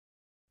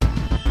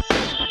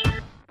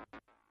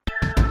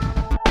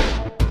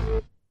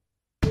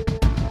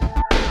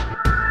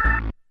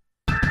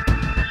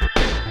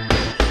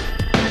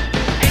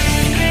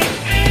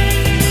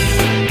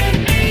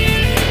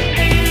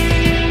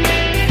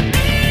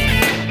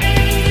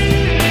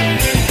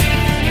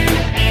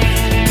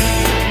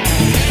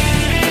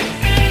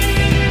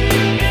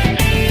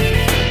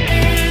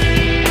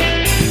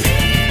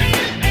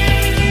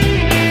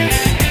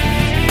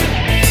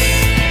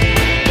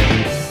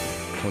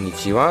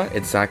Konnichiwa,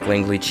 it's Zach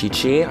Langley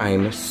Chichi.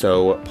 I'm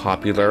so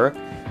popular.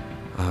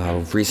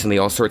 Recently,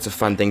 all sorts of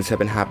fun things have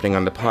been happening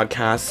on the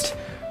podcast.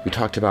 We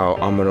talked about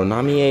Amuro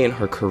Namie and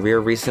her career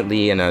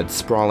recently in a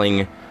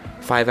sprawling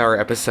 5-hour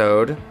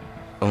episode,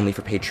 only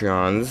for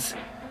Patreons.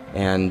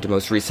 And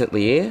most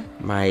recently,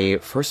 my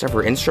first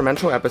ever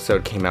instrumental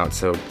episode came out,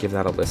 so give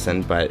that a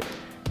listen. But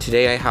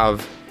today I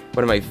have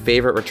one of my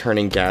favorite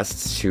returning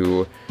guests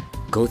to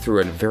go through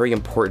a very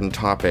important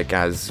topic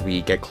as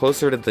we get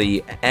closer to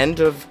the end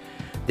of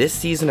this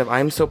season of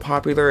I'm So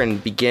Popular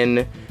and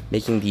begin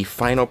making the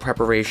final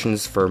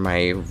preparations for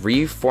my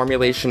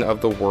reformulation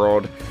of the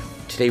world.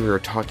 Today we were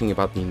talking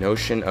about the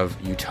notion of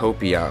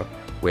utopia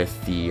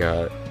with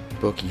the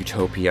book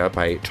Utopia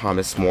by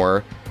Thomas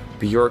More,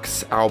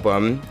 Björk's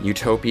album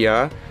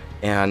Utopia,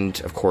 and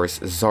of course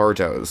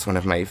Zardoz, one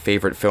of my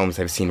favorite films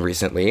I've seen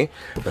recently.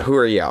 But who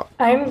are you?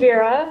 I'm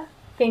Vera.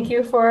 Thank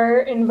you for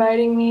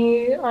inviting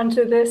me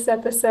onto this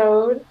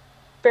episode.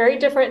 Very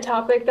different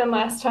topic than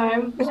last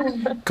time.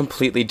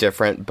 Completely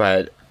different,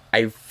 but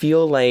I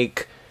feel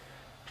like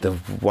the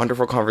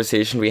wonderful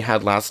conversation we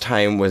had last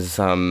time was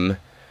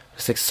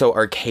like so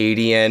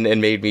Arcadian and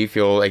made me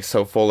feel like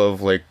so full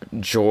of like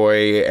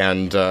joy.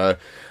 And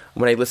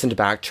when I listened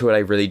back to it, I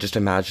really just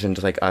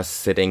imagined like us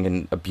sitting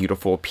in a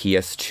beautiful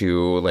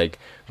PS2 like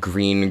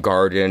green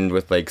garden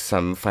with like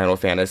some Final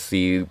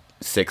Fantasy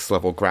 6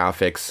 level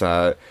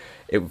graphics.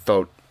 It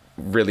felt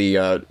really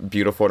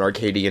beautiful and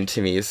Arcadian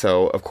to me.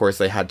 So of course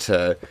I had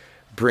to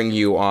bring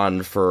you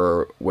on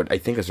for what I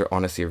think is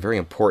honestly a very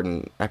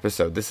important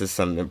episode. This is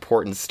some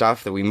important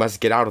stuff that we must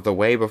get out of the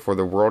way before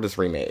the world is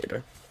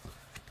remade.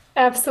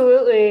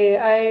 Absolutely.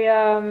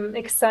 I'm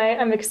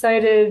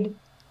excited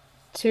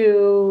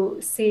to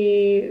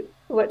see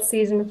what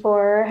season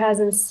 4 has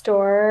in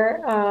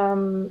store.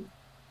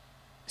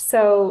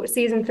 So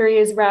season 3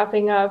 is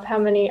wrapping up. How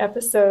many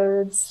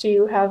episodes do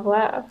you have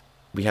left?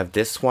 We have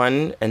this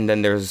one, and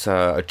then there's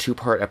a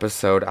 2-part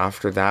episode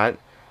after that,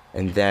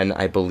 and then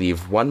I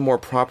believe one more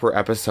proper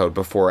episode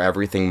before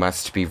everything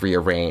must be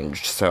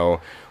rearranged.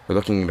 So we're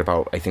looking at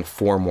about, I think,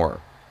 4 more.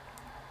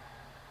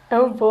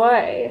 Oh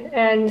boy.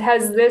 And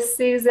has this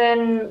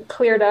season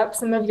cleared up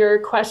some of your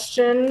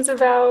questions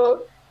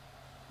about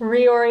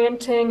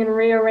reorienting and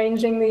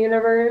rearranging the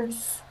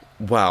universe?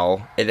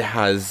 Well, it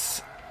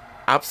has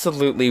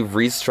absolutely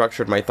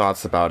restructured my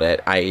thoughts about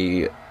it.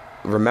 I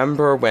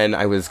remember when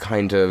I was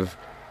kind of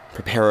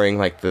preparing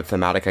like the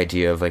thematic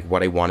idea of like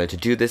what I wanted to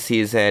do this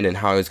season and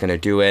how I was going to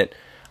do it,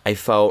 I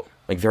felt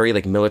like very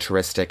like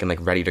militaristic and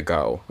like ready to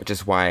go, which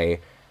is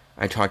why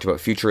I talked about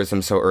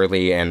futurism so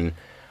early. And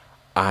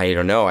I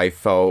don't know, I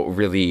felt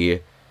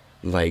really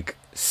like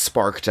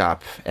sparked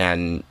up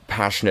and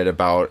passionate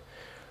about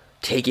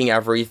taking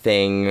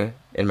everything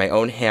in my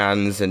own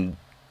hands and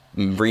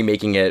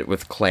remaking it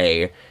with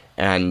clay.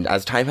 And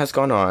as time has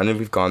gone on, and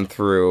we've gone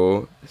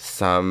through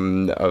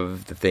some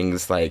of the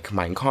things like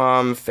Mein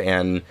Kampf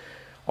and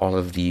all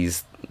of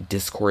these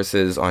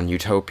discourses on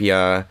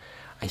utopia,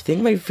 I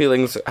think my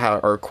feelings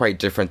are quite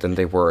different than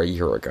they were a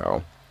year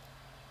ago.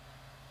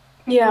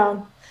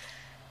 Yeah.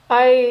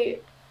 I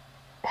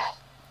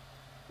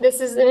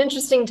This is an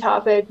interesting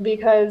topic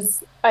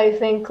because I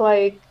think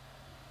like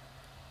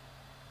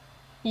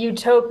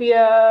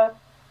utopia,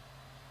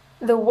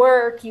 the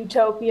work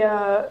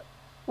Utopia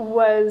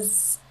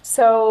was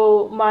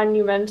so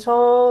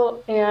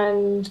monumental,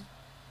 and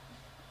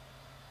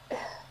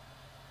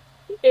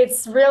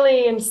it's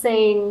really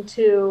insane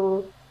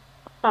to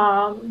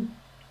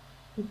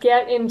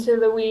get into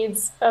the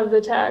weeds of the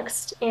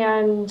text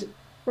and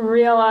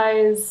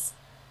realize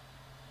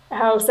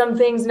how some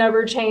things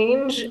never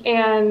change,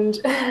 and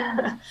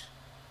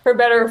for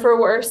better or for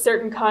worse,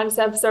 certain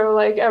concepts are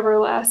like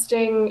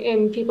everlasting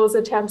in people's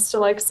attempts to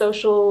like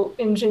social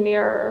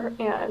engineer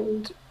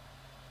and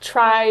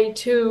try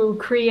to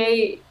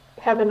create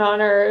heaven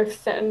on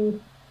earth and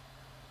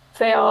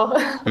fail.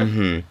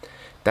 Mm-hmm.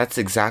 That's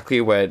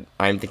exactly what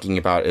I'm thinking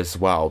about as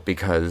well,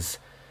 because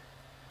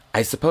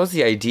I suppose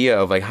the idea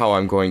of like how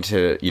I'm going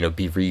to,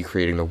 be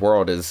recreating the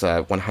world is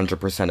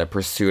 100% a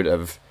pursuit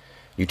of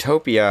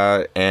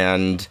utopia.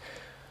 And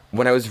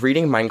when I was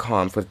reading Mein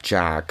Kampf with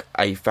Jack,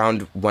 I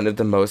found one of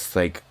the most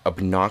like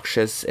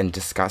obnoxious and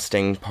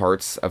disgusting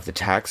parts of the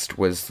text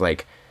was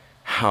like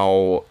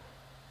how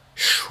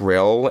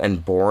shrill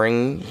and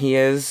boring he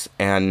is,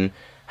 and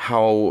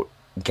how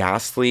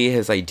ghastly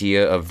his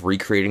idea of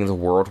recreating the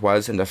world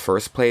was in the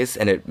first place.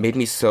 And it made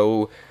me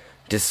so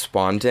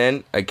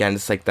despondent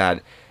against like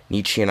that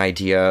Nietzschean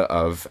idea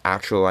of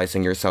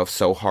actualizing yourself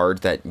so hard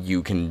that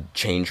you can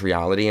change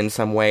reality in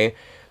some way,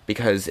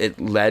 because it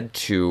led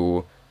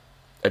to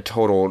a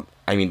total,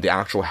 the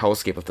actual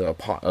hellscape of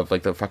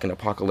the fucking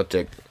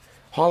apocalyptic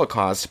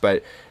Holocaust.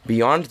 But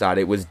beyond that,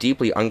 it was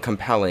deeply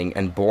uncompelling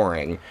and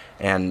boring.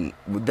 And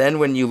then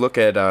when you look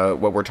at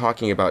what we're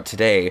talking about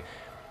today,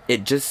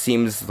 it just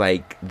seems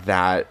like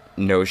that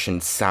notion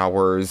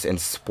sours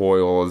and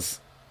spoils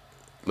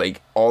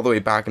like all the way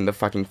back in the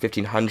fucking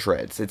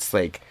 1500s. It's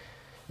like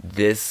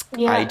this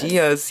Yes.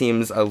 idea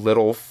seems a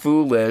little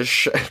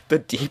foolish the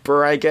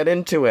deeper I get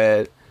into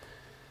it.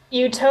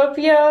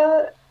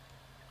 Utopia,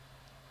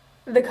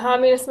 the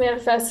Communist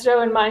Manifesto,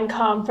 and Mein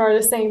Kampf are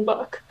the same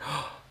book.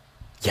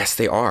 Yes,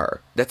 they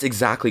are. That's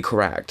exactly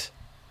correct.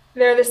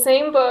 They're the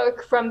same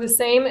book from the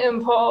same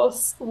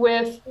impulse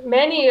with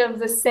many of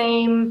the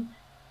same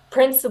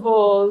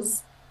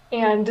principles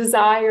and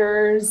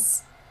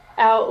desires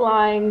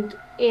outlined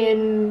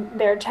in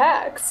their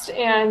text.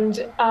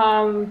 And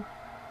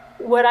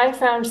what I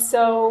found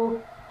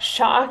so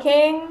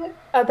shocking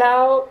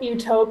about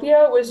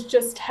Utopia was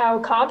just how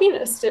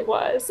communist it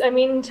was. I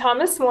mean,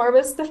 Thomas More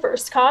was the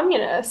first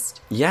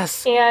communist.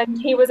 Yes. And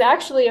he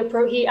actually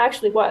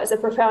was a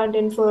profound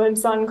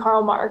influence on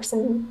Karl Marx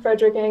and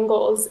Frederick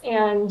Engels.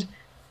 And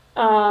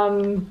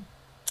um,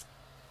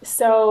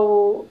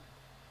 so,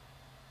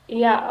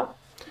 yeah,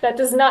 that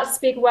does not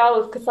speak well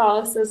of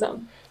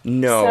Catholicism.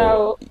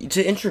 No. So,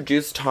 To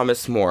introduce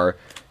Thomas More,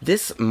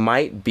 this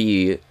might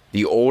be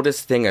the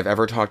oldest thing I've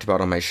ever talked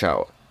about on my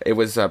show. It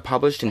was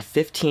published in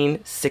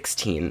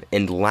 1516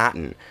 in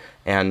Latin,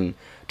 and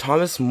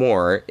Thomas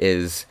More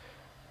is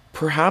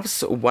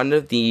perhaps one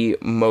of the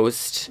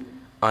most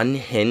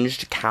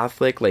unhinged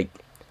Catholic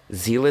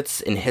zealots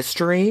in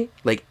history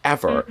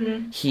ever.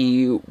 mhm.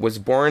 He was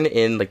born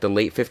in the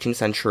late 15th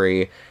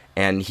century,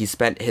 and he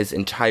spent his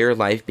entire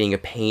life being a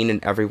pain in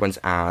everyone's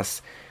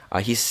ass.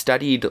 He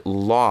studied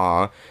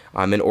law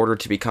in order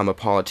to become a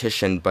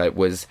politician, but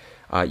was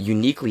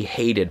uniquely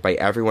hated by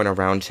everyone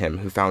around him,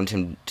 who found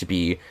him to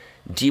be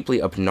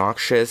deeply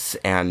obnoxious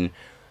and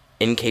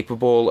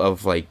incapable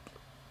of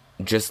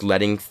just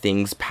letting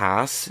things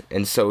pass.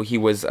 And so he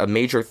was a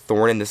major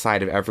thorn in the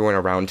side of everyone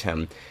around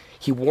him.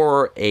 He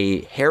wore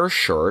a hair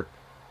shirt.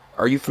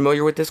 Are you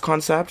familiar with this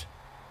concept?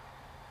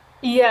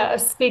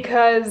 Yes,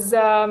 because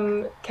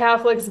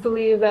Catholics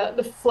believe that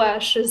the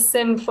flesh is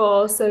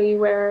sinful, so you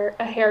wear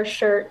a hair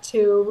shirt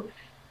to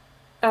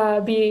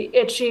be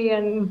itchy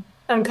and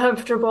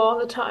uncomfortable all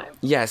the time.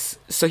 Yes,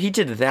 so he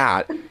did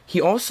that.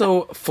 He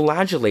also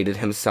flagellated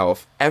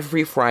himself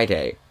every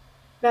Friday.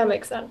 That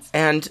makes sense.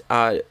 And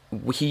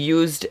he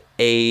used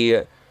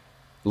a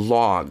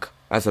log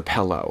as a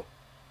pillow.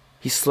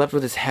 He slept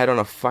with his head on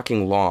a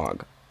fucking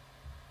log.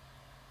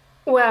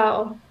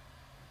 Wow.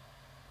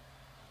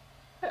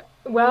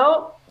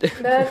 Well,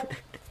 that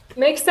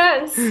makes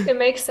sense. It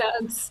makes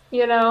sense,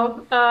 you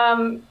know.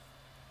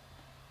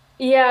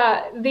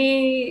 Yeah,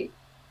 the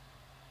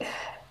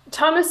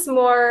Thomas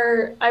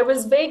More, I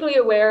was vaguely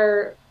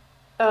aware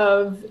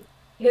of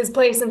his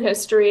place in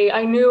history.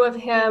 I knew of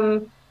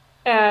him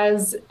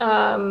as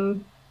a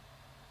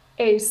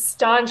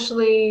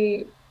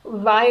staunchly,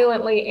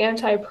 violently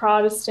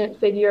anti-Protestant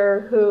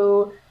figure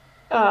who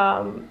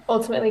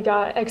ultimately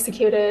got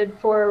executed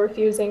for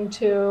refusing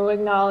to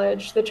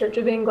acknowledge the Church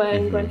of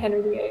England when Mm-hmm.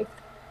 Henry VIII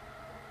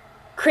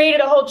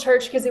created a whole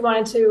church because he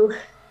wanted to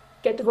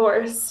get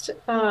divorced,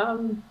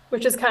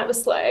 which is kind of a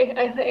slay,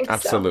 I think. So,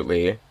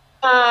 Absolutely.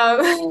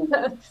 um,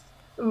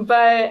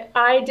 but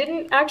I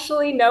didn't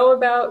actually know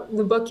about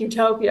the book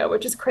Utopia,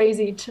 which is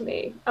crazy to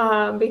me,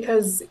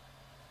 because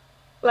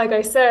like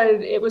I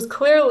said, it was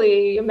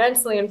clearly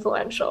immensely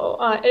influential.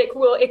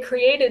 It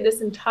created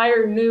this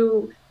entire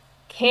new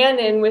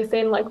canon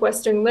within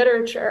Western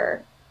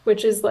literature,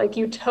 which is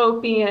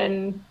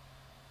utopian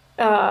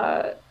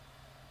uh,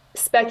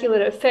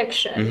 speculative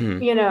fiction.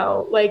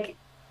 Mm-hmm.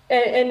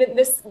 And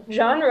this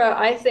genre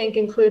I think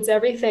includes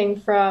everything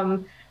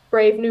from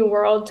Brave New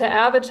World to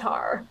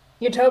Avatar.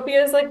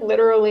 Utopia is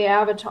literally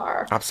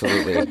Avatar.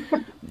 Absolutely.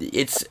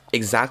 It's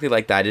exactly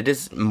like that. It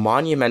is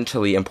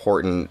monumentally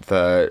important.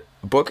 The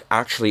book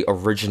actually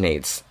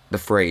originates the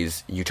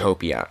phrase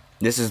utopia.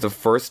 This is the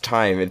first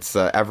time it's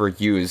ever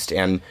used,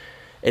 and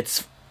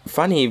it's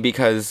funny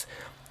because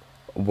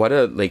what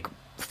a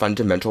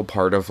fundamental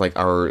part of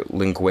our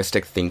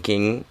linguistic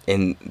thinking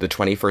in the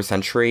 21st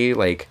century.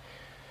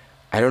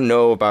 I don't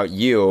know about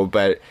you,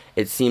 but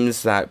it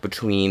seems that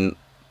between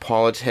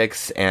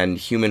politics and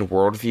human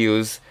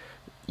worldviews,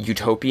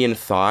 utopian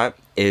thought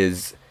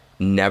is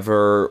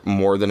never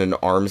more than an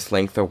arm's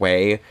length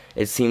away.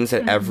 It seems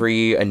that Mhm.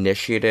 every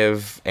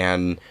initiative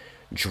and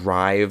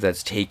drive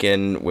that's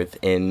taken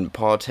within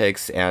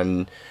politics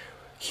and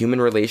human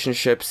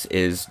relationships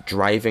is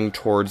driving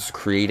towards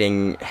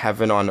creating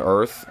heaven on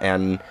earth,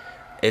 and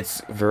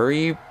it's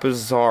very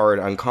bizarre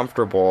and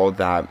uncomfortable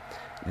that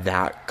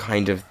that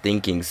kind of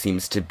thinking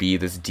seems to be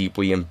this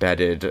deeply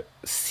embedded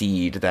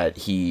seed that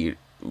he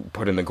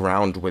put in the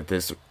ground with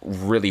this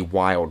really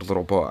wild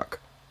little book.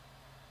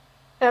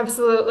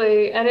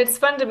 Absolutely. And it's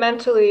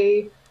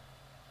fundamentally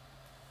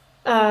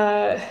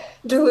uh,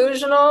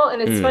 delusional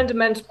and it's Mm.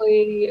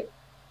 fundamentally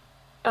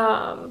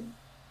um,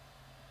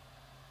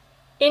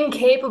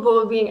 incapable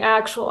of being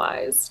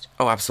actualized.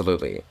 Oh,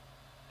 absolutely.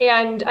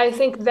 And I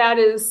think that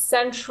is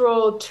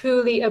central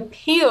to the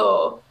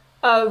appeal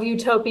of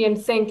utopian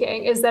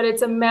thinking, is that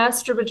it's a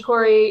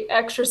masturbatory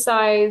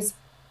exercise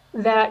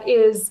that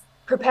is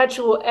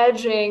perpetual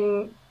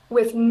edging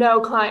with no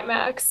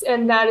climax.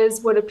 And that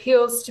is what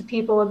appeals to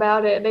people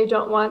about it. They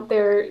don't want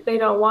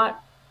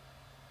a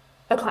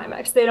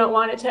climax. They don't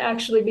want it to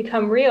actually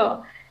become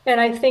real. And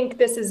I think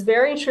this is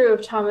very true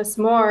of Thomas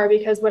More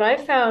because what I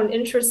found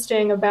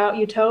interesting about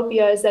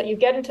Utopia is that you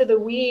get into the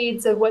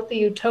weeds of what the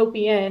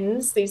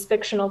utopians, these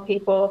fictional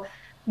people,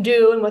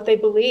 do and what they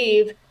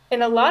believe.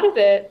 And a lot of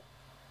it,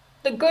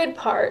 the good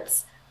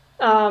parts,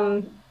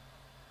 um,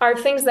 are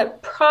things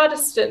that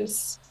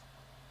Protestants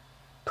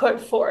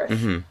put forth.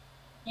 Hmm.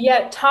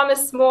 Yet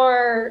Thomas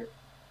More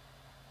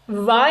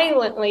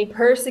violently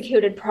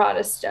persecuted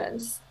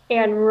Protestants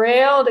and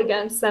railed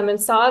against them and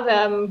saw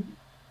them,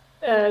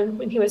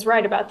 when he was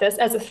right about this,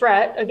 as a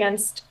threat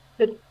against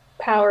the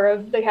power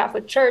of the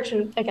Catholic Church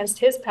and against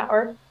his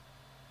power.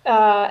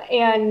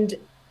 And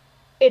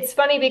it's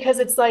funny because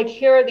it's like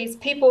here are these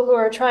people who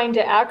are trying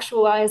to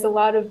actualize a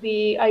lot of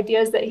the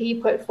ideas that he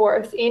put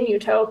forth in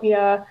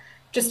Utopia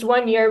just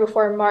 1 year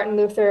before Martin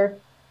Luther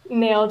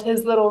nailed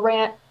his little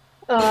rant.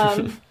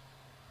 Um,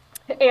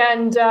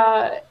 and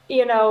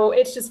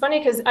it's just funny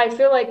because I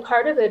feel like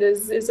part of it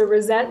is a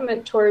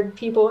resentment toward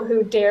people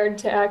who dared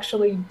to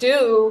actually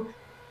do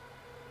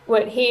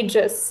what he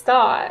just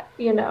thought.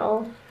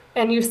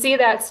 And you see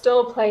that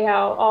still play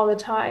out all the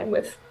time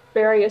with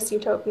various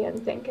utopian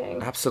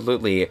thinking.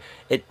 Absolutely.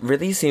 It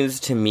really seems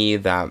to me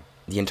that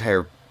the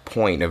entire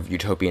point of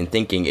utopian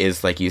thinking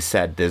is, like you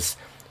said, this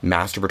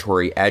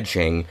masturbatory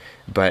edging,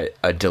 but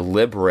a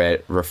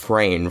deliberate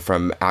refrain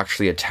from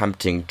actually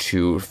attempting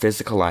to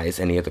physicalize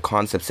any of the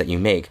concepts that you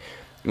make,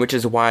 which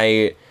is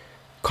why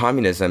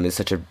communism is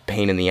such a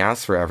pain in the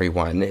ass for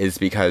everyone, is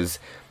because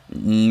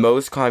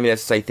most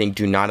communists, I think,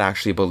 do not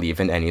actually believe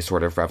in any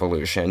sort of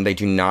revolution. They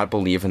do not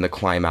believe in the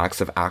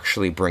climax of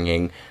actually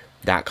bringing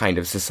that kind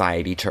of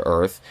society to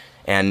Earth.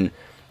 And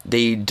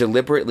they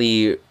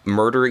deliberately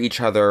murder each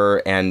other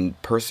and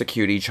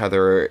persecute each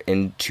other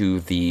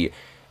into the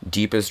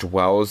deepest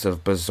wells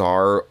of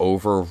bizarre,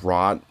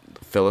 overwrought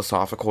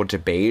philosophical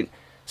debate,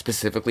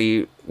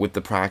 specifically with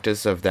the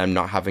practice of them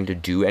not having to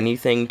do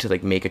anything to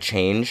like make a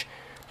change.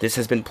 This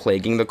has been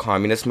plaguing the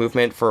communist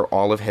movement for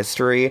all of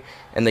history,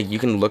 and like you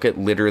can look at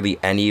literally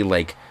any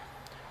like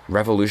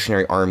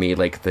revolutionary army,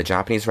 like the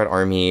Japanese Red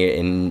Army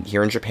in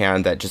here in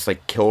Japan, that just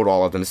like killed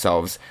all of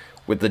themselves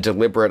with the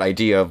deliberate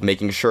idea of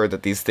making sure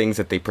that these things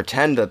that they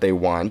pretend that they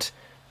want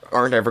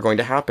aren't ever going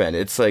to happen.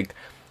 It's like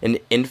an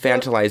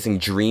infantilizing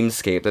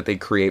dreamscape that they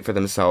create for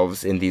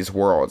themselves in these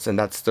worlds, and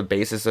that's the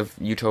basis of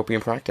utopian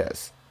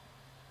practice.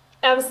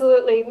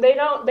 Absolutely. They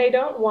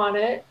don't want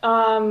it.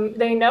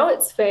 They know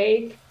it's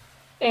fake,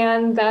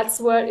 and that's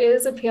what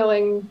is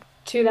appealing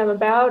to them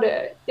about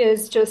it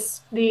is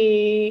just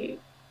the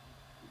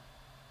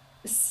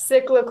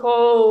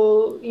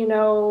cyclical,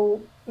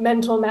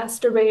 mental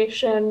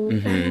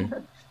masturbation. Hmm.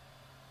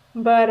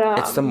 But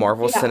It's the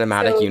Marvel yeah,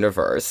 Cinematic so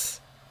Universe.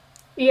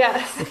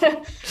 yeah.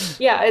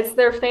 Yeah, it's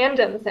their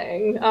fandom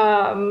thing.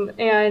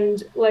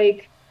 And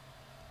like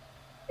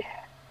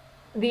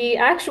the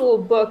actual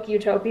book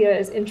Utopia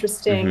is Hmm.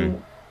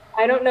 interesting.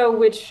 I don't know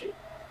which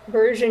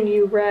version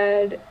you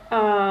read.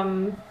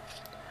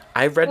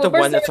 I read the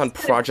Well, one first I'm that's on just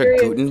kind of Project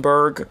curious.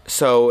 Gutenberg,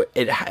 so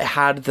it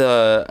had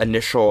the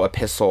initial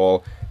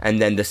epistle,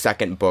 and then the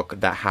second book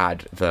that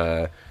had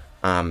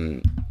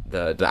um,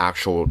 the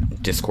actual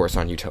discourse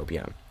on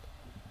utopia.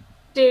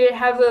 Did it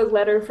have a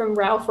letter from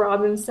Ralph Yes, it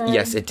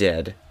Robinson?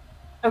 did.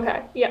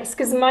 Okay, yes,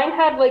 because mine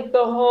had like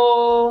the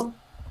whole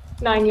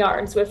 9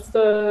 yards with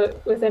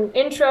an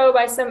intro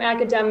by some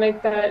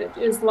academic that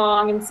is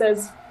long and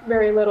says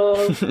very little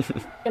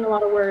in a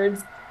lot of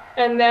words,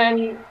 and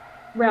then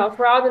Ralph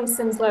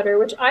Robinson's letter,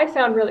 which I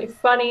found really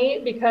funny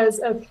because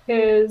of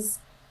his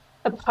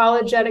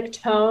apologetic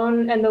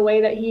tone and the way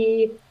that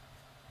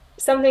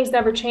some things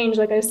never change.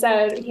 Like I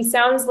said, he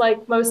sounds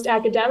like most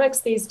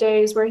academics these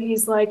days, where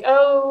he's like,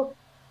 oh,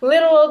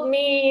 little old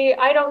me,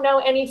 I don't know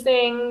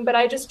anything, but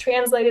I just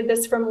translated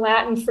this from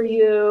Latin for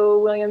you,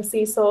 William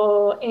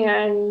Cecil.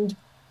 And,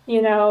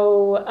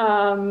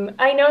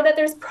 I know that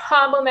there's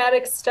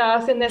problematic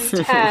stuff in this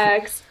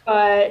text,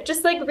 but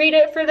just like read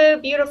it for the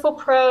beautiful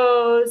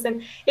prose.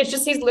 And it's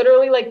just, he's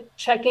literally like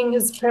checking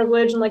his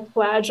privilege and like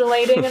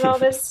flagellating and all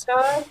this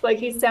stuff. Like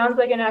he sounds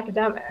like an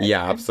academic.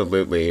 Yeah,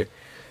 absolutely.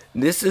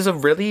 This is a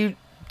really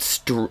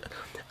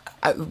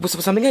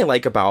something I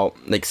like about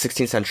like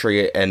 16th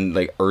century and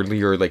like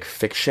earlier like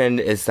fiction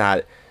is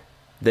that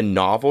the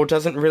novel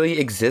doesn't really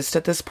exist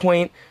at this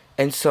point,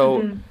 and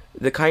so Mhm.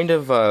 the kind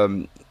of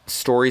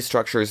story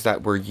structures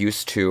that we're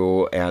used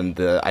to and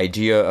the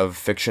idea of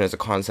fiction as a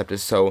concept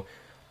is so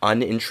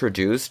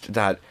unintroduced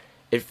that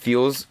it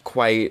feels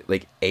quite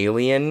like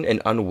alien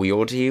and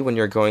unwieldy when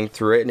you're going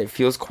through it, and it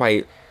feels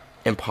quite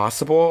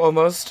impossible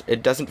almost.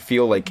 It doesn't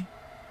feel like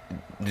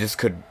this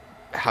could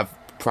have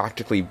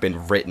practically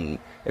been written.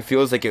 It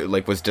feels like it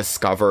like was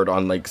discovered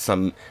on like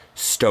some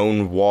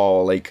stone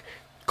wall, like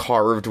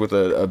carved with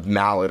a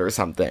mallet or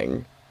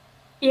something.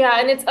 Yeah,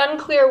 and it's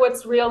unclear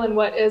what's real and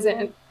what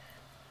isn't.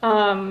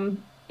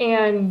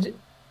 And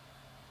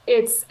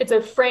it's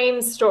a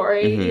frame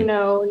story,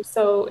 Hmm.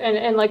 so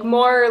and like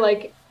more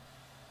like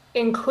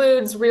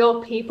includes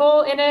real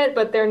people in it,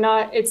 but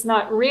it's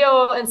not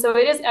real. And so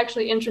it is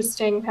actually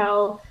interesting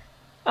how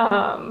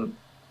um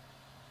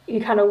he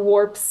kind of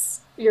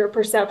warps your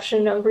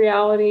perception of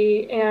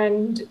reality.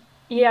 And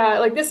yeah,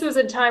 like this was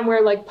a time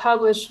where like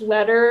published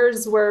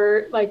letters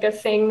were like a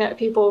thing that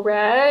people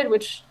read,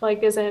 which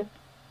like isn't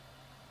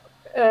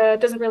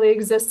doesn't really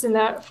exist in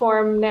that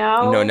form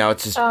No, now. now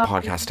it's just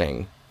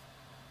podcasting.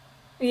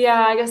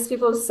 Yeah, I guess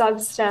people's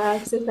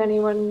Substacks, if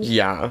anyone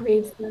Yeah.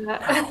 reads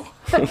that.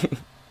 No.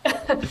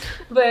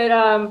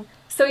 But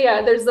so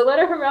yeah, there's the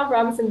letter from Ralph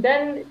Robinson.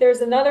 Then there's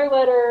another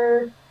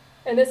letter,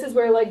 and this is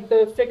where like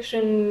the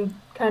fiction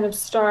kind of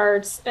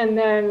starts. And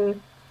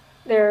then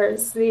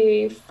there's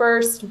the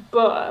first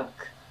book,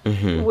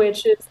 Mm-hmm.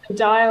 which is a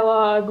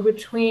dialogue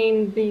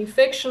between the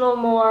fictional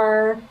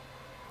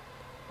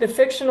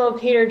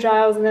Peter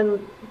Giles, and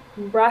then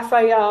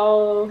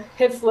Raphael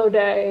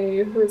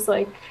Hiflode, who's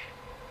like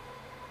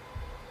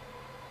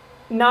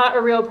not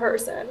a real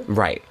person.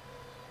 Right.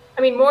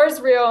 I mean, Moore's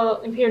real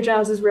and Peter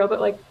Giles is real, but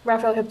like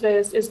Raphael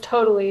Hiflode is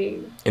totally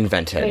made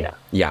Invented. up.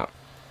 Yeah.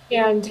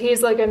 And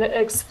he's like an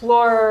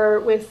explorer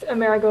with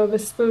Amerigo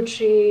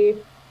Vespucci.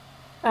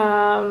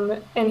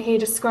 And he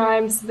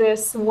describes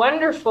this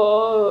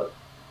wonderful,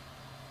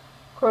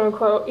 quote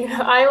unquote,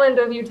 island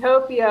of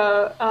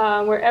utopia,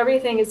 where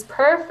everything is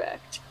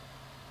perfect.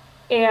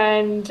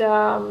 And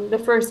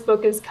the first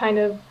book is kind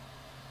of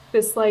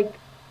this like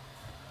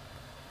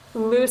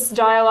loose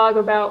dialogue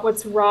about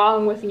what's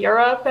wrong with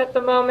Europe at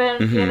the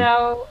moment,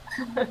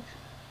 Mm-hmm.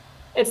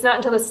 It's not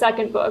until the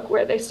second book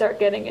where they start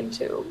getting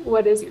into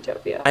what is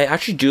utopia. I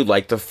actually do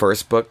like the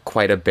first book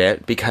quite a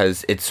bit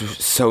because it's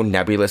so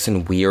nebulous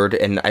and weird,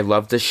 and I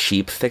love the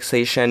sheep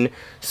fixation.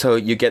 So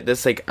you get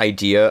this like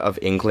idea of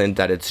England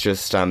that it's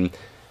just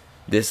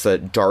this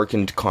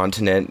darkened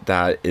continent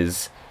that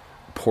is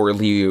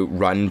poorly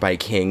run by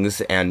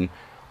kings and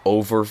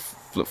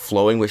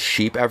overflowing with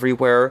sheep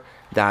everywhere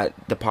that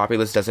the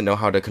populace doesn't know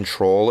how to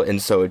control,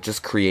 and so it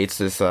just creates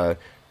this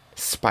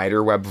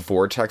spiderweb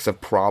vortex of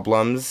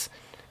problems.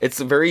 It's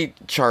very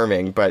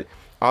charming, but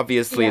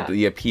obviously Yeah.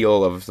 the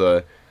appeal of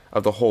the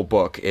whole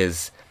book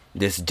is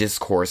this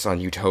discourse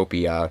on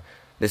utopia.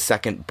 The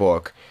second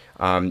book,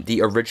 the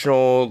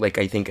original, like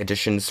I think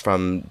editions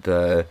from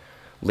the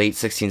late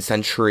 16th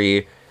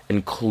century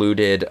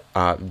included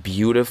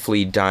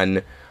beautifully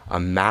done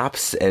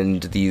maps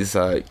and these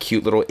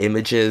cute little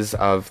images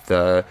of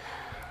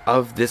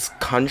this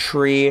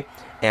country,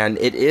 and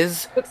it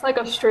is Looks like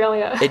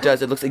Australia. it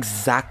does. It looks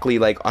exactly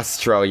like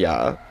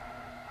Australia.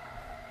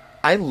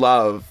 I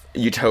love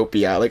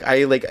Utopia.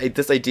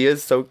 This idea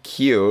is so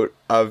cute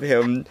of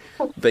him,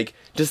 like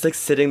just like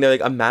sitting there, like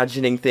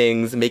imagining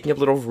things, making up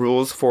little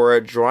rules for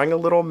it, drawing a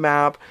little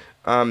map.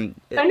 I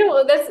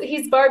know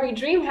he's Barbie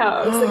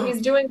Dreamhouse. Like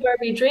he's doing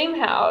Barbie He's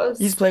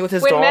Dreamhouse. playing with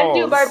his When men do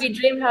dolls. Barbie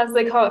Dreamhouse,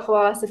 they call it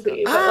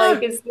philosophy, but Ah,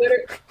 like it's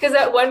literally because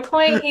at one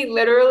point he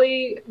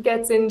literally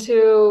gets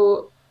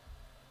into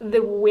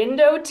the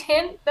window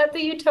tint that the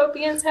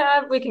utopians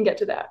have. We can get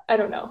to that. I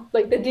don't know,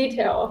 like the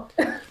detail.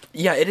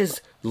 yeah, it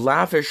is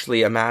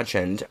lavishly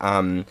imagined.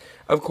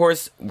 Of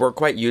course, we're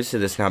quite used to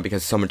this now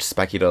because so much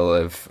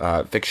speculative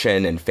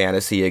fiction and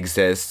fantasy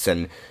exists,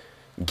 and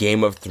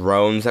Game of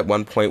Thrones at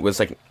one point was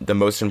like the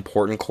most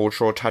important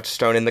cultural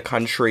touchstone in the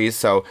country.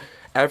 So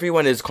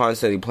everyone is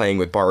constantly playing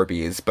with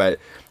Barbies, but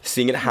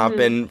seeing it Mhm.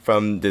 happen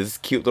from this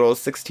cute little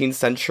 16th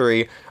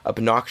century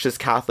obnoxious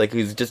Catholic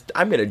who's just,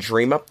 I'm gonna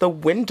dream up the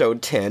window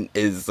tint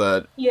is,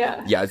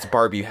 Yeah. yeah, it's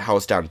Barbie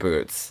house down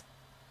boots.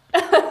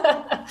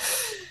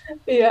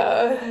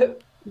 Yeah.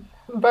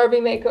 Barbie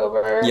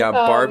makeover. Yeah,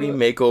 Barbie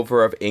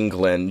makeover of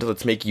England.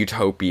 Let's make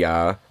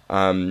Utopia.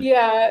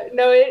 Yeah,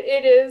 no,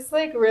 it is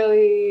like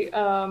really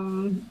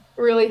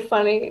really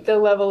funny the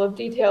level of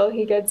detail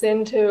he gets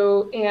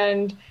into.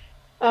 And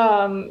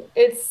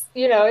it's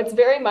it's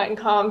very Mein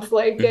Kampf,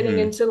 like getting hmm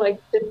into like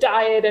the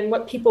diet and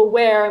what people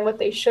wear and what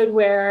they should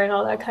wear and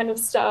all that kind of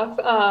stuff.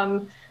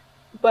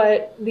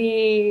 But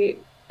the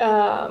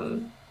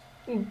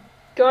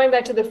going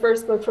back to the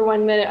first book for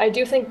 1 minute, I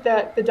do think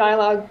that the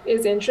dialogue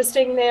is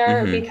interesting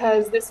there hmm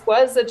because this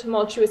was a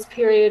tumultuous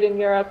period in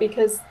Europe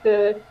because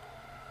the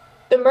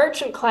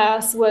merchant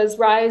class was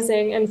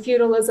rising and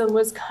feudalism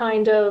was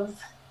kind of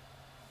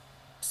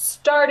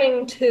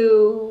starting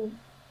to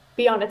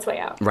be on its way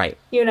out, Right.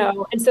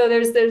 And so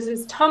there's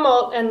this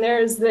tumult and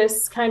there's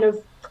this kind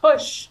of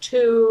push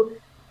to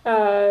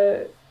uh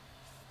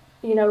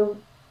you know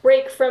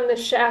break from the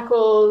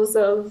shackles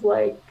of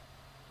like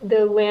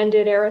the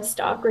landed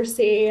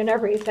aristocracy and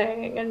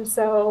everything. And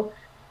so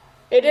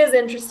it is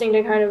interesting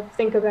to kind of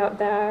think about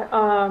that.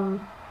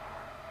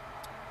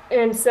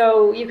 And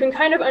so you can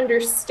kind of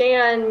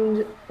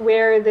understand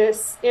where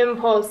this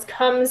impulse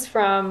comes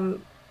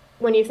from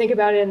when you think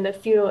about it in the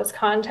feudalist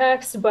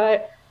context.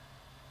 But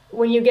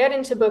when you get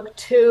into book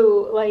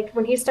two, like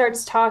when he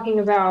starts talking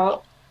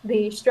about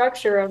the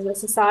structure of the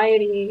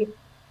society,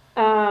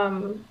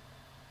 um,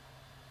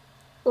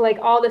 like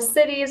all the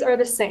cities are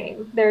the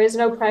same. There is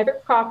no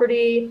private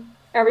property.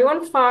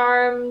 Everyone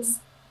farms.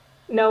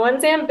 No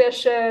one's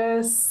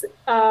ambitious.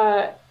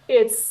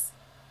 It's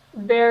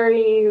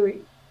very,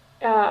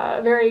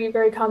 very,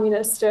 very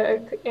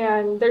communistic.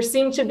 And there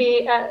seem to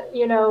be,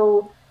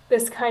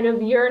 this kind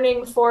of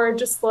yearning for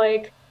just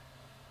like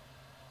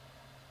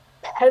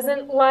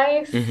peasant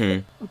life, Hmm.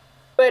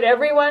 but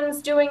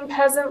everyone's doing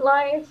peasant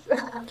life.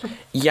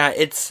 Yeah,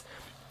 it's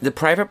the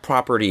private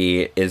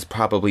property is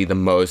probably the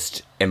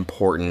most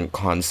important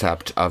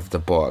concept of the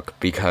book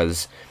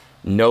because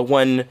no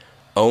one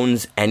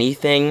owns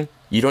anything.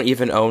 You don't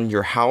even own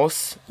your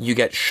house. You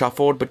get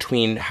shuffled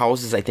between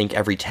houses, I think,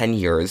 every 10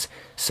 years.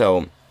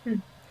 So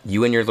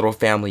you and your little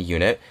family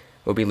unit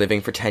will be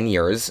living for 10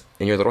 years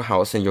in your little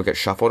house and you'll get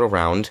shuffled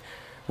around.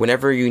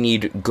 Whenever you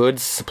need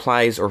goods,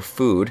 supplies, or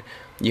food,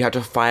 you have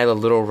to file a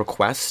little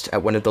request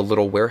at one of the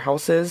little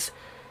warehouses,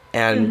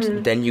 and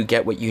Hmm. then you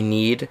get what you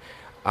need.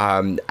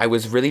 I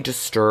was really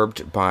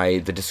disturbed by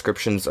the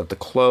descriptions of the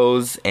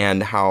clothes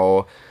and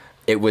how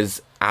it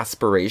was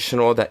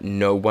aspirational that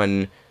no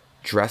one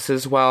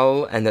dresses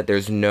well and that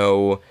there's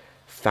no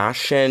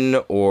fashion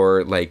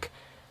or like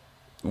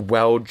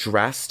well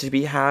dressed to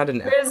be had. And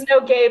There's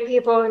no gay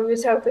people in no,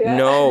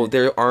 Utopia.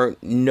 there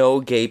aren't no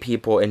gay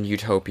people in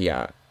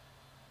Utopia.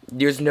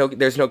 There's no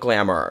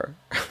glamour.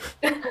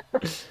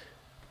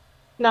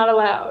 Not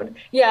allowed.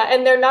 Yeah,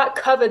 and they're not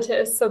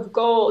covetous of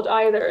gold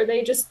either.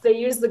 They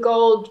use the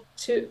gold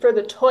to for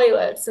the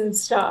toilets and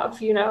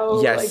stuff,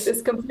 like Yes.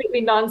 this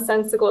completely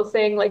nonsensical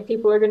thing like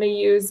people are going to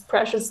use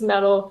precious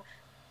metal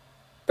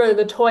for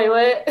the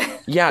toilet.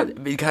 Yeah,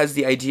 because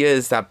the idea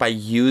is that by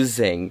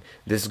using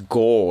this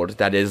gold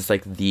that is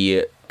like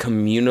the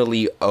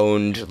communally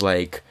owned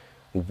like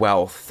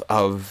wealth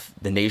of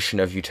the nation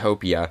of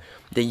Utopia,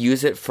 they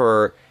use it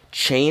for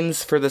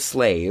chains for the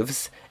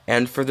slaves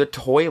and for the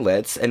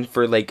toilets and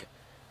for like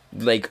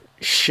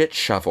shit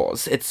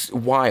shovels. It's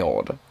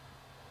wild.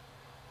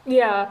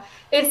 Yeah.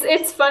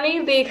 It's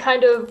funny the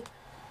kind of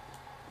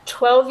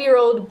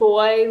 12-year-old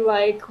boy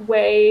like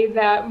way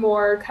that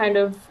more kind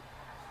of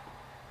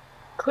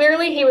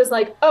clearly he was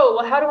like, "Oh,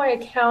 well, how do I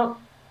account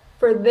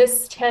for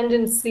this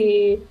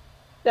tendency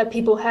that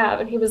people have?"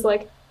 And he was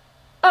like,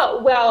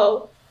 "Oh,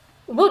 well,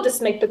 we'll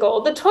just make the goal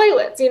the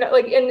toilets,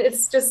 like, and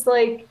it's just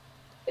like,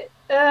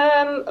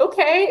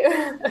 okay."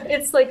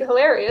 It's like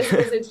hilarious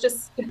because it's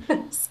just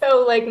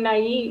so like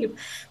naive.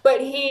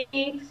 But he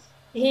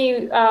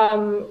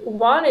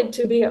wanted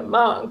to be a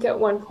monk at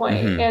one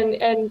point,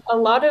 Mm-hmm. and a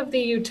lot of the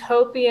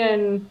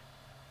utopian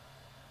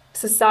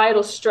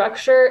societal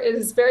structure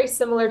is very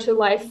similar to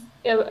life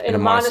In in a a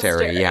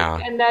monastery, monastery. yeah.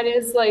 And that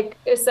is like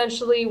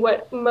essentially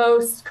what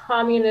most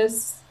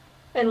communists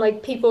and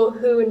like people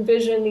who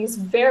envision these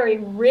very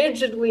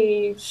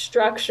rigidly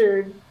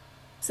structured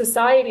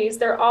societies,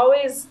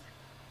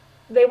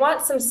 they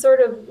want some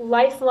sort of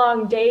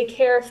lifelong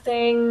daycare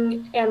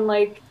thing and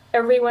like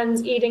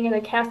everyone's eating in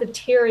a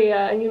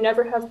cafeteria and you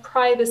never have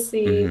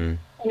privacy. Mm-hmm.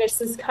 And it's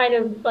this kind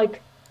of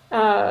like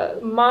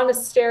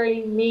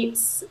monastery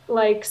meets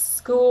like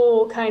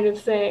school kind of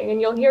thing. And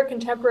you'll hear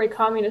contemporary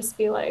communists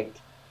be like,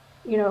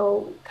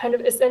 kind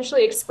of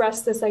essentially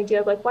express this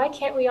idea of like, why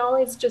can't we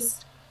always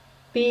just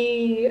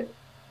be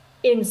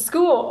in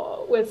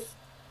school with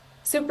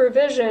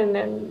supervision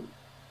and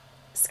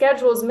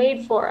schedules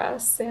made for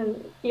us?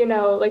 And,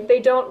 like they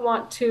don't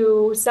want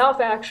to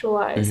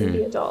self-actualize and Mm-hmm.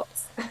 be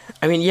adults.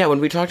 I mean, yeah, when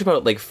we talked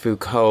about like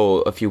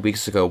Foucault a few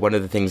weeks ago, one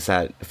of the things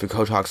that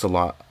Foucault talks a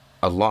lot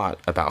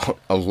about,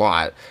 a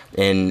lot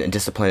in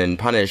Discipline and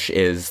Punish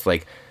is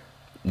like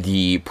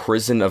the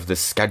prison of the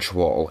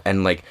schedule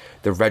and like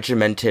the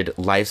regimented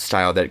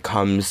lifestyle that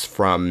comes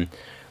from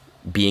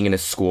being in a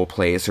school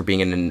place or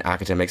being in an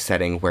academic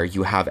setting where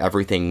you have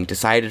everything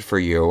decided for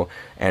you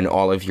and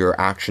all of your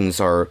actions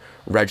are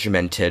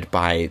regimented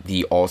by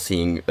the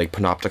all-seeing like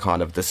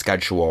panopticon of the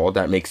schedule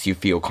that makes you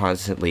feel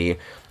constantly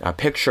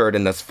pictured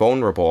and thus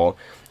vulnerable,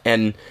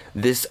 and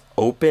this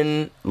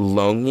open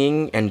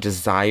longing and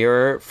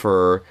desire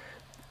for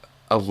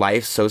a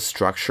life so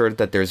structured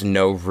that there's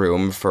no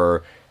room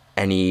for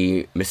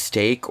any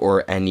mistake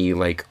or any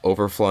like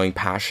overflowing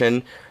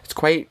passion. It's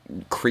quite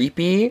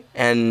creepy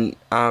and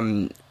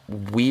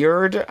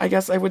weird, I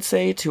guess I would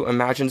say, to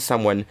imagine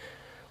someone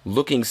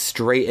looking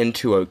straight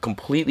into a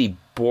completely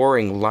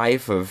boring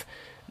life of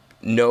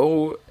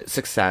no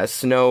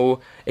success, no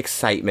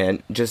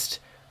excitement, just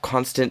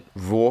constant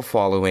rule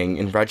following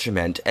and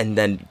regiment, and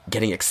then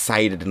getting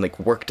excited and like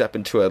worked up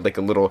into a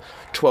little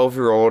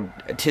 12-year-old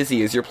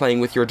tizzy as you're playing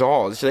with your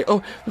dolls. You're like,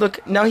 oh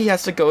look, now he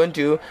has to go and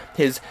do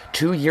his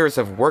 2 years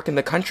of work in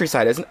the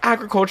countryside as an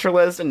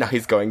agriculturalist, and now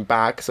he's going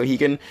back so he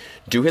can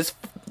do his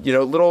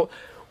little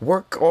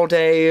work all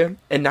day,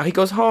 and now he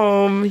goes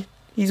home.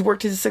 He's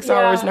worked his 6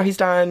 hours. Now Yeah. he's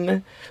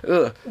done.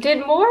 Ugh.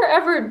 Did Moore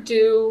ever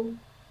do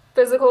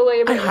physical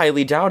I labor?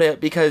 highly doubt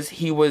it because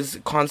he was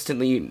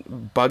constantly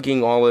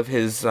bugging all of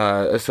his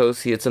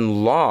associates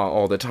in law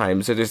all the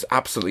time. So there's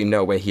absolutely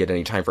no way he had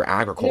any time for He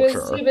was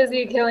agriculture. too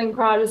busy killing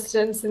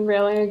Protestants and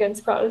railing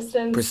against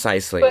Protestants.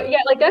 Precisely. But yeah,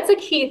 like that's a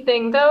key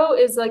thing though,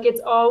 is like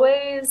it's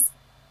always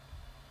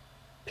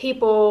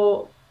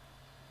people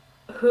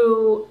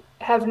who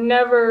have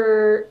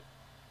never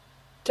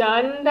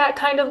done that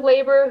kind of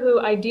labor who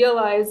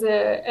idealize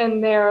it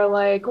and they're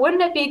like,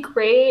 wouldn't it be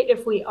great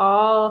if we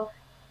all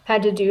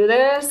had to do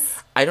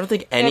this. I don't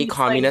think And any it's like,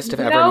 communist I've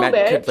ever no, met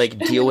could bitch. like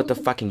deal with the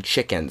fucking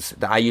chickens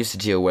that I used to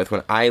deal with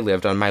when I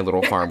lived on my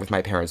little farm with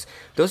my parents.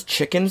 Those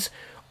chickens,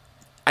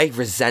 I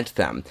resent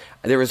them.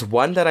 There was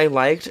one that I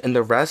liked, and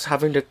the rest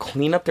having to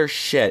clean up their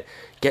shit,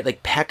 get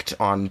like pecked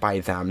on by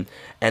them,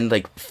 and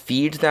like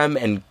feed them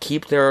and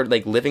keep their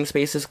like living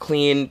spaces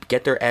clean,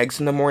 get their eggs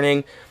in the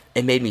morning.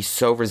 It made me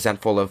so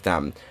resentful of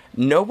them.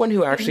 No one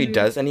who actually Mhm.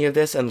 does any of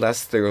this,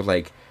 unless they're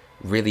like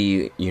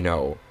really,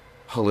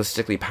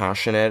 holistically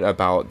passionate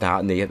about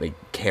that and they like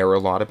care a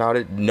lot about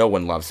it, no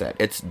one loves it.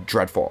 It's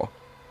dreadful.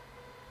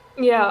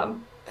 Yeah.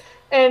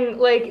 And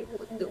like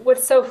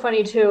what's so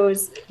funny too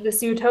is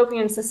this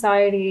utopian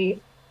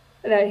society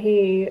that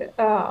he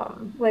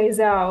lays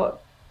out.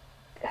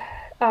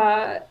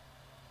 Uh,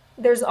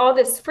 there's all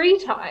this free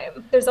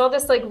time. There's all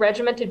this like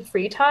regimented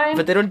free But time.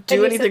 they don't And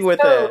do he anything says, with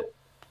oh, it.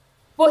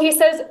 well, he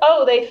says,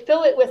 oh, they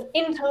fill it with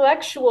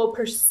intellectual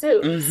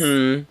pursuits.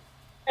 Mm-hmm.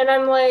 And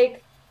I'm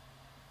like,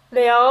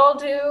 they all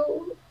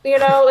do,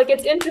 like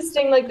it's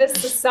interesting, like this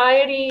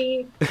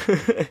society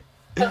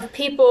of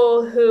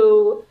people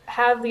who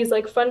have these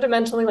like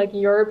fundamentally like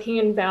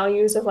European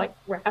values of like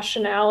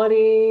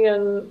rationality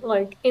and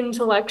like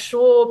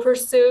intellectual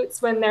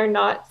pursuits when they're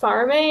not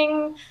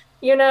farming,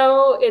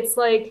 it's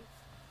like,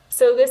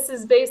 so this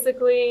is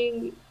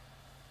basically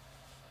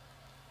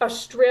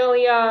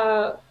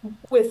Australia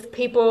with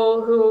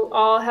people who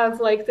all have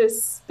like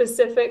this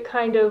specific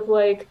kind of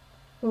like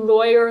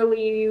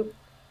lawyerly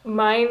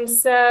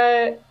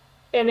mindset.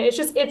 And it's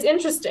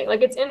interesting.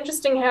 Like, it's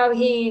interesting how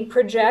he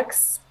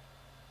projects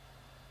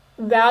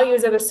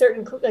values of a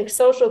certain like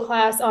social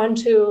class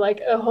onto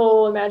like a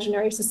whole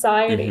imaginary Mm-hmm.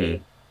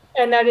 society.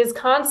 And that is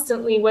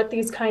constantly what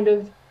these kind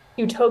of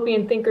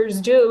utopian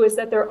thinkers do, is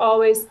that they're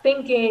always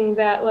thinking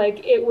that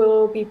like it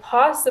will be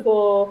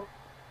possible,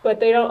 but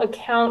they don't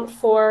account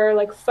for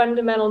like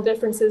fundamental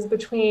differences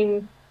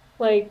between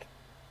like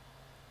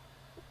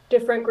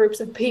different groups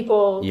of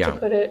people, to Yeah.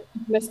 put it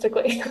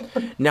mystically.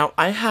 Now,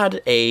 I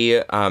had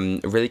a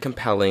really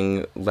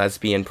compelling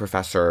lesbian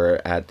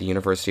professor at the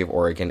University of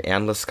Oregon,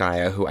 Anne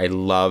Laskaya, who I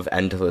love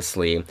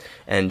endlessly,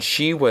 and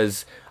she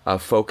was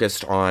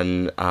focused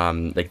on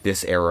like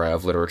this era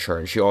of literature,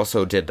 and she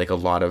also did like a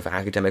lot of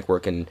academic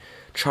work in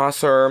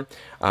Chaucer,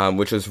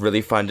 which was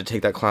really fun to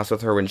take that class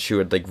with her when she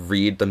would like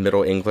read the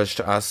Middle English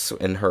to us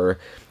in her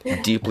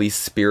deeply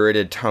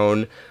spirited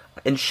tone.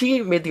 And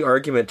she made the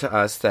argument to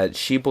us that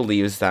she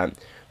believes that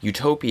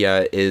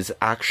utopia is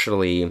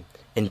actually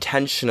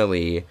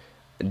intentionally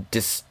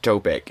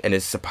dystopic and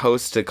is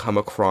supposed to come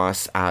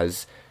across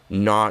as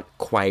not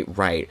quite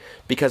right.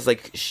 Because,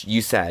 like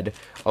you said,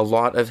 a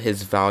lot of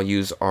his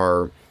values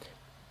are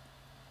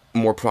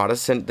more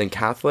Protestant than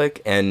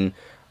Catholic, and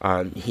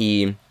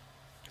he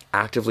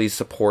actively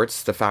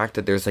supports the fact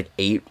that there's like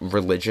 8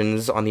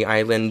 religions on the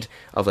island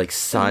of like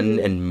sun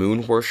Mhm. and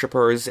moon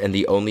worshippers, and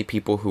the only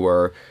people who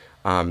are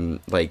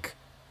like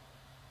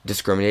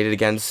discriminated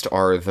against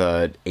are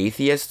the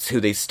atheists who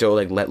they still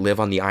like let live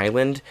on the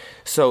island.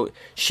 So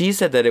she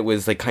said that it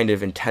was like kind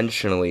of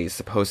intentionally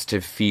supposed to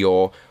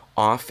feel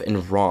off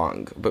and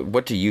wrong. But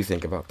what do you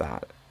think about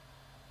that?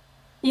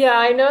 Yeah,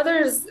 I know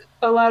there's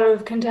a lot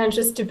of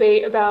contentious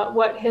debate about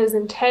what his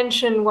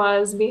intention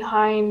was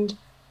behind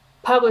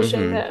publishing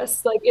Mm-hmm.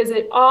 this. Like, is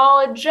it all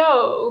a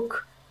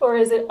joke or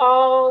is it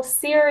all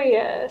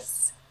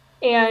serious?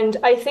 And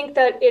I think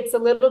that it's a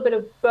little bit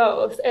of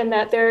both, and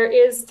that there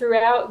is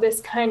throughout this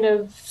kind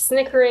of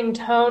snickering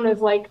tone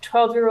of like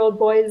 12-year-old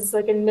boys,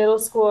 like in middle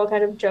school,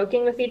 kind of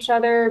joking with each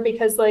other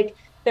because, like,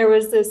 there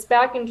was this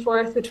back and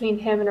forth between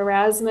him and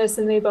Erasmus,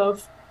 and it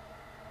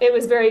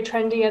was very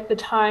trendy at the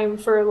time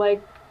for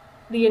like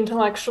the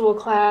intellectual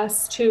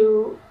class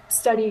to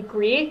study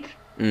Greek.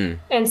 Mm.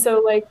 And so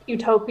like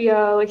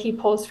Utopia, like he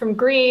pulls from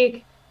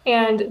Greek,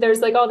 and there's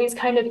like all these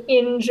kind of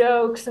in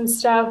jokes and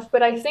stuff.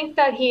 But I think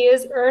that he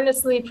is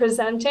earnestly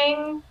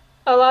presenting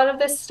a lot of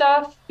this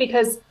stuff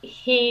because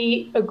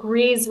he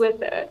agrees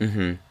with it.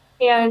 Mm-hmm.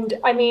 And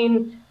I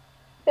mean,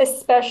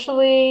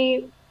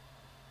 especially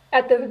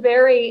at the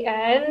very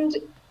end,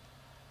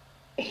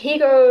 he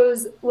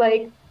goes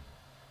like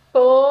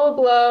full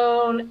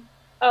blown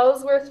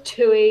Ellsworth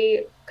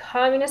Toohey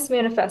Communist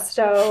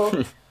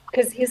Manifesto,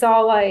 because he's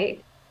all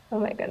like, oh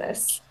my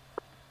goodness.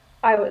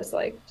 I was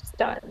like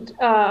stunned.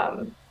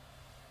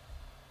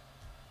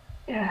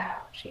 Yeah,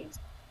 jeez.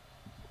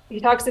 He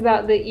talks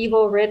about the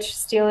evil rich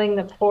stealing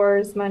the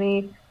poor's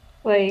money.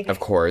 Of Like,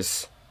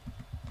 course.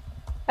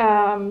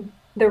 the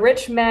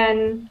rich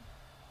men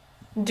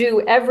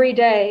do every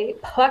day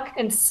pluck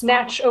and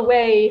snatch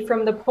away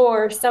from the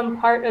poor some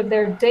part of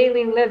their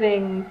daily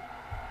living.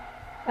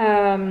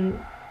 And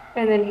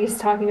then he's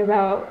talking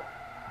about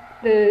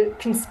the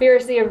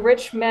conspiracy of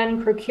rich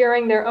men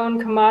procuring their own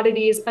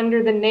commodities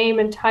under the name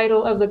and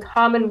title of the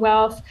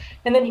Commonwealth.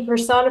 And then he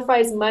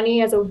personifies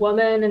money as a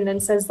woman and then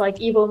says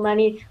like evil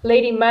money,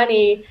 Lady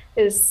Money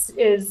is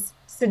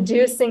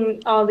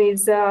seducing all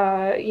these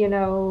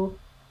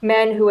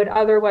men who would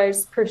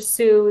otherwise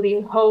pursue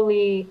the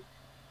holy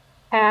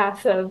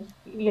path of,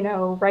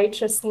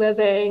 righteous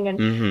living.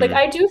 And like, Mm-hmm.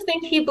 I do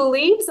think he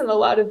believes in a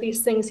lot of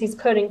these things he's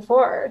putting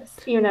forth.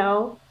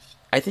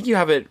 I think you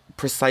have it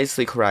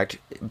precisely correct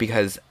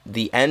because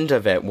the end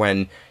of it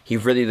when he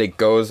really like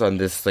goes on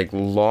this like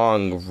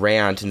long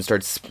rant and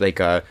starts like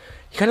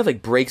he kind of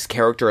like breaks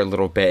character a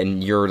little bit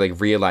and you're like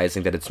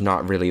realizing that it's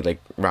not really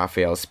like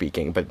Raphael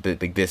speaking but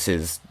like this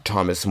is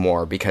Thomas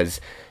More because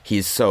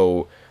he's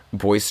so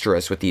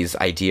boisterous with these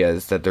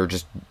ideas that they're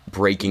just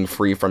breaking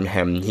free from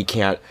him. He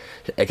can't.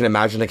 I can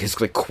imagine like his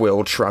like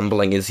quill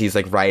trembling as he's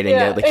like writing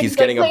Yeah, it, like he's it's like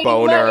getting a Lady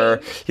boner.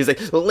 Money. He's like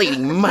Lady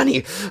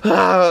Money.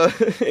 Ah,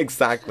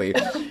 exactly.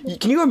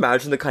 Can you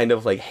imagine the kind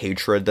of like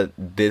hatred that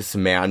this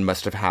man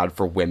must have had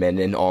for women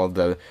and all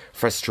the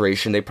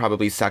frustration they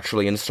probably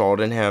sexually installed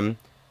in him?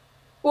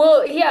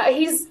 Well, yeah,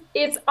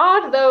 it's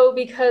odd though,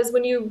 because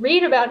when you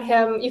read about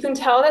him, you can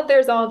tell that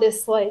there's all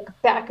this like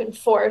back and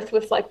forth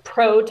with like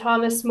pro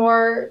Thomas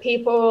More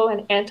people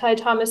and anti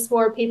Thomas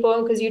More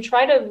people, because you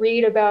try to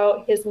read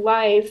about his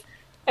life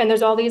and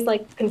there's all these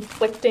like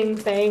conflicting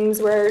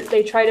things where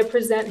they try to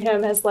present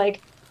him as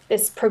like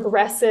this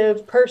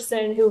progressive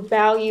person who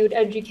valued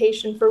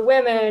education for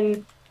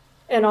women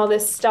and all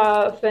this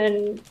stuff.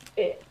 And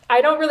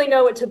I don't really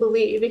know what to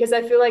believe because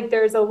I feel like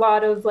there's a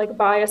lot of like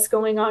bias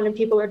going on and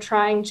people are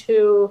trying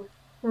to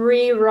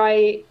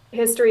rewrite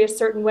history a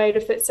certain way to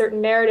fit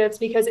certain narratives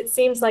because it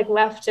seems like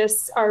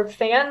leftists are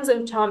fans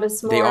of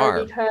Thomas They More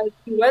are. because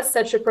he was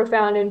such a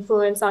profound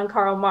influence on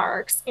Karl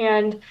Marx.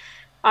 And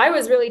I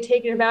was really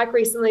taken aback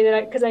recently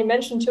that because I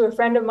mentioned to a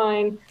friend of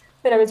mine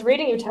that I was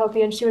reading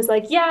Utopia, and she was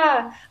like,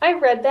 "Yeah, I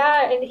read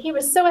that, and he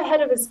was so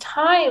ahead of his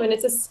time, and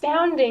it's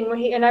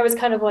astounding." And I was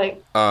kind of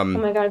like, "Oh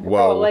my God,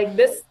 girl, Whoa. like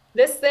this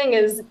thing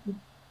is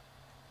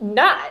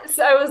nuts."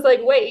 I was like,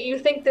 "Wait, you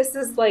think this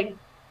is like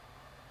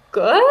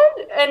good?"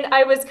 And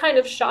I was kind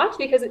of shocked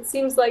because it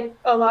seems like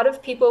a lot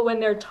of people, when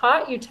they're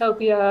taught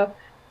Utopia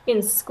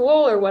in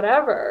school or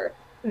whatever,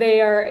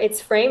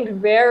 it's framed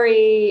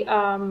very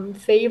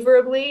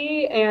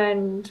favorably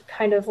and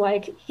kind of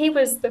like he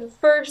was the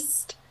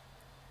first,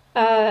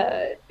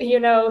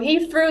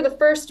 he threw the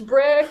first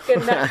brick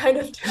and that kind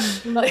of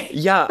like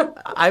Yeah,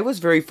 I was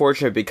very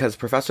fortunate because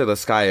Professor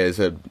Leskaya is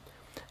a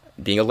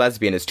being a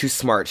lesbian is too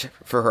smart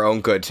for her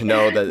own good to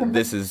know that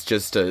this is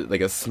just a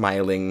like a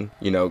smiling,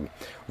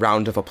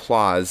 round of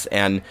applause.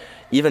 And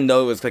even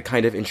though it was like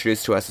kind of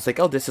introduced to us, it's like,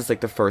 oh, this is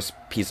like the first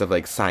piece of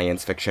like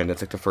science fiction.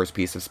 It's like the first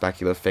piece of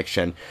speculative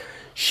fiction.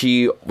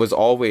 She was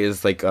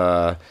always like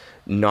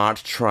not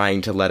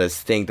trying to let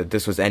us think that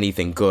this was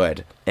anything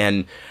good.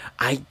 And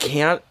I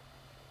can't.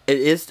 It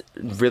is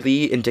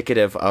really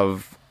indicative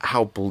of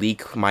how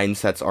bleak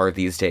mindsets are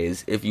these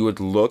days. If you would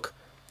look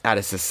at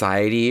a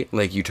society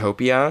like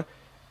Utopia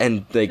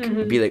and like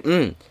be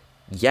Mhm. like,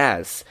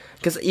 yes,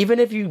 because even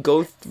if you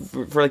go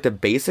for like the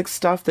basic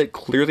stuff that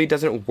clearly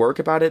doesn't work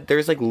about it,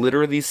 there's like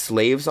literally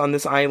slaves on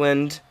this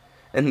island,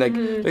 and like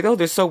Mhm. oh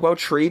they're so well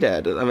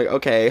treated. I'm like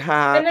okay,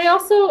 ha. And they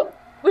also,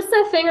 what's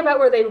that thing about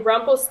where they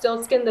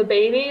Rumpelstiltskin the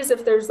babies?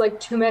 If there's like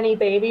too many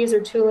babies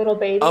or too little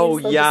Oh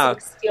babies, they'll just yeah,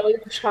 like steal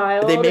your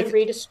they child and make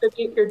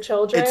redistribute your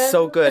it's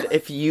so children. good.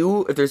 If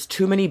there's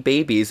too many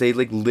babies, they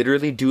like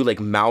literally do like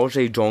Mao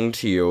Zedong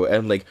to you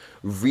and like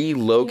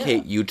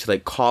Yeah. relocate you to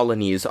like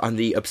colonies on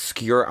the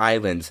obscure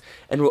islands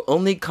and will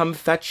only come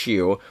fetch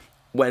you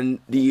when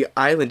the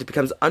island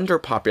becomes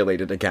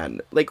underpopulated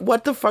again. Like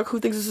what the fuck? Who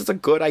thinks this is a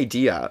good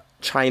idea?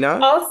 China?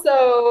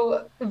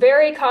 Also,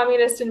 very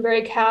communist and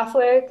very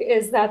Catholic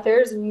is that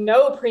there's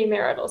no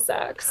premarital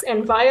sex,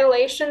 and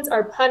violations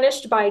are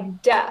punished by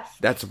death,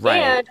 That's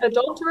right. and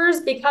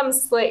adulterers become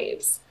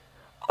slaves.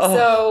 Oh,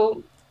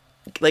 So,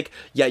 like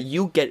yeah,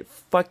 you get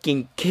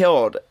fucking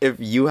killed if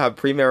you have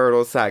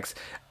premarital sex.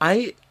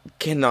 I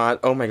cannot.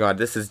 Oh my god,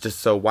 this is just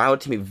so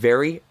wild to me.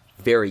 Very,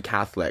 very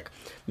Catholic.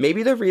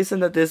 Maybe the reason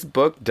that this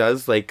book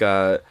does like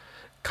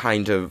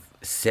kind of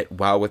sit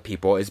well with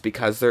people is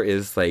because there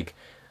is like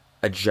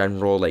a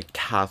general like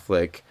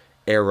Catholic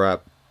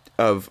era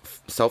of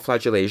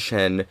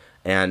self-flagellation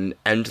and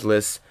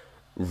endless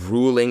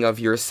ruling of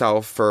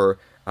yourself for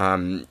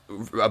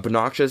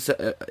obnoxious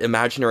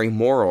imaginary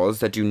morals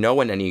that do no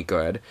one any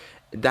good.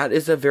 That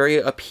is a very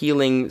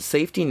appealing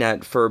safety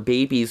net for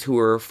babies who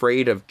are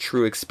afraid of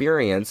true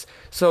experience.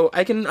 So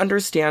I can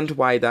understand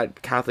why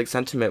that Catholic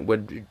sentiment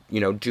would,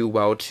 do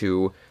well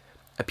to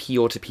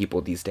appeal to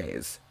people these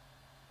days.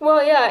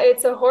 well, yeah,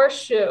 it's a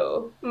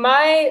horseshoe.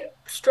 My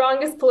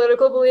strongest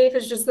political belief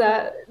is just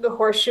that the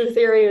horseshoe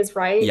theory is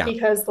right Yeah,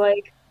 because,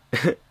 like,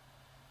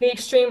 the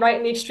extreme right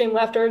and the extreme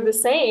left are the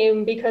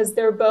same because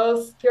they're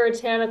both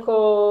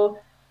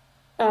puritanical,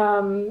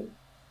 um,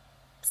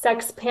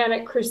 sex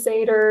panic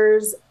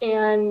crusaders,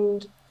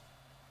 and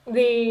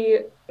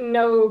the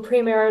no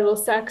premarital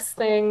sex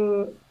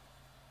thing,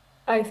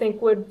 I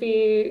think, would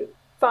be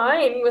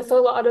fine with a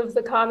lot of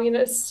the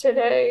communists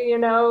today,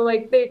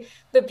 like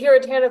the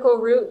puritanical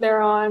route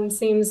they're on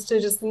seems to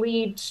just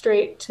lead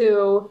straight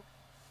to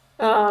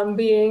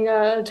being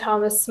a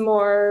Thomas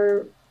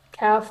More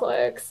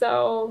Catholic.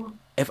 So,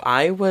 if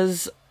I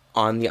was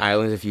on the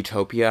island of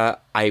Utopia,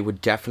 I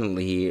would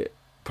definitely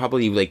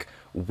probably like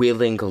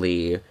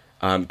willingly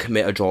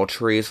commit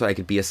adultery so I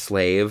could be a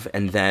slave,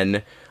 and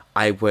then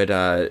I would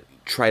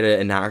try to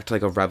enact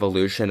like a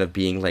revolution of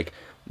being like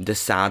the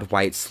sad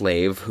white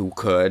slave who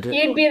could.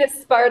 You'd be the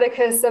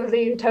Spartacus of the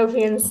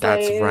utopian That's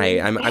right.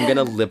 slave. I'm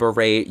gonna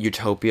liberate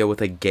Utopia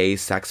with a gay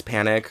sex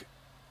panic.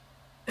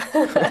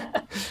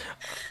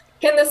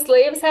 Can the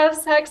slaves have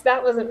sex?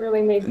 That wasn't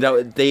really made No,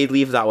 clear. they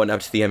leave that one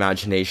up to the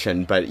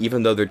imagination, but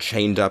even though they're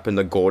chained up in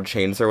the gold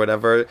chains or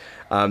whatever,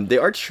 they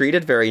are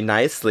treated very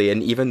nicely,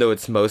 and even though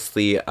it's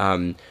mostly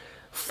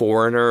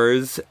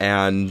foreigners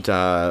and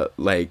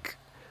like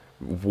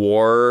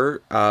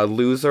war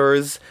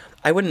losers,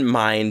 I wouldn't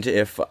mind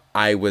if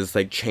I was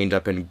like chained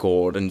up in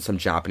gold in some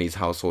Japanese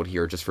household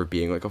here just for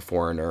being like a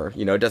foreigner.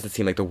 You know, it doesn't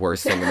seem like the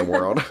worst thing in the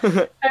world.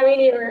 I mean,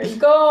 you're in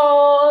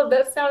gold.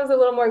 That sounds a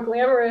little more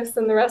glamorous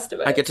than the rest of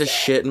I get it. to So,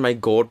 shit in my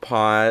gold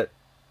pot.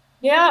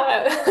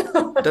 yeah.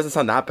 Doesn't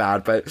sound that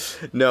bad, but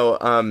no.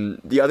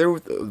 The other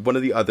one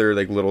of the other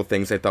like little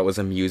things I thought was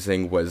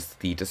amusing was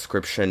the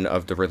description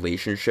of the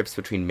relationships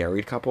between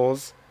married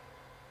couples,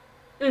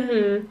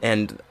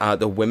 and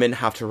the women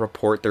have to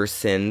report their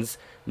sins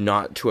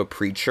not to a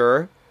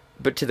preacher,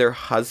 but to their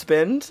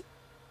husband.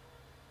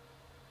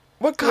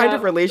 What kind of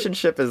Yeah.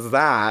 relationship is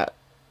that?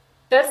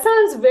 That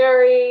sounds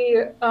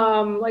very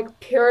like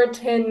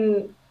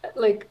Puritan,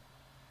 like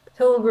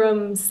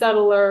pilgrim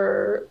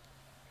settler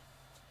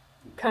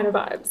kind of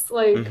vibes.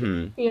 Like,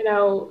 Mm-hmm. you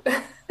know,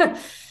 and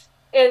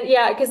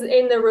yeah, because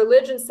in the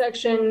religion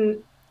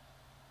section,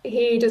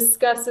 he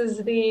discusses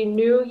the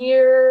New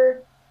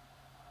Year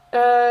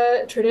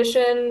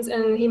traditions,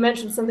 and he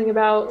mentioned something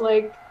about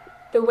like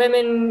the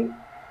women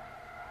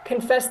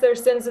confess their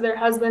sins to their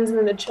husbands, and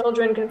then the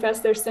children confess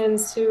their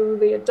sins to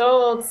the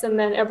adults, and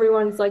then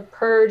everyone's like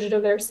purged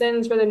of their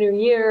sins for the new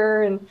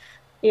year. And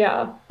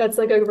yeah, that's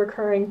like a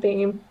recurring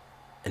theme.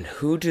 And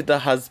who do the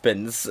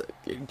husbands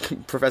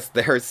profess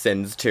their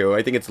sins to?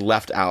 I think it's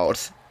left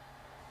out.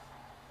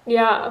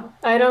 Yeah,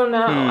 I don't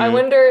know. I Hmm.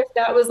 wonder if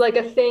that was like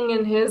a thing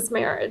in his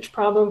marriage,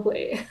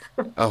 probably.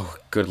 Oh,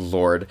 good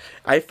lord.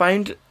 I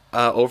find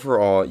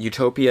overall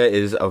Utopia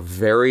is a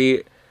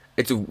very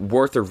it's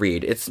worth a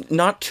read. It's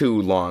not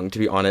too long to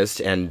be honest,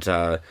 and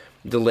the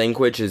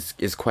language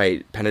is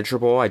quite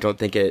penetrable. I don't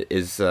think it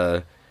is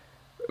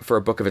for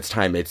a book of its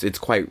time. It's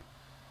quite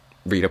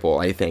readable,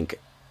 I think.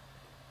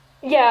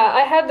 Yeah,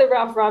 I had the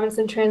Ralph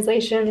Robinson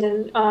translation,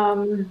 and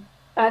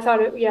I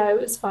thought it, yeah, it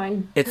was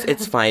fine.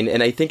 It's fine,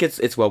 and I think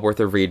it's well worth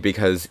a read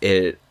because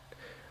it,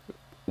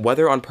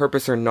 whether on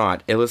purpose or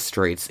not,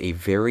 illustrates a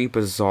very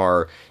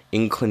bizarre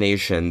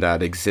inclination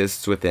that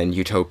exists within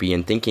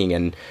utopian thinking,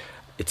 and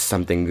it's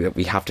something that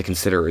we have to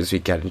consider as we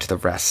get into the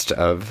rest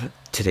of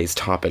today's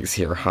topics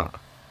here, huh?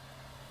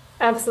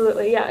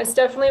 Absolutely. Yeah, it's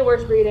definitely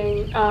worth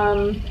reading.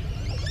 Along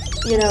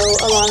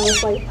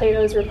with like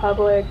Plato's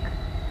Republic,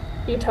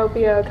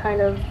 Utopia kind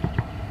of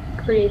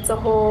creates a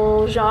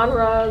whole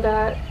genre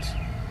that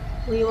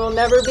we will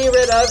never be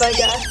rid of, I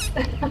guess.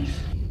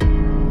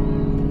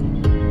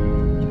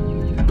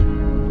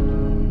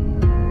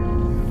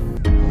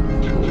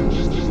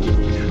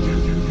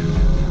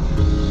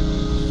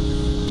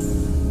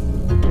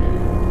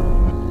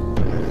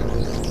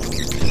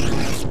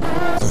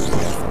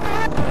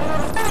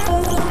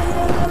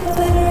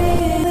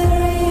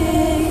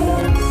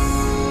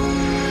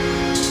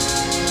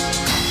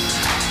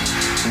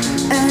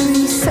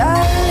 Every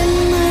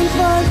silent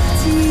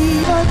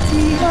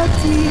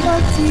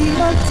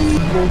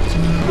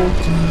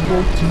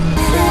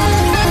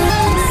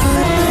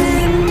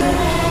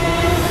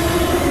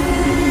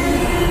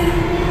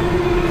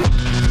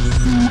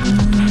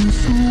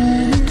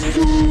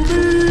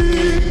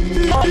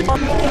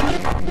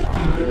mind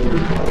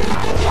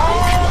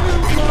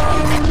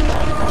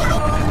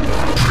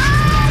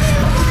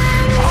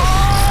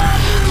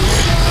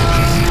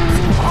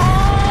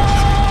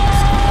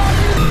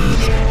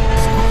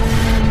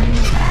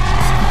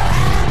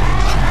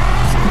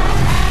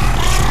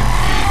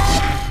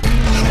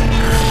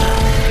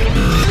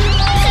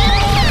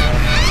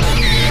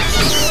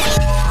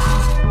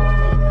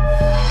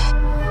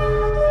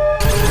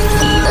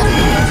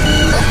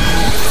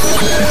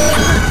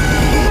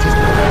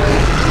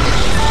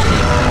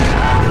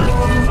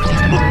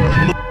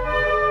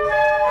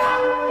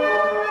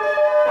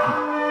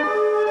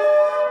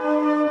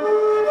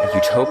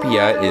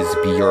Utopia is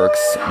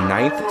Bjork's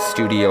ninth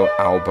studio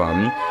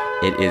album.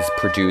 It is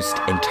produced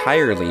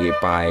entirely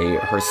by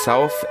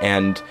herself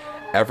and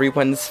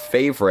everyone's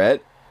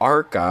favorite,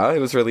 Arca. It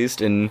was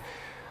released on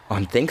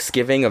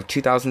Thanksgiving of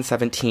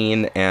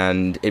 2017,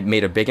 and it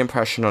made a big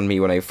impression on me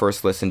when I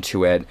first listened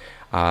to it.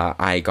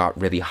 I got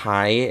really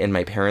high in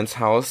my parents'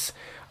 house.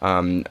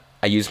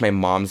 I used my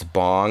mom's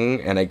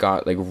bong, and I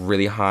got like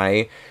really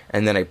high,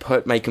 and then I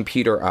put my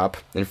computer up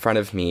in front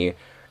of me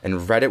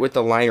and read it with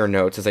the liner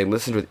notes as I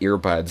listened with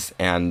earbuds,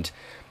 and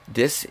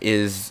this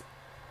is,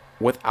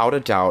 without a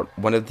doubt,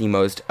 one of the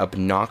most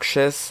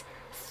obnoxious,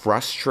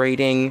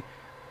 frustrating,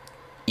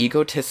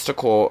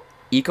 egotistical,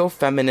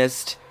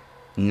 eco-feminist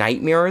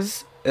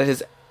nightmares that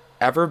has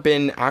ever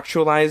been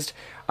actualized.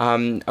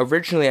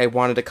 Originally, I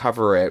wanted to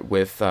cover it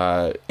with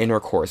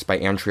Intercourse by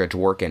Andrea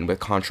Dworkin with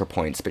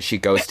ContraPoints, but she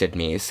ghosted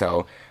me,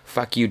 so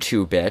fuck you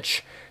too,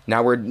 bitch.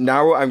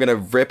 Now I'm gonna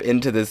rip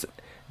into this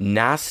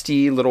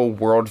nasty little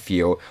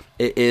worldview.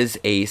 It is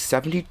a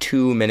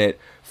 72-minute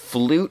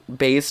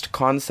flute-based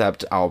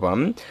concept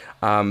album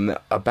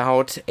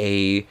about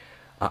a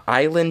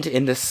island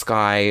in the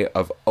sky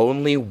of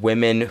only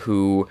women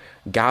who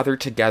gather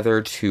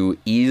together to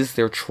ease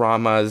their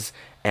traumas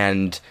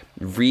and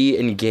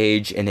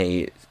re-engage in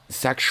a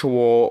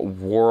sexual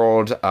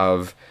world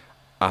of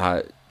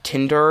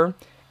Tinder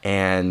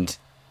and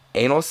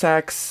anal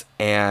sex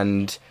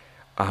and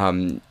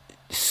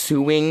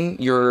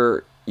suing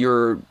your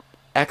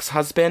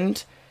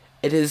ex-husband.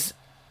 It is,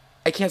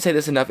 I can't say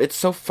this enough, it's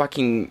so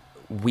fucking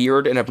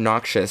weird and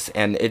obnoxious,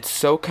 and it's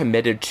so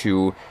committed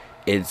to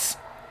its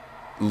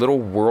little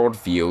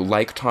worldview,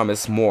 like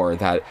Thomas More,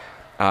 that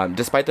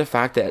despite the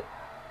fact that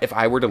if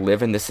I were to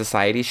live in this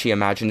society she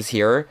imagines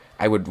here,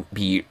 I would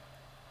be,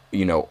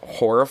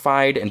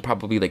 horrified and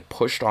probably,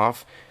 pushed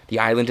off the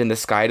island in the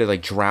sky to,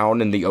 drown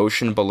in the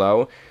ocean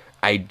below.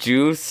 I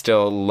do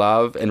still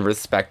love and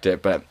respect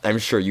it, but I'm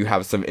sure you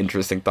have some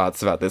interesting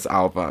thoughts about this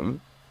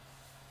album.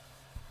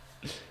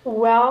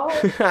 Well,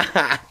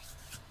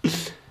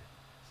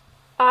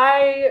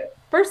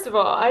 first of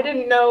all, I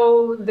didn't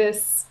know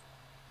this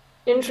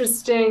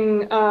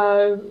interesting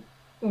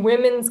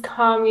women's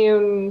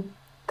commune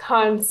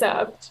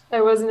concept.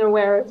 I wasn't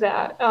aware of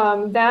that.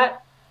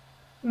 That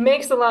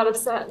makes a lot of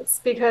sense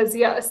because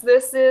yes,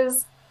 this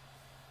is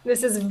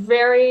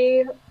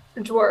very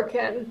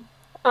Dworkin.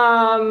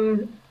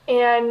 And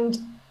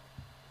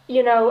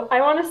I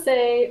want to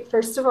say,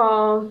 first of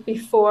all,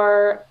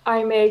 before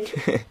I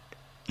make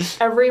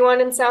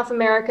everyone in South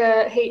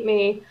America hate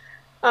me,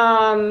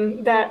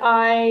 that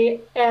I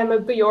am a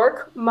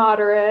Bjork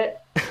moderate.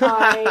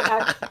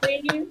 I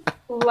actually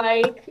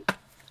like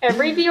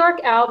every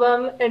Bjork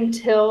album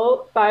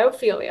until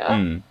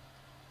Biophilia,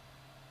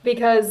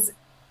 because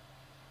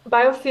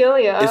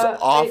Biophilia is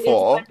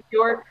awful. Is when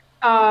Bjork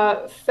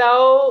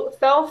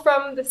fell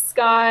from the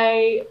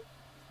sky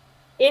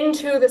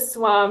into the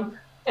swamp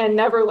and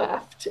never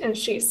left, and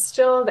she's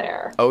still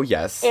there. Oh,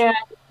 yes.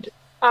 And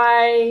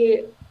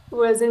I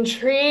was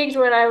intrigued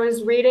when I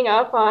was reading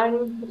up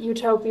on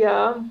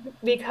Utopia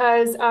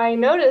because I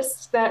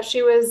noticed that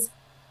she was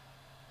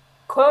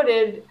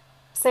quoted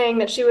saying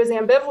that she was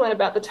ambivalent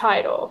about the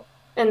title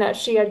and that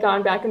she had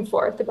gone back and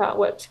forth about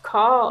what to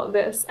call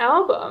this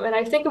album. And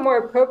I think a more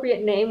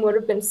appropriate name would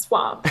have been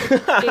Swamp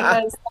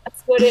because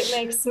that's what it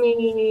makes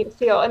me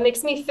feel. It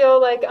makes me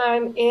feel like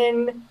I'm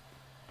in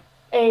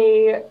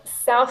a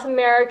South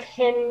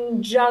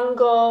American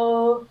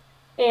jungle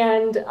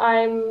and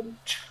I'm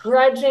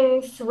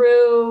trudging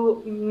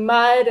through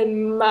mud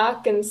and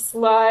muck and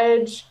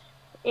sludge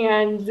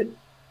and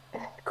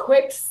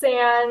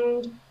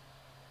quicksand,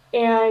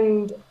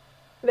 and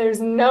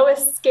there's no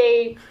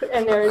escape,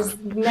 and there's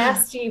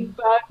nasty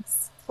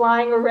bugs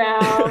flying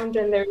around,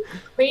 and there's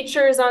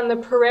creatures on the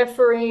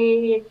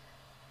periphery.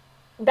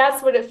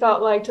 That's what it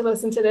felt like to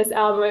listen to this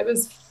album. It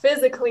was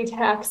physically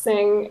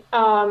taxing.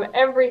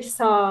 Every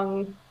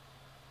song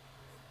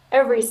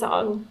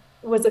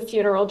was a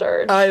funeral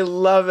dirge. I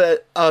love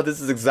it. Oh, this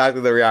is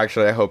exactly the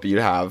reaction I hope you'd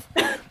have.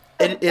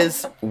 It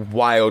is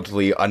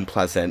wildly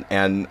unpleasant,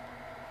 and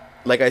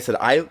like I said,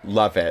 I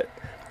love it.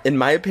 In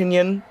my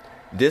opinion,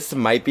 this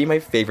might be my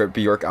favorite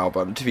Bjork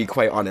album, to be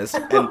quite honest.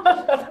 And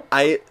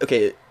I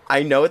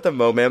know at the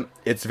moment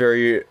it's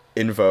very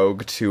in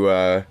vogue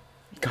to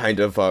kind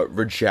of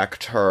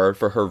reject her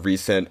for her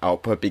recent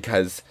output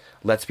because,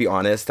 let's be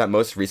honest, that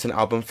most recent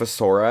album,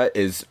 Fosora,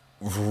 is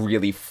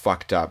really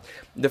fucked up.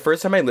 The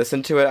first time I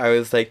listened to it, I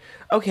was like,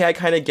 okay, I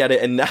kind of get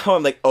it, and now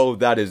I'm like, oh,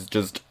 that is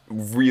just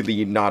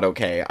really not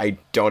okay. I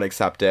don't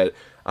accept it.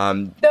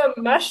 The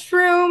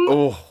mushroom.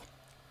 Oh.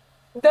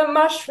 The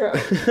mushroom.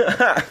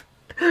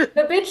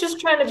 The bitch is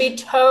trying to be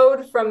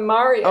Toad from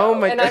Mario. Oh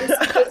my and God.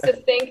 I'm supposed to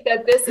think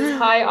that this is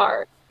high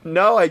art.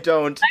 No, I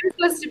don't. I'm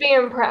supposed to be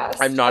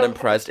impressed. I'm not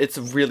impressed. It's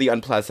really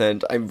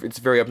unpleasant. It's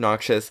very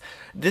obnoxious.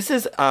 This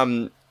is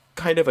kind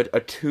of a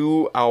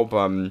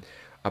 2-album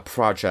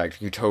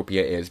project,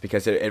 Utopia is,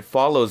 because it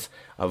follows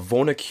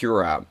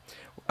Vonacura,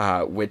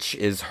 which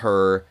is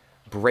her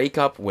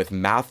breakup with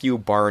Matthew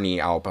Barney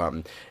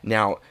album.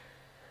 Now,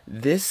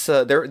 this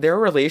their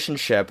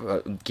relationship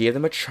gave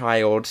them a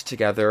child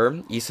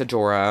together,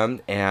 Isadora,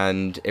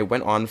 and it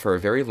went on for a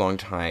very long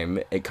time.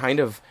 It kind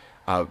of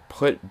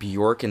put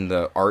Bjork in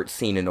the art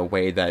scene in a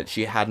way that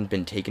she hadn't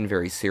been taken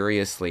very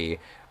seriously.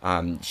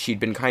 She'd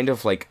been kind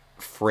of like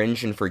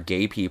fringe and for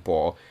gay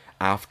people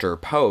after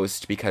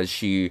Post because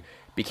she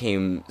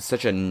became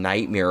such a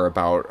nightmare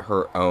about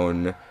her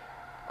own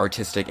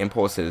artistic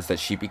impulses that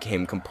she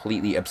became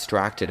completely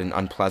abstracted and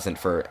unpleasant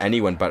for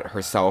anyone but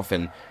herself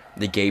and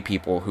the gay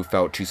people who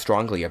felt too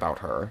strongly about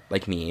her,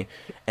 like me.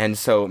 And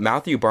so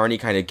Matthew Barney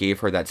kind of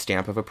gave her that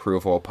stamp of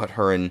approval, put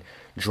her in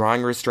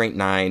Drawing Restraint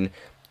 9,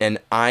 and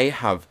I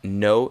have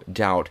no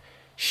doubt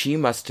she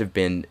must have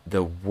been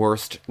the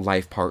worst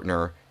life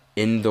partner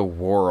in the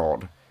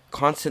world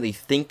constantly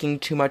thinking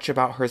too much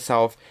about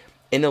herself,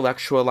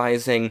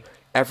 intellectualizing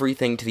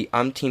everything to the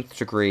umpteenth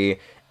degree,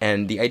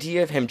 and the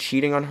idea of him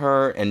cheating on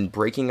her and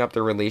breaking up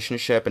the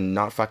relationship and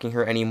not fucking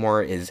her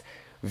anymore is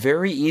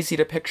very easy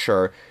to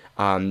picture.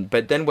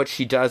 But then what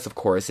she does, of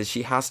course, is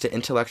she has to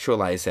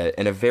intellectualize it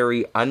in a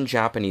very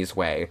un-Japanese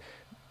way.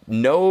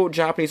 No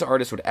Japanese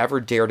artist would ever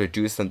dare to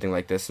do something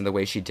like this in the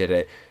way she did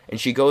it. And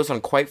she goes on,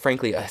 quite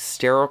frankly, a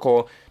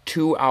hysterical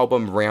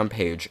 2-album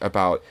rampage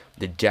about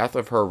the death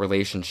of her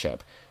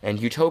relationship.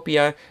 And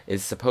Utopia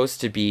is supposed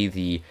to be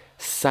the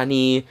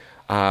sunny,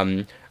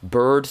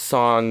 bird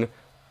song,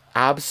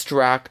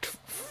 abstract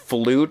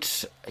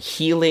flute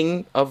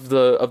healing of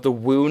the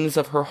wounds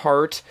of her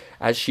heart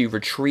as she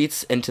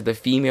retreats into the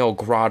female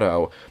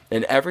grotto.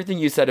 And everything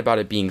you said about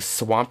it being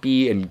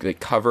swampy and like,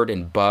 covered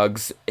in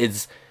bugs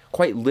is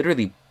quite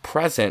literally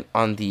present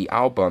on the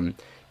album,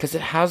 because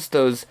it has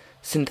those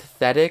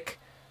synthetic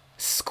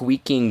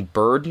squeaking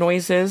bird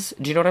noises.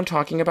 Do you know what I'm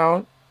talking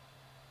about?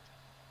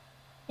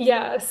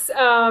 Yes,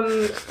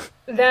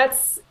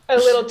 that's a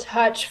little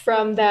touch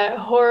from that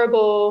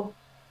horrible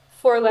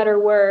four-letter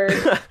word,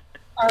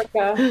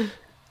 ARCA.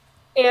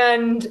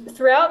 And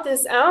throughout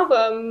this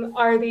album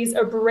are these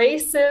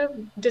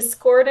abrasive,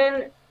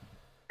 discordant,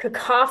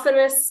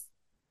 cacophonous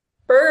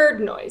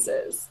bird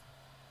noises.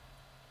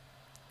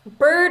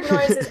 Bird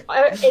noises,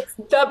 it's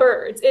the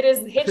birds. It is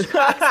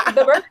Hitchcock's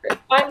The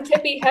Birds. I'm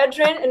Tippi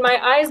Hedren and my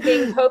eyes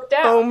being poked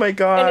out. Oh my And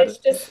God. it's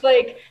just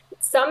like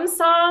some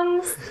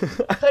songs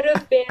could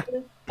have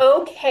been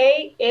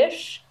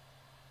okay-ish,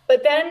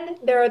 but then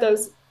there are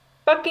those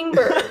fucking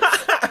birds.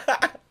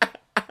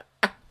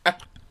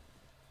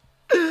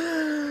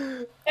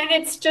 And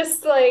it's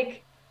just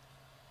like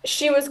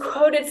she was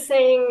quoted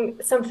saying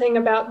something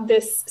about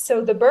this. So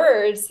the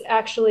birds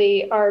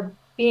actually are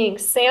being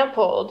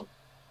sampled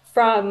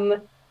from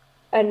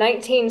a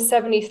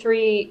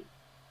 1973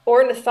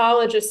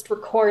 ornithologist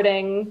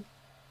recording.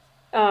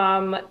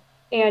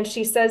 And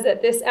she says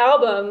that this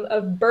album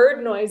of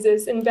bird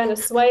noises in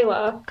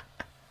Venezuela,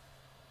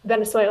 by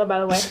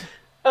the way,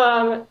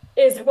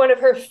 is one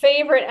of her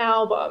favorite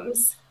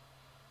albums.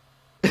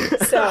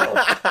 So,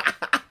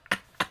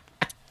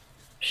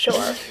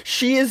 sure.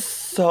 She is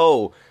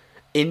so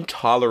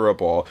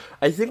intolerable.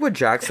 I think what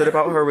Jack said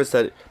about her was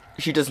that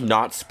she does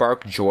not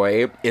spark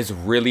joy is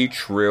really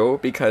true,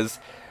 because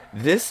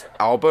this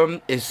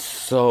album is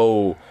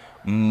so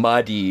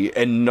muddy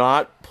and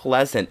not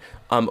pleasant.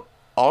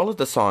 All of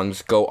the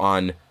songs go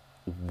on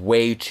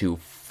way too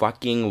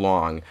fucking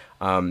long.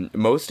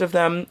 Most of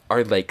them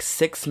are like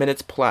 6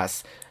 minutes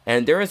plus,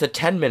 and there is a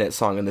 10-minute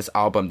song in this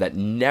album that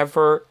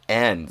never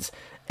ends.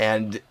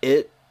 And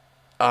it,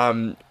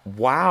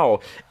 wow,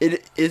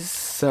 it is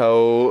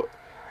so...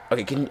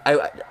 Okay, to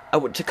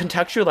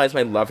contextualize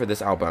my love for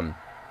this album,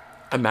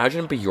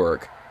 imagine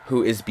Bjork,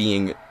 who is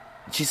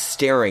she's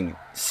staring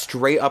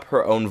straight up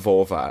her own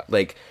vulva.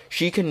 Like,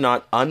 she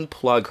cannot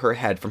unplug her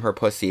head from her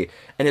pussy.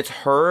 And it's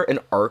her and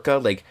Arca,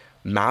 like,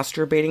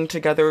 masturbating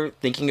together,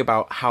 thinking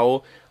about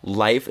how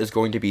life is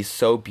going to be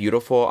so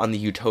beautiful on the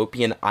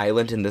utopian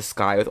island in the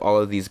sky with all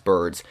of these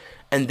birds.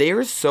 And they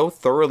are so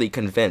thoroughly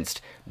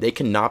convinced they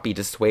cannot be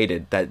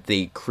dissuaded that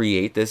they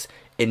create this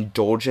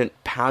indulgent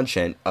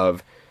pageant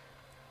of...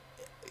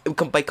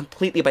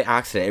 completely by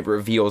accident, it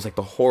reveals, like,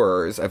 the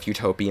horrors of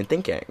utopian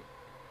thinking.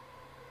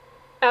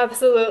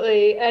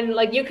 Absolutely. And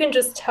like you can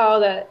just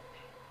tell that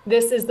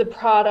this is the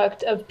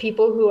product of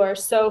people who are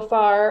so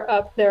far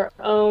up their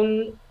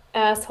own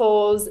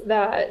assholes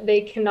that they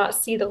cannot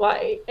see the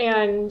light.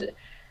 And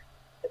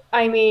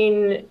I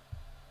mean,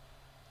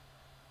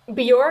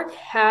 Bjork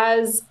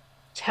has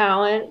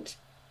talent.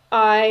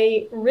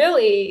 I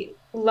really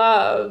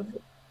love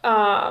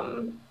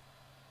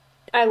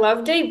I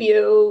love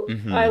Debut.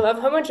 Mm-hmm. I love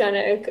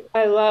Homogenic.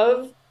 I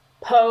love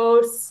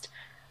Post.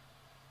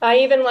 I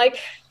even like,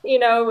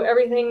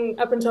 everything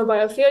up until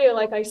Biophilia,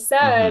 like I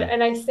said. Mm-hmm.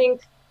 And I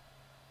think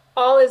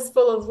All Is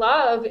Full of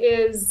Love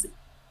is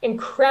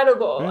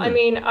incredible. I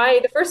mean,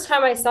 the first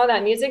time I saw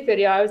that music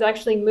video, I was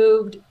actually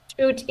moved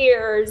to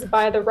tears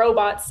by the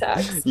robot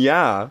sex.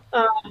 Yeah.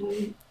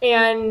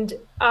 And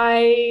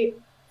I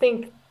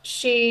think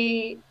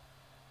she,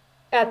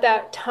 at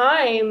that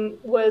time,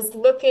 was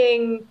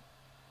looking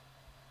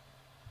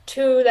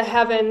to the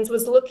heavens,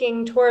 was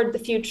looking toward the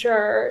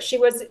future. She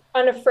was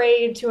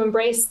unafraid to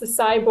embrace the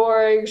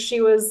cyborg. She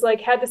was like,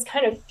 had this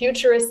kind of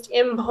futurist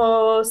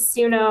impulse,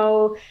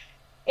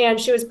 and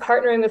she was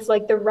partnering with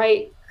like the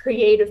right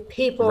creative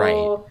people.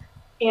 Right.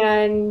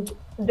 And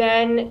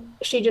then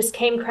she just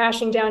came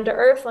crashing down to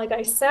earth, like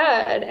I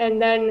said.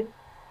 And then,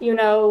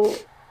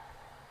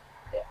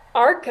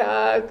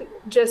 Arca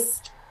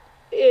just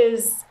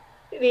is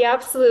the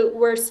absolute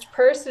worst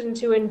person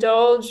to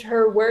indulge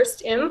her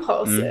worst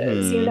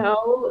impulses,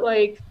 Mm-hmm.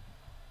 Like,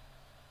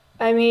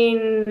 I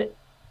mean,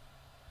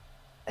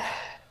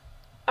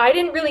 I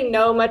didn't really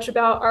know much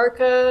about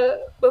Arca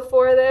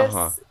before this,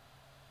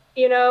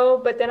 Uh-huh.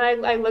 but then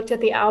I looked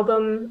at the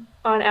album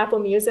on Apple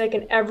Music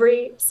and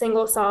every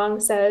single song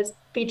says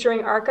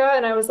featuring Arca,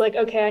 and I was like,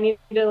 okay, I need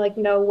to like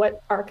know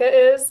what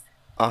Arca is.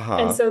 And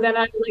Uh-huh. so then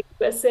I like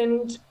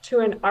listened to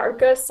an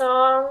Arca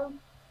song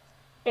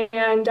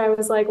and I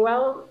was like,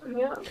 well,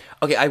 yeah,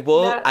 Okay, I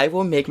will that I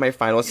will make my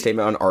final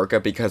statement on Arca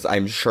because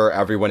I'm sure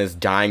everyone is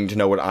dying to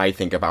know what I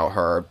think about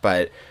her,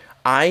 but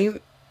I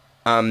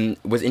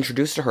was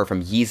introduced to her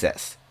from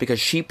Yeezus because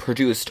she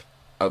produced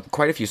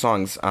quite a few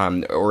songs,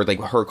 or like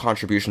her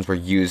contributions were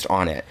used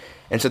on it,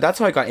 and so that's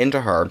how I got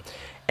into her.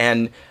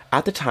 And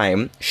at the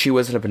time, she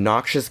was an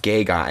obnoxious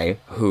gay guy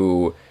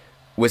who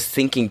was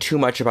thinking too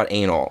much about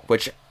anal,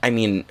 which I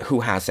mean, who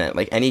hasn't?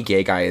 Like any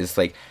gay guy is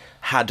like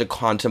had to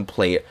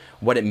contemplate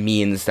what it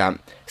means that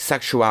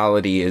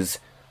sexuality is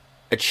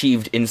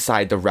achieved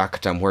inside the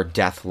rectum where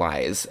death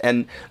lies.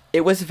 And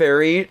it was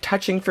very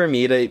touching for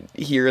me to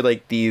hear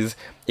like these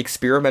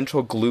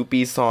experimental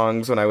gloopy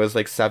songs when I was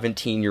like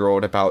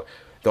 17-year-old about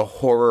the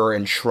horror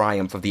and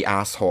triumph of the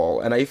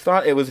asshole. And I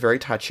thought it was very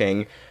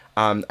touching.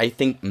 I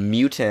think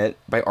Mutant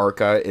by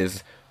Arca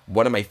is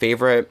one of my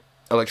favorite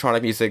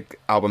electronic music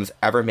albums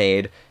ever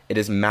made. It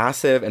is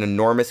massive and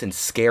enormous and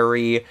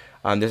scary.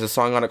 There's a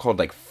song on it called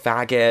like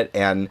Faggot,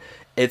 and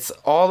it's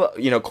all,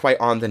 quite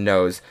on the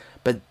nose.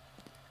 But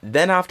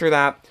then after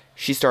that,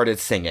 she started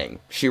singing.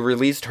 She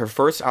released her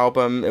first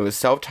album. It was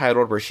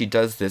self-titled, where she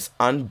does this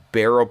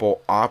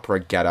unbearable opera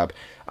getup,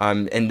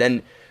 and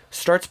then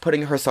starts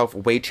putting herself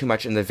way too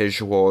much in the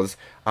visuals.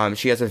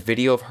 She has a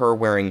video of her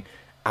wearing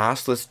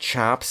assless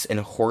chaps and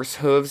horse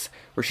hooves,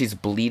 where she's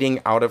bleeding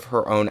out of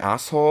her own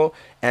asshole.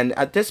 And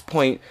at this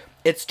point,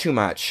 it's too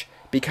much,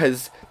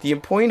 because the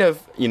point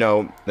of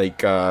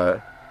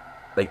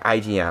like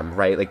IDM,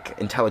 right? Like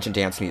intelligent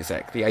dance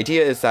music. The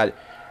idea is that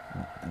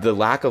the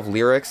lack of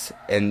lyrics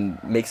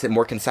and makes it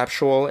more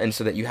conceptual, and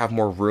so that you have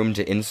more room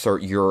to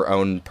insert your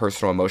own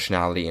personal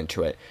emotionality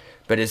into it.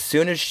 But as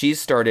soon as she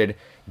started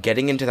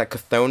getting into that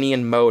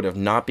Chthonian mode of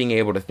not being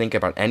able to think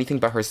about anything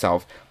but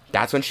herself,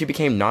 that's when she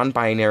became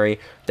non-binary.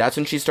 That's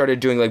when she started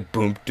doing like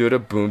boom da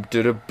boom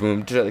da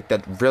boom da, like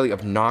that really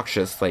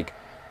obnoxious like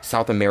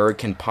South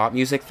American pop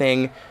music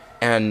thing.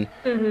 And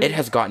it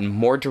has gotten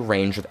more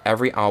deranged with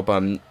every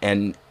album,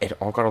 and it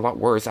all got a lot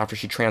worse after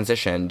she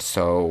transitioned.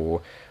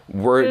 So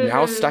we're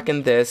now stuck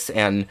in this.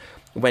 And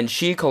when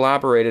she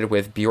collaborated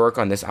with Bjork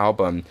on this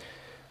album,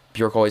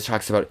 Bjork always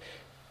talks about,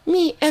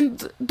 me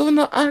and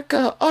Donna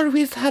Arca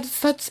always had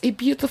such a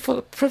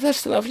beautiful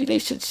professional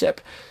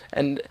relationship,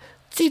 and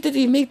she did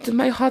made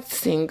my heart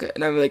sing.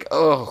 And I'm like,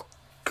 oh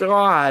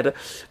god,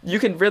 you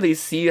can really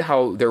see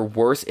how their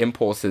worst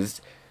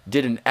impulses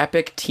did an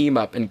epic team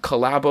up and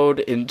collaboed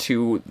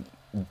into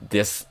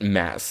this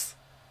mess.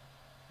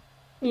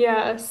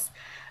 yes.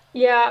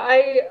 Yeah,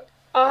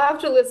 I'll have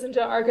to listen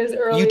to Arca's You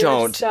earlier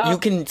don't. You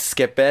stuff. can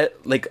skip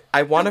it. Like,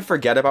 I want to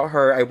forget about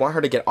her. I want her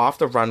to get off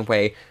the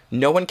runway.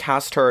 No one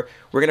cast her.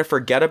 We're going to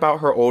forget about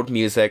her old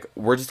music.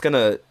 We're just going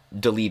to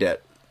delete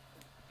it.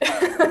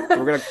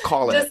 We're going to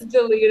call it. Just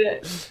delete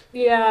it.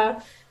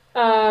 Yeah.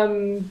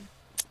 Um,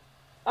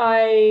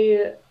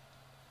 I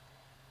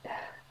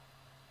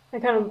I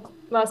kind of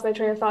lost my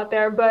train of thought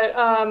there, but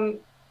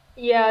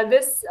yeah,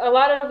 this a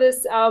lot of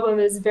this album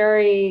is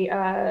very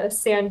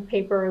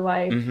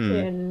sandpaper-like Hmm.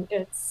 in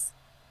its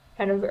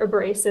kind of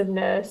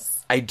abrasiveness,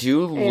 I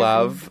do and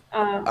love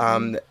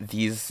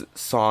these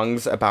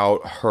songs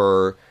about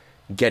her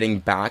getting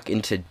back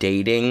into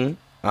dating,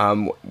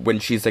 when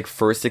she's like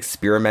first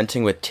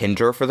experimenting with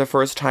Tinder for the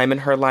first time in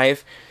her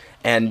life.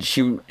 And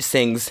she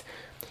sings,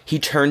 he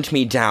turned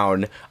me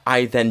down,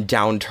 I then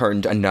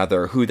downturned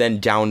another, who then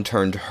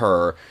downturned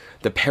her.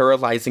 The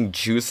paralyzing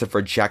juice of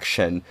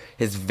rejection,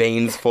 his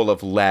veins full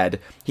of lead.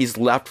 He's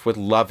left with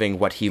loving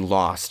what he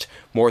lost,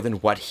 more than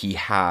what he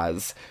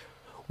has.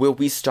 Will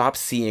we stop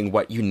seeing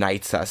what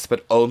unites us,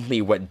 but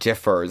only what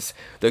differs?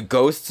 The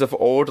ghosts of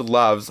old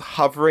loves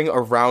hovering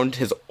around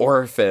his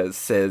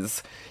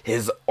orifices.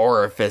 His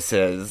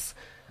orifices.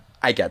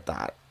 I get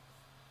that.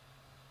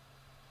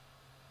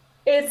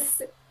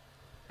 it's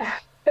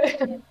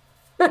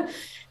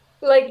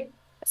like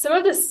some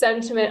of the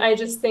sentiment I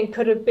just think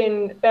could have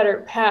been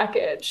better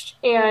packaged.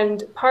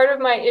 And part of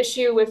my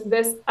issue with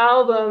this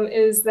album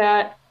is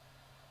that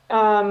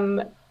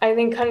um, I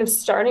think kind of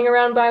starting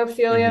around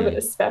biophilia, but Hmm.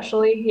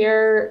 especially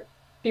here,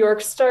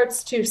 Bjork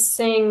starts to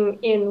sing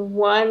in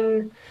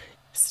one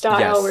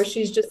style where Yes.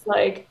 she's just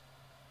like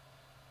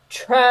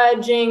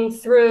trudging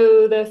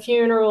through the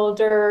funeral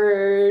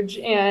dirge,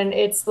 and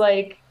it's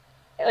like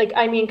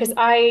I mean, because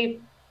I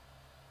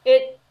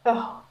had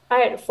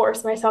to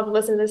force myself to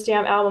listen to this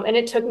damn album, and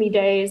it took me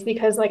days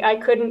because like I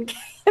couldn't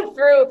get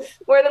through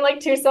more than like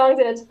two songs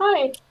at a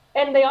time,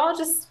 and they all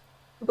just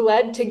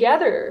bled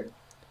together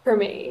for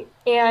me.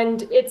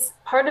 And it's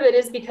part of it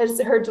is because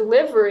her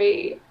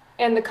delivery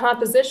and the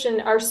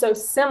composition are so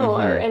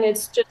similar, Hmm. and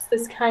it's just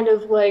this kind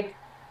of like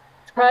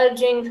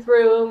trudging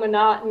through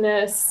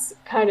monotonous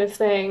kind of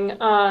thing.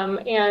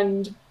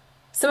 And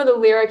some of the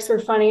lyrics were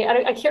funny.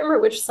 I can't remember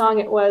which song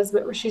it was,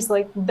 but where she's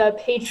like, the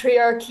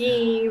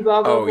patriarchy,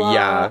 blah, blah, Oh blah.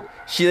 yeah,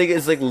 she like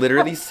is like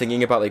literally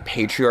singing about like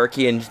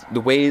patriarchy, and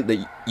the way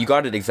that you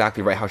got it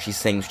exactly right how she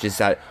sings, which is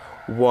that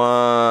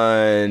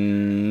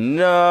one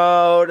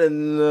note,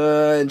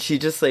 and she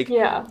just like,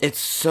 Yeah. it's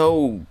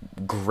so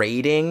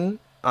grating.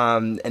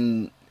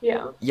 And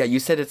Yeah. yeah, you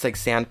said it's like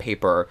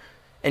sandpaper,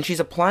 and she's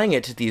applying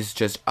it to these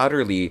just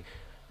utterly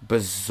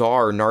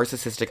bizarre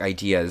narcissistic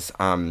ideas.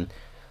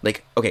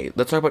 Like, okay,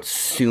 let's talk about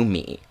Sue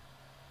Me.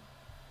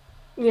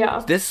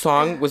 Yeah. This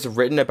song was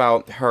written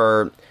about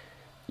her,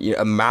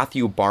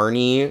 Matthew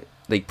Barney,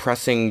 like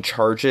pressing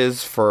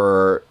charges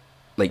for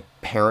like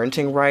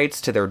parenting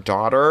rights to their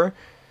daughter,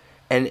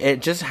 and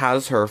it just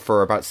has her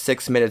for about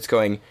 6 minutes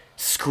going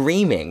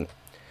screaming,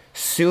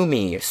 "Sue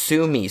me,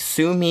 sue me,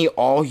 sue me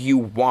all you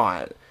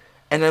want."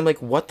 And I'm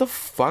like, what the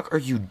fuck are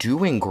you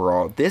doing,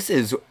 girl? This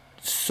is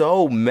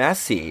so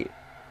messy.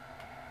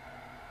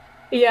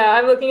 Yeah,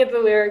 I'm looking at the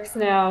lyrics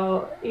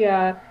now.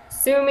 Yeah.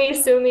 Sue me,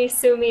 sue me,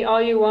 sue me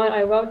all you want.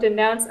 I won't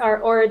denounce our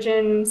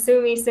origin.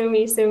 Sue me, sue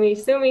me, sue me,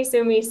 sue me,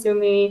 sue me, sue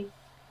me.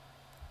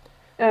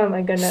 Oh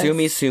my Sue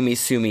me, goodness. sue me,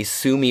 sue me,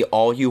 sue me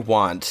all you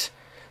want.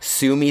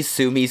 Sue me,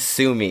 sue me,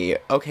 sue me.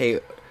 Okay,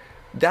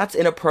 that's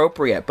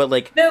inappropriate, but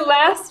like, The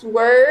last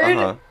word,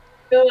 uh-huh.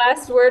 the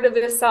last word of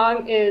this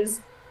song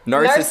is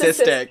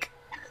narcissist. Narcissistic.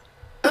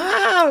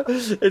 Ah!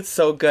 It's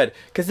so good.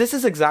 Because this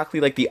is exactly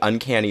like the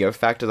uncanny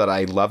effect that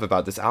I love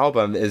about this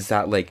album is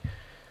that, like,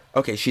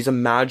 okay, she's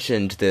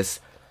imagined this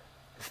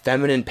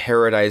feminine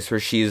paradise where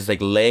she's like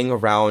laying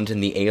around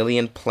in the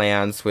alien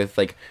plants with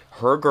like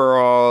her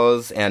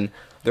girls, and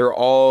they're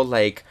all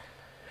like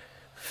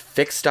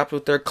fixed up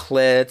with their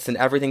clits and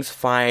everything's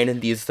fine,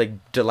 and these like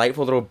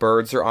delightful little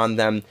birds are on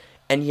them,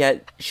 and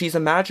yet she's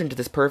imagined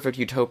this perfect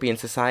utopian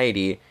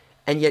society,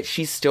 and yet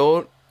she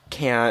still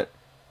can't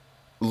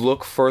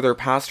look further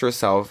past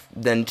herself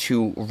than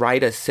to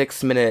write a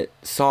 6 minute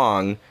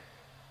song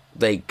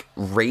like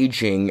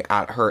raging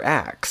at her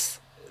ex.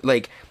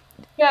 Like,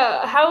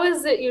 Yeah, how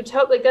is it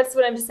utop like that's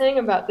what I'm saying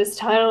about this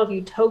title of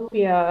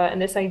Utopia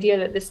and this idea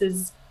that this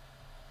is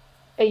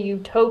a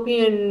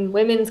utopian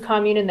women's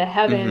commune in the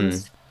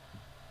mm-hmm, heavens.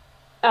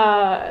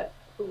 Uh,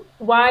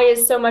 why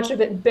is so much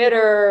of it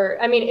bitter?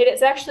 I mean,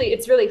 it's actually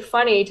it's really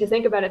funny to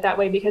think about it that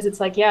way because it's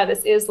like, yeah,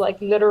 this is like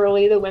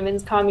literally the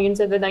women's communes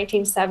of the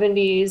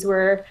 1970s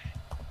where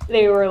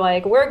they were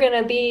like, we're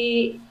gonna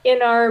be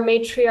in our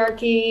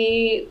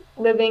matriarchy,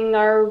 living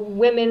our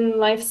women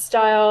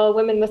lifestyle,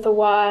 women with a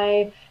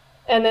Y.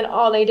 And then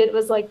all they did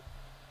was like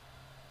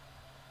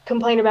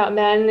complain about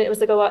men. It was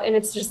like a lot, and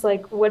it's just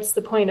like, what's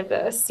the point of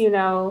this?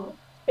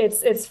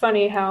 It's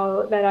funny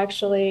how that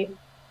actually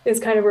is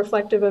kind of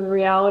reflective of the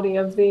reality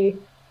of the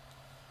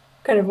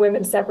kind of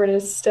women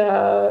separatist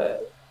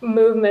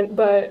movement.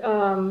 But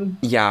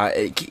yeah,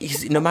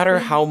 no matter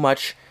how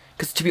much,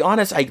 because to be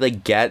honest, I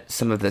like get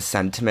some of the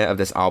sentiment of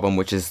this album,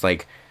 which is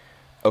like,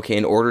 okay,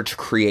 in order to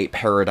create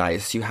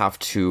paradise, you have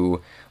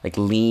to like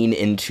lean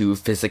into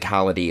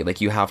physicality,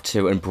 like you have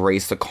to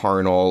embrace the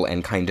carnal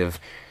and kind of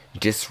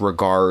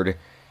disregard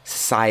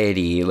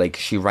society. Like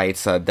she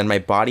writes, then my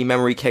body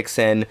memory kicks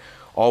in,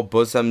 all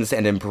bosoms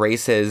and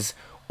embraces,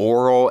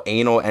 oral,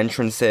 anal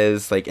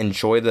entrances, like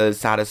enjoy the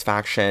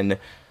satisfaction.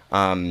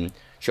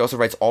 She also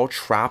writes, all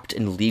trapped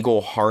in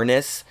legal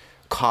harness,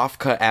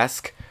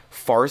 Kafka-esque,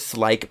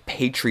 farce-like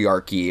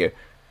patriarchy.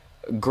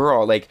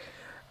 Girl, like,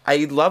 I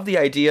love the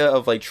idea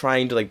of like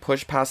trying to like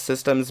push past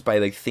systems by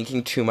like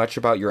thinking too much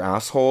about your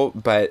asshole,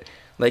 but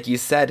like you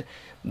said,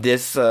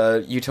 this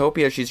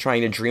utopia she's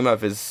trying to dream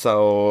of is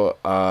so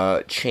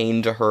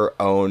chained to her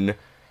own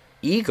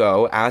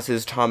ego, as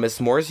is Thomas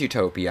More's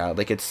utopia.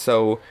 Like it's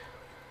so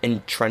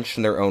entrenched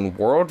in their own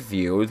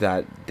worldview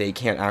that they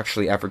can't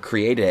actually ever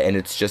create it, and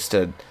it's just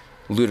a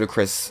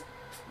ludicrous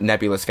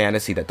nebulous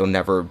fantasy that they'll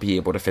never be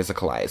able to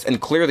physicalize.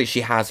 And clearly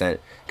she hasn't,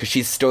 because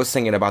she's still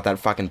singing about that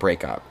fucking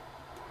breakup.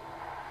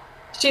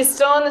 she's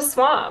still in the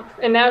swamp,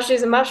 and now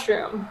she's a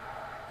mushroom.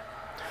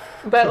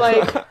 But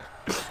like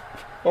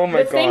Oh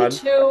my the thing god.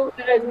 too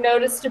that I've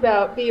noticed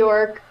about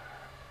Bjork,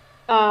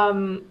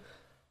 um,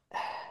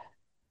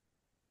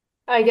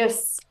 I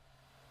guess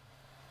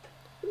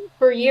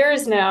for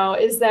years now,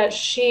 is that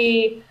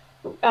she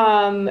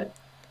um,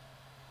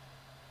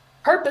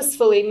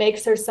 purposefully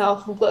makes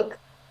herself look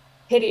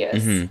hideous.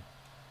 Mm-hmm.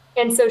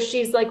 And so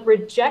she's like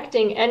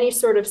rejecting any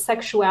sort of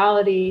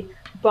sexuality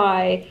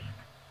by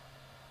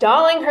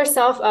dolling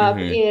herself up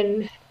Mm-hmm.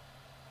 in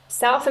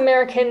South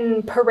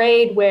American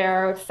parade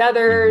wear,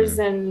 Mm-hmm. feathers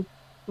and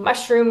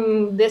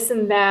mushroom this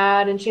and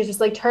that. And she's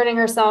just like turning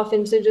herself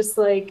into just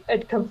like a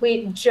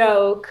complete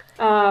joke.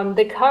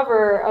 The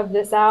cover of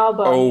this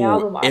album, the Oh,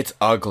 album art, it's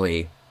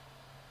ugly.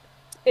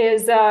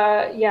 is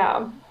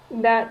yeah,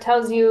 that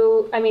tells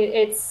you, I mean,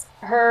 it's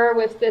her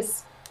with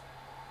this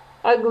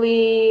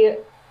ugly,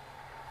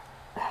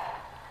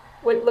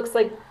 what looks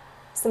like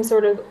some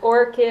sort of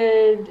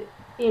orchid,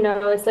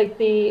 it's like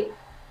the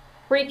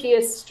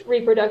freakiest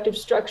reproductive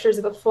structures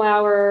of a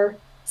flower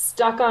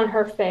stuck on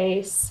her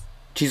face.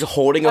 She's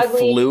holding a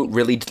flute Ugly,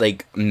 really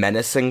like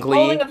menacingly.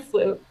 holding a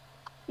flute.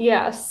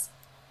 Yes.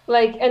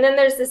 Like, and then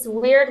there's this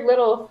weird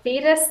little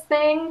fetus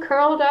thing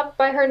curled up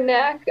by her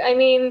neck. I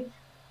mean,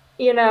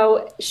 you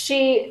know,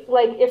 she,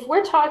 like, if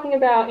we're talking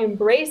about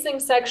embracing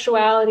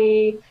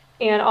sexuality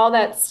and all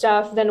that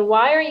stuff, then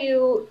why are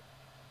you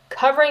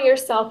covering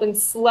yourself in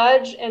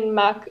sludge and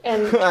muck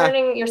and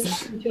turning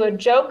yourself into a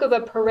joke of a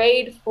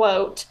parade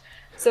float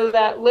so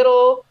that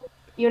little,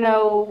 you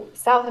know,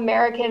 South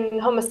American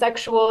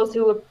homosexuals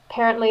who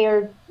apparently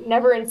are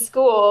never in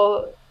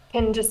school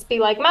can just be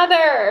like,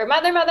 mother,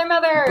 mother, mother,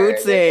 mother. They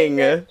think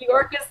that Bootsing. New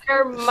York is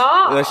their No,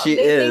 mom. she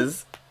They think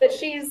is. that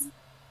she's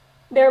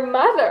their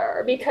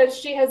mother because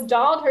she has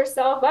dolled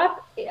herself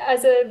up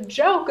as a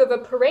joke of a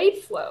parade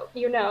float,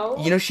 you You know?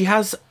 know, she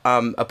has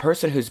a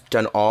person who's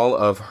done all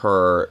of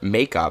her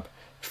makeup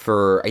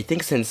for I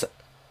think since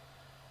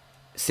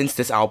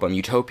this album,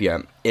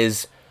 Utopia,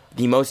 is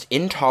the most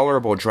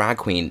intolerable drag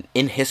queen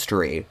in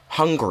history,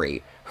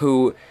 Hungry,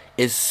 who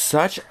is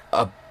such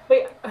a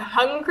Wait,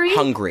 hungry?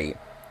 hungry.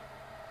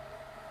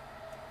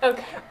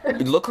 Okay.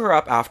 Look her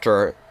up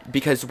after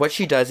because what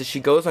she does is she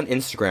goes on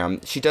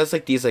Instagram, she does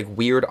like these like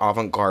weird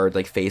avant-garde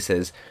like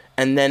faces,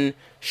 and then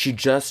she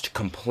just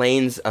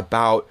complains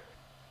about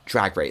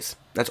Drag Race.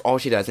 That's all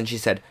she does. And she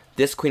said,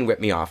 "This queen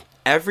whipped me off."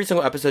 Every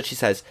single episode she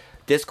says,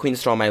 "This queen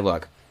stole my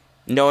look.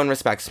 No one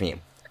respects me.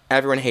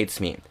 Everyone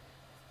hates me.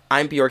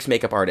 I'm Bjork's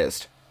makeup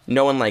artist.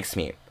 No one likes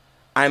me.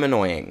 I'm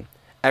annoying.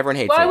 Everyone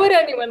hates Why me." would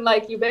anyone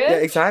like you, Yeah,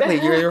 bitch? exactly.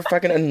 You're a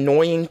fucking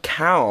annoying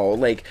cow.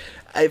 Like,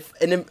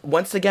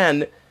 once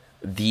again,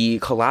 the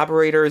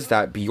collaborators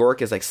that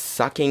Bjork is like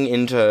sucking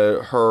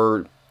into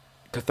her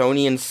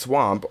Chthonian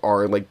swamp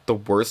are like the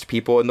worst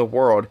people in the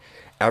world.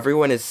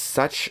 Everyone is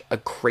such a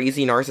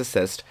crazy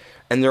narcissist,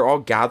 and they're all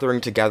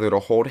gathering together to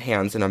hold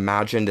hands and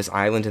imagine this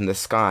island in the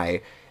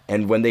sky.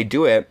 And when they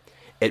do it,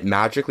 it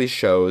magically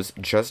shows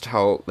just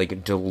how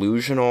like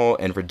delusional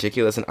and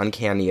ridiculous and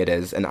uncanny it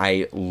is, and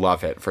I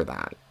love it for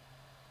that.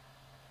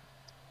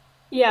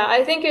 Yeah,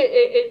 I think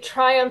it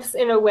triumphs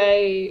in a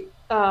way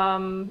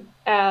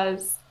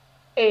as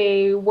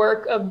a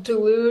work of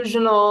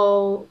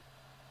delusional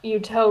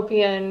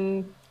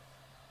utopian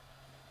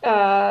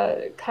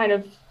kind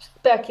of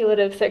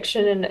speculative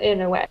fiction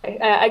in a way.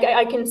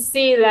 I can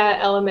see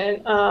that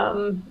element.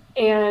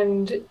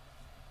 And,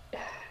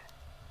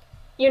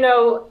 you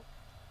know,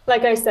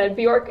 like I said,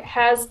 Bjork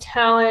has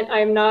talent.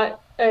 I'm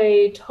not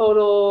a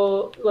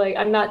total, like,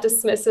 I'm not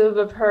dismissive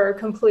of her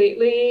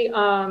completely.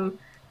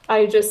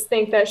 I just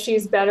think that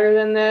she's better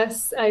than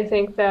this. I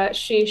think that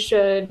she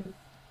should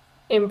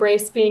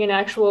embrace being an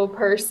actual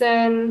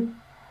person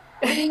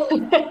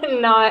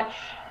and not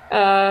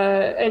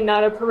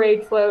a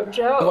parade float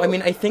Well, I mean,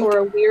 joke I think or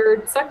a weird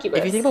if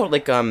you think succubus. about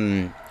like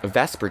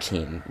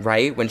Vespertine,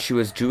 right? When she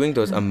was doing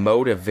those Mhm.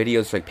 emotive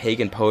videos for, like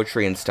pagan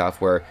poetry and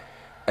stuff, where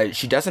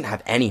she doesn't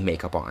have any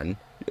makeup on,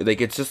 like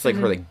it's just like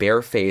her Mhm. like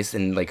bare face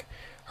and like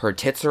her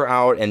tits are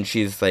out, and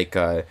she's like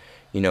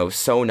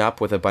sewn up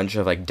with a bunch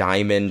of like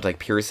diamond like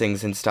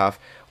piercings and stuff.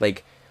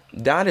 Like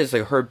that is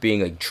like her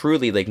being like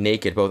truly like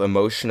naked, both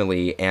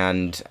emotionally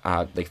and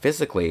like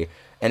physically,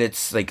 and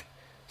it's like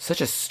such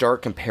a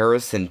stark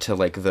comparison to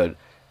like the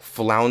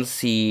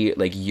flouncy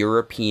like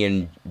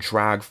European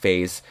drag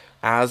face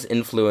as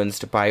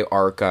influenced by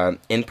Arca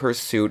in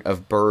pursuit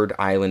of Bird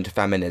Island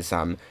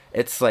feminism.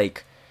 It's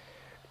like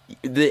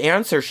the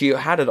answer she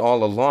had it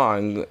all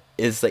along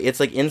is like it's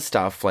like in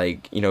stuff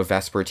like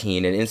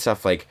Vespertine and in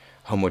stuff like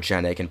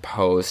Homogenic and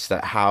Post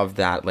that have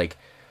that like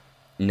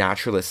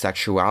naturalist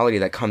sexuality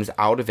that comes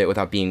out of it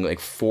without being like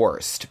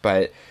forced.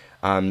 But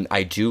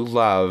I do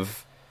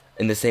love,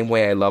 in the same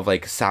way I love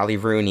like Sally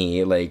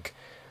Rooney, like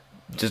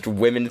just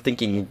women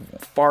thinking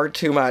far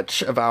too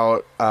much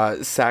about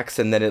sex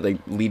and then it like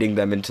leading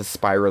them into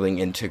spiraling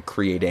into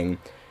creating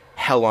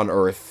hell on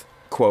earth,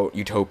 quote,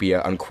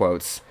 utopia,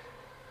 unquotes,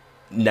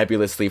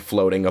 nebulously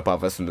floating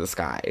above us in the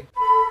sky.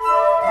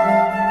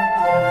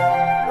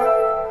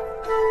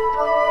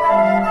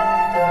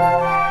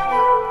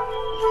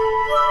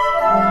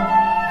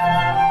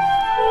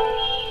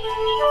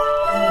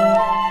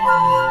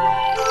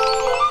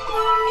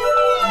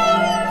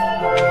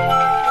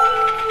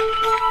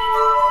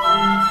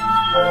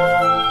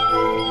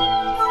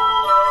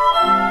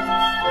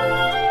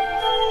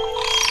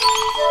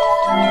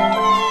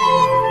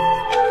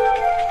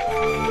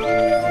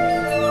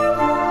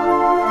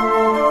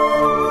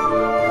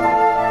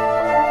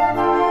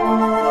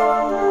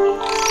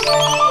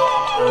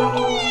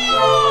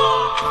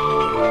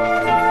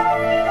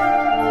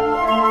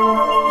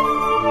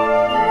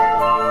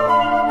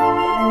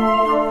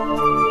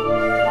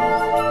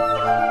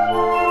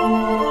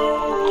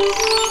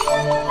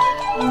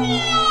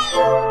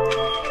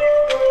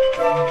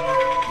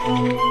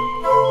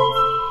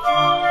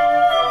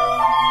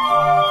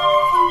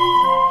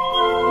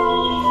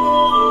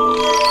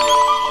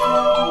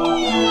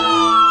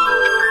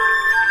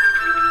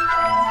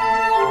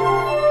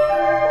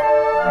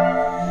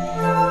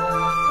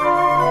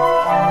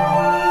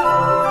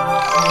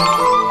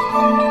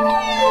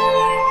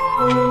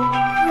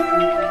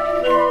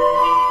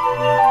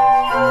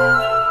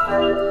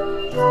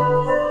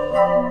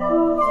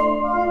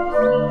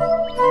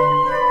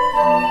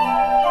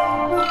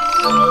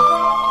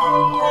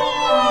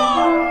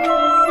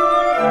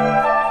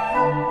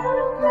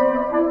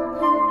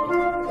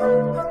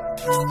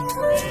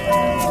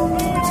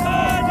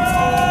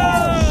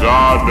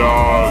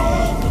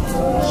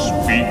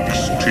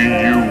 to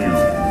you,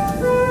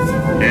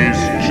 his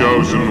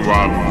chosen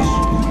ones.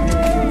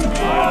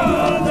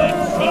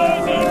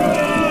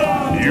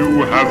 You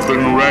have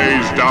been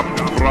raised up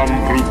from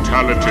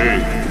brutality.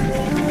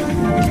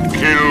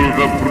 Kill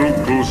the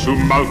brutals who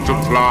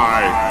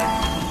multiply,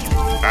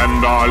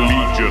 and our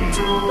legion.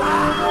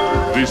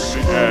 This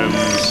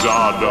ends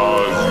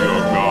Zardoz,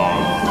 your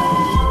god,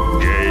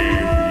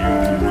 gave you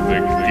the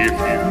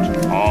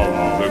gift of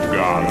the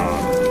gun.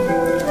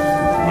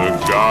 The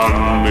gun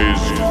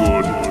is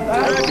good.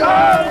 The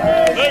gun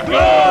is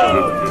good.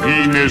 The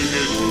penis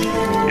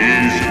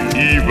is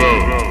evil.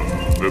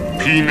 The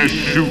penis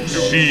shoots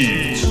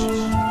seeds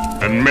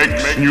and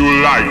makes new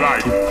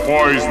life to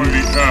poison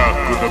the earth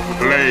with a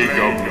plague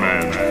of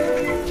men,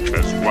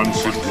 as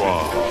once it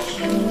was.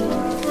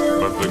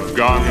 But the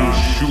gun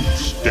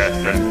shoots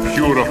death and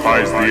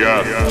purifies the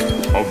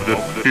earth of the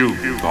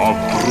filth of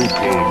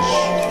brutals.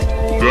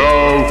 Go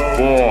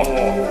forth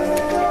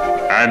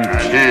and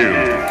kill.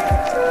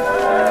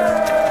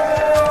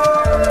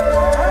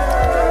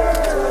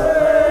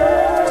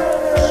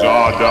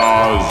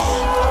 Zardoz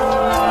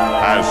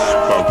has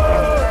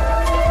spoken.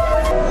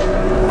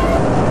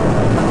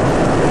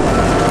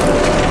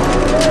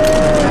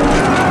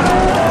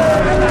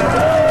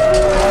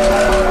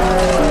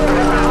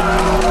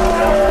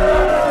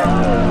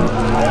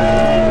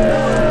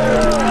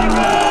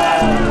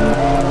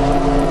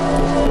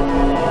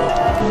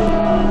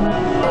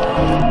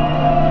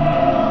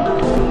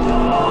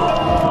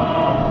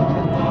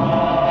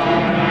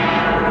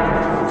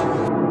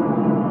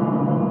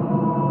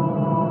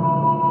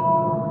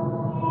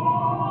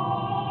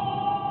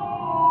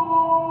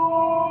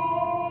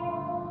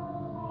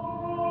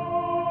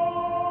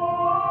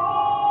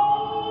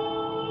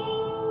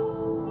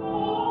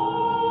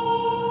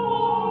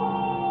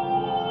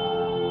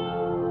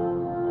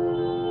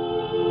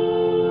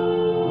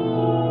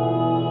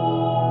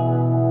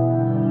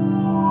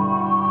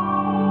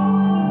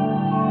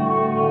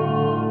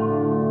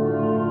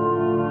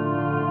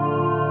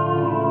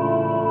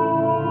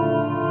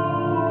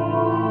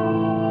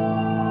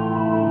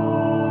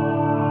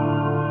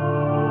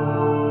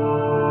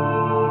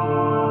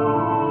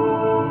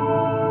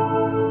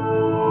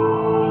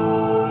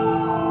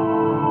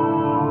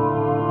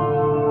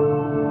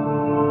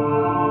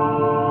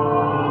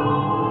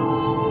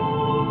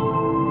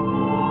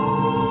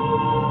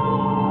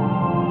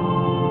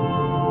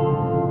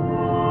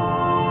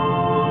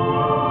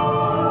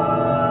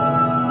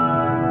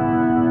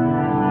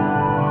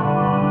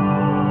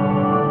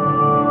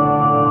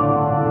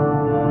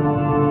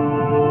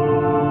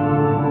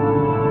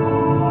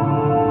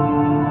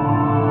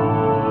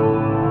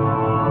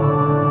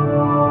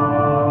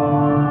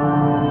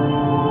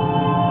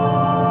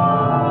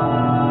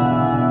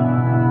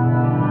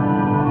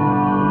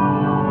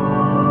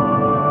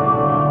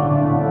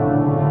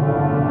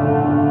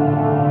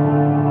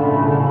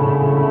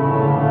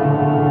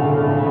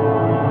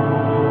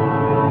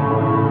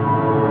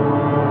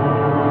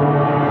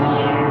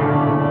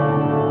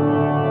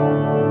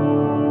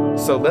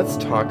 So let's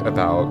talk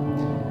about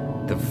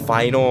the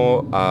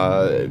final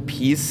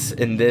piece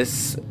in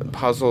this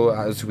puzzle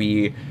as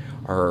we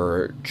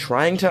are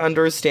trying to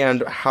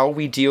understand how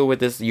we deal with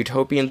this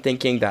utopian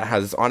thinking that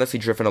has honestly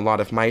driven a lot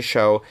of my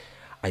show.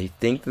 I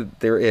think that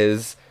there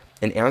is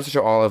an answer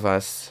to all of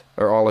us,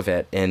 or all of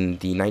it, in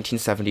the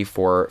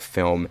 1974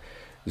 film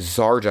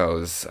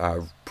Zardoz,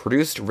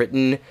 produced,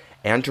 written,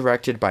 and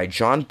directed by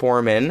John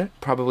Borman,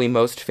 probably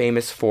most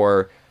famous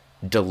for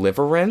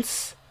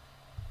Deliverance,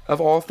 of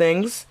all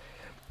things.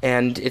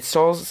 And it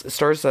stars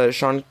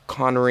Sean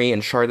Connery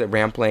and Charlotte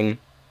Rampling.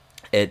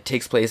 It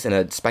takes place in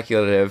a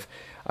speculative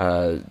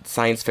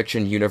science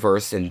fiction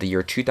universe in the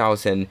year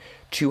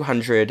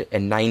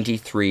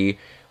 2293,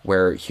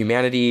 where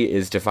humanity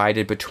is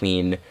divided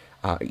between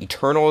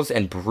Eternals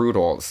and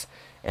Brutals.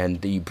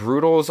 And the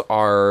Brutals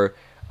are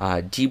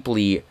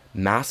deeply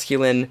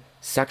masculine,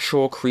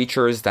 sexual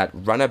creatures that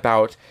run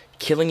about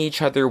killing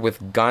each other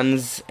with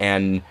guns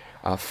and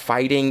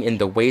fighting in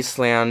the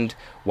wasteland,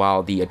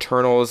 while the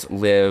Eternals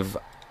live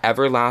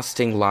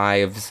everlasting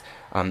lives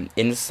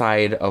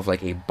inside of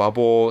like a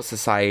bubble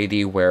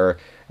society where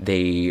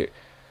they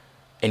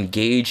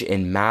engage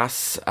in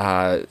mass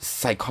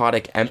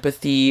psychotic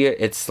empathy.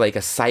 It's like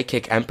a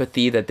psychic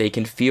empathy that they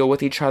can feel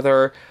with each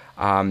other.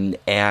 And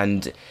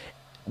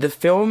the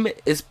film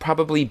is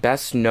probably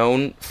best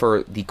known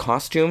for the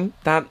costume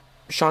that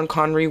Sean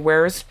Connery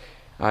wears,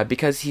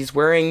 because he's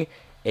wearing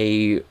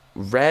a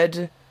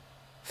red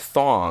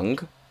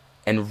thong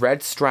and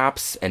red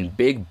straps and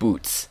big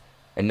boots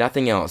and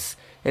nothing else.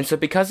 And so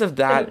because of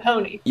that... And a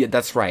pony. Yeah,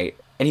 that's right.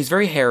 And he's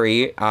very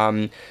hairy.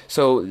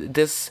 So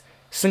this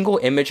single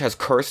image has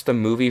cursed the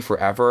movie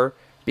forever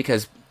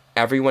because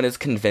everyone is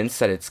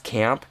convinced that it's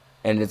camp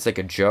and it's like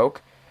a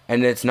joke.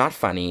 And it's not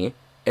funny.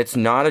 It's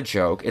not a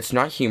joke. It's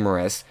not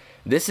humorous.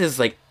 This is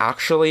like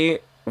actually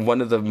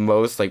one of the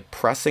most like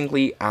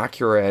pressingly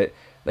accurate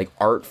like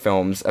art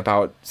films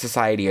about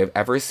society I've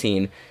ever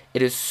seen.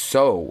 It is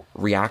so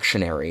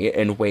reactionary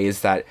in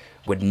ways that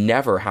would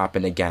never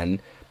happen again.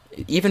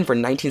 even for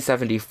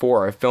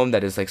 1974, a film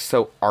that is like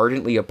so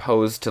ardently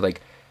opposed to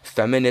like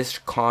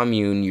feminist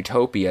commune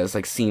utopias,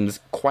 like seems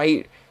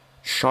quite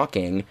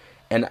shocking.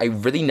 And I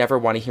really never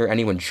want to hear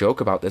anyone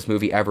joke about this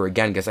movie ever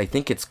again, because I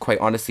think it's quite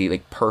honestly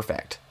like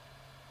perfect.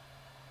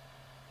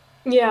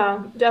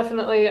 Yeah,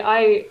 definitely.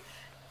 I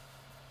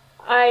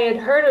had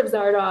heard of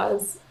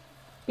Zardoz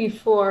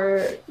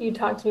before you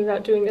talked to me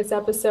about doing this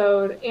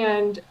episode,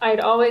 and I'd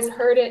always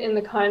heard it in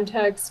the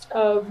context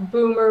of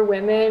boomer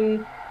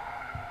women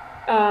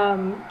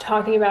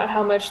talking about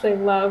how much they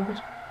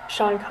loved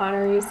Sean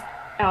Connery's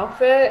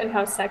outfit and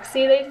how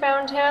sexy they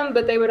found him,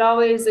 but they would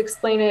always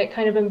explain it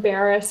kind of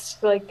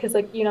embarrassed, like, because,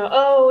 like,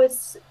 oh,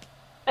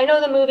 I know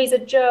the movie's a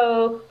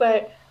joke,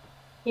 but,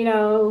 he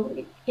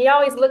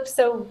always looked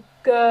so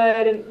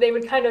good. And they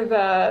would kind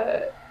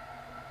of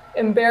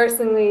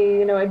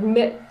embarrassingly,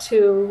 admit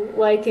to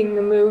liking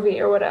the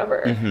movie or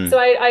whatever. Mm-hmm. So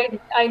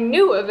I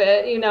knew of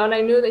it, and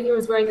I knew that he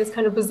was wearing this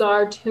kind of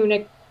bizarre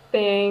tunic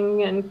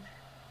thing, and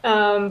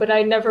but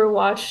I never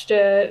watched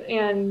it,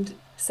 and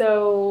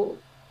so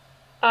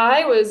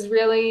I was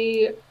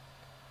really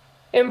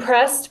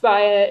impressed by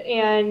it,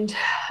 and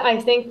I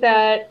think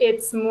that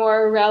it's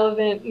more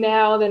relevant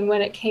now than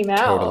when it came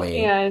out. Totally.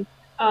 And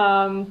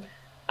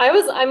I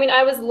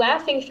was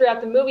laughing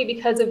throughout the movie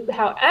because of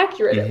how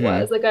accurate it Mm-hmm.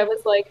 was. Like I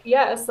was like,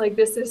 yes, like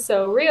this is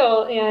so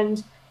real.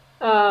 And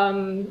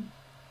um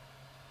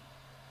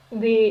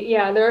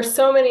there are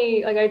so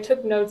many, like I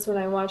took notes when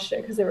I watched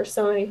it because there were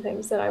so many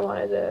things that I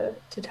wanted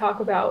to talk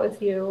about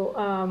with you.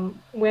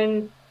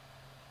 When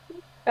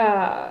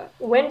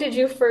did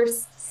you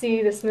first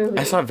see this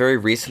I saw movie? it very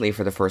recently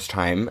for the first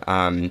time.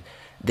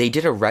 They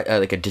did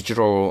like a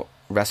digital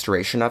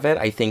restoration of it,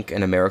 I think,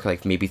 in America,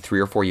 like maybe 3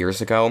 or 4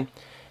 years ago,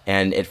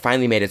 and it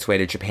finally made its way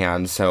to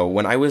Japan. So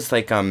when I was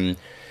like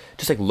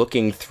just like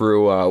looking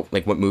through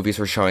like what movies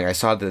were showing, I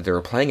saw that they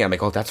were playing it. I'm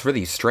like, oh, that's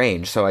really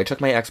strange. So I took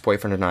my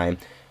ex-boyfriend and I, and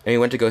we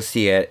went to go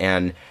see it,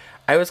 and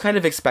I was kind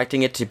of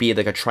expecting it to be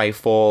like a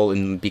trifle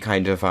and be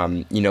kind of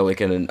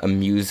like an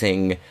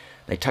amusing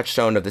like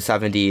touchstone of the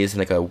 70s and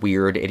like a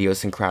weird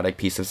idiosyncratic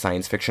piece of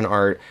science fiction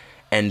art.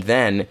 And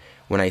then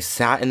when I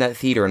sat in that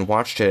theater and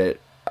watched it,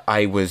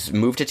 I was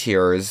moved to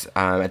tears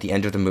at the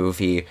end of the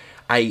movie.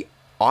 I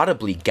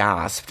audibly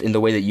gasped in the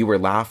way that you were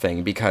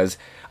laughing because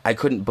I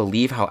couldn't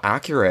believe how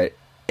accurate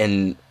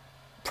and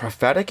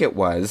prophetic it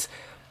was.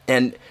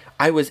 And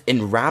I was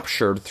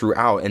enraptured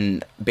throughout,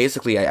 and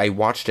basically I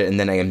watched it, and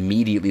then I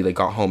immediately like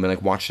got home and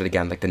like watched it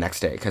again like the next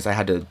day because I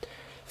had to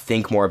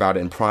think more about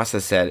it and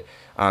process it.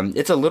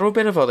 It's a little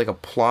bit of a like a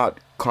plot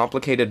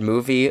complicated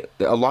movie.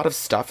 A lot of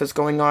stuff is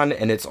going on,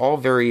 and it's all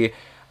very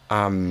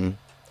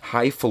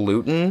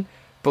highfalutin,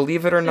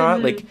 believe it or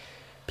not. Like Hmm.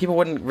 people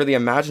wouldn't really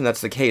imagine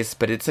that's the case,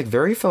 but it's like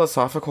very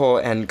philosophical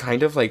and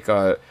kind of like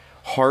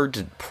hard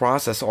to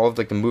process all of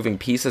like the moving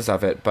pieces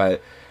of it.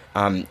 But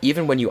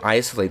even when you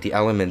isolate the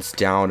elements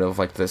down of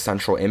like the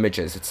central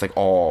images, it's like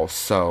all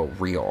so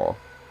real.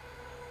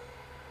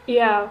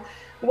 Yeah.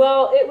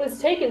 Well, it was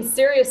taken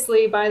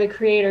seriously by the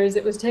creators,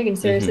 it was taken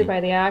seriously Mm-hmm.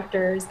 by the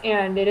actors,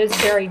 and it is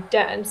very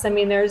dense. I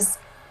mean, there's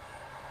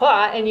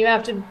plot and you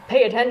have to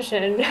pay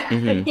attention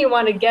Mm-hmm. if you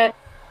want to get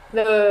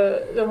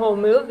the whole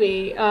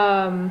movie.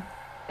 And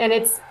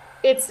it's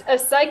a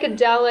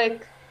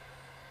psychedelic,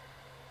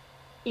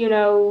 you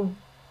know,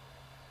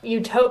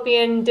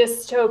 utopian,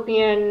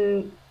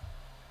 dystopian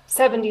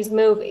 70s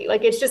movie.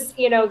 Like it's just,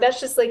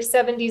 that's just like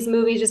 70s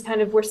movies just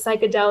kind of were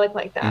psychedelic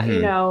like that,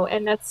 Mm-hmm.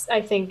 and that's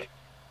I think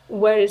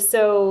what is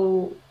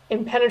so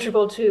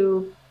impenetrable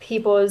to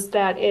people is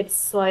that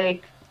it's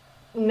like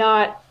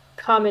not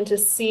common to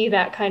see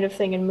that kind of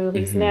thing in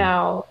movies Mm-hmm.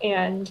 now.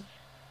 And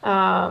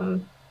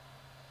um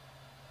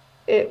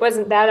it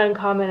wasn't that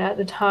uncommon at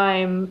the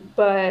time,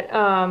 but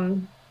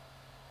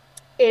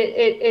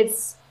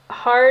it's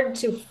hard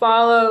to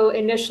follow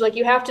initially. Like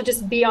you have to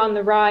just be on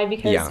the ride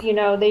because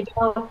Yeah. they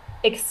don't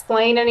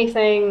explain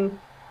anything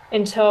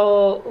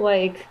until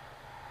like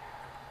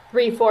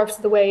three-fourths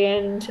of the way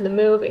into the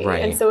movie. And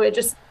Right. so it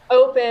just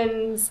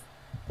opens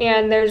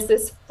and there's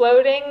this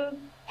floating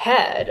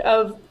head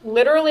of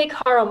literally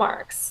Karl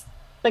Marx.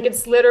 Like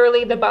it's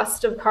literally the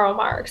bust of Karl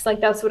Marx. Like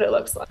that's what it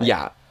looks like.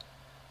 Yeah.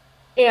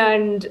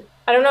 And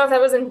I don't know if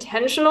that was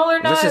intentional or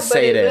Let's just not,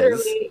 but say it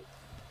is.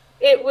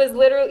 it was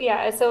literally,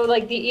 yeah. So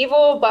like the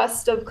evil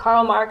bust of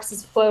Karl Marx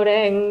is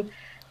floating,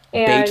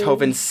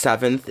 Beethoven's and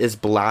Seventh is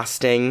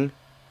blasting.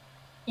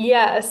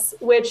 yes,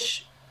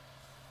 which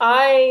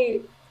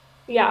I,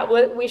 yeah,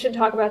 we should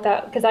talk about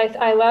that because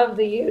I love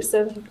the use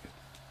of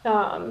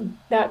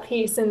that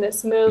piece in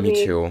this Me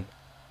movie, too.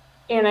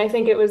 and I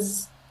think it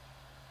was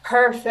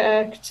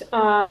perfect.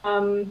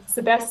 It's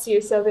the best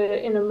use of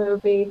it in a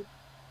movie,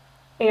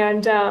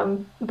 and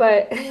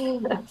but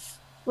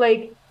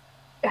like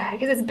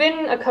because it's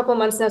been a couple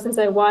months now since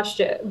I watched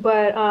it,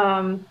 but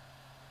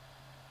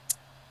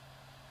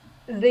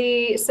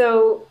the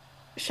so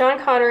Sean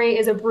Connery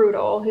is a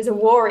brutal. He's a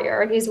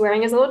warrior. He's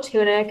wearing his little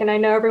tunic, and I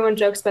know everyone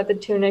jokes about the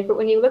tunic, but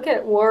when you look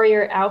at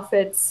warrior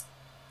outfits,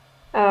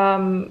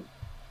 um,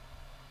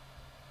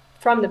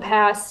 from the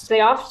past,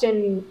 they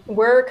often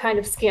were kind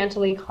of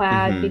scantily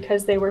clad Mm-hmm.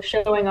 because they were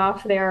showing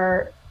off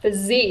their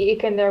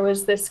physique. And there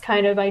was this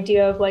kind of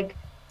idea of like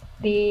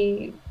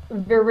the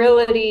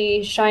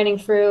virility shining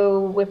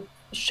through with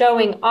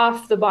showing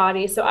off the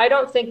body. So I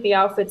don't think the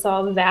outfit's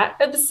all that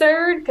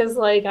absurd because,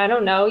 like, I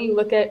don't know, you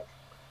look at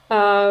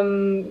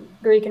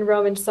Greek and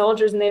Roman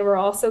soldiers and they were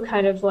also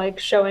kind of like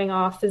showing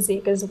off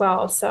physique as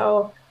well.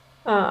 So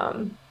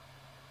um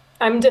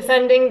I'm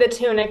defending the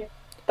tunic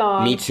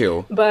Me thong,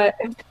 too. but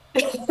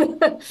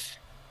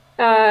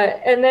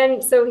and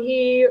then so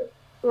he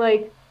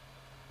like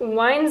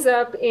winds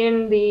up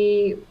in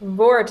the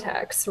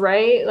vortex,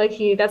 right? Like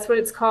he that's what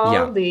it's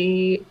Yeah. called,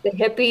 the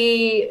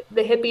hippie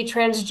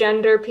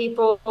transgender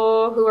people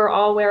who are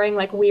all wearing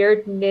like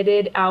weird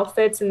knitted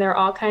outfits and they're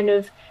all kind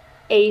of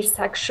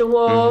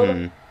asexual.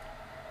 Mm-hmm.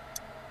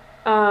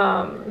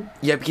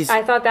 Yeah, because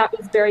I thought that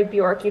was very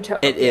Bjork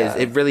it is.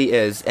 It Utopia. really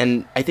is.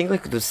 And I think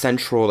like the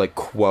central like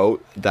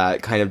quote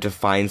that kind of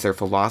defines their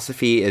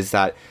philosophy is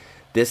that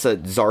this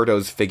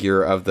Zardoz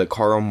figure of the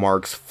Karl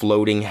Marx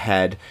floating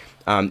head,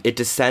 it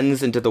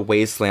descends into the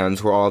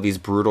wastelands where all these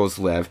brutals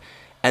live,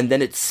 and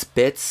then it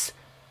spits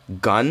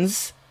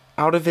guns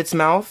out of its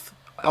mouth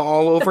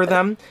all over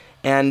them,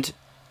 and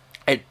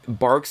it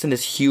barks in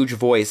this huge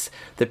voice.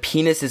 The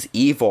penis is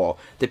evil.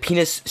 The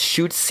penis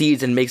shoots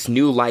seeds and makes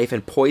new life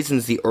and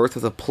poisons the earth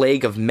with a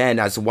plague of men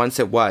as once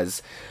it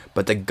was.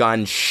 But the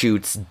gun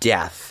shoots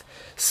death.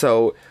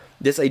 So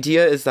this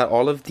idea is that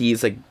all of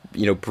these like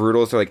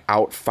brutals are like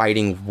out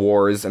fighting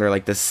wars and are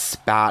like this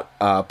spat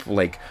up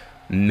like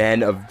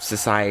men of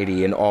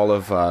society, and all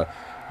of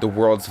the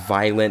world's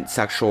violent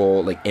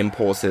sexual like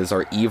impulses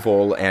are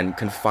evil and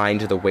confined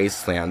to the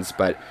wastelands.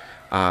 But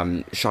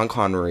Sean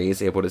Connery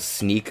is able to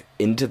sneak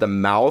into the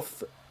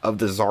mouth of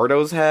the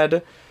Zardoz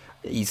head.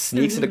 He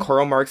sneaks into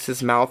Karl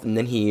Marx's mouth, and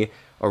then he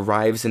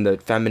arrives in the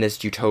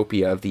feminist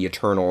utopia of the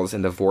Eternals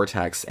in the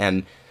Vortex.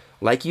 And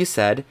like you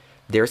said,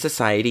 their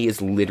society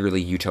is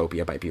literally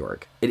Utopia by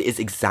Bjork. It is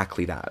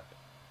exactly that.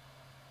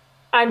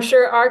 I'm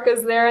sure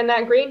Arca's there in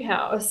that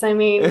greenhouse. I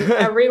mean,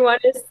 everyone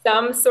is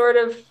some sort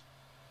of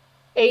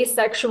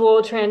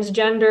asexual,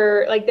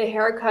 transgender. Like the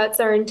haircuts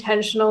are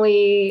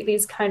intentionally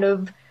these kind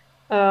of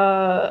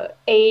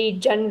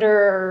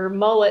agender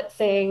mullet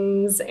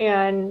things,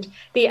 and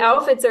the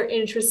outfits are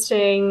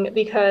interesting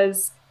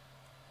because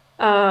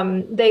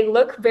they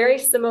look very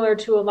similar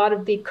to a lot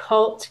of the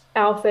cult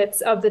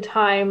outfits of the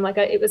time. Like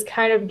it was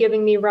kind of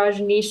giving me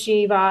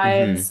Rajneeshi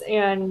Mm-hmm. vibes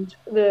and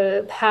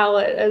the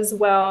palette as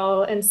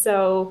well. And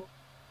so,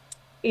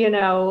 you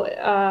know,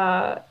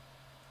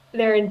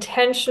 they're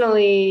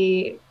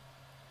intentionally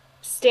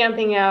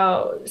stamping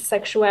out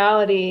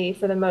sexuality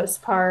for the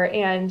most part,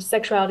 and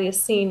sexuality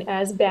is seen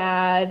as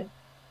bad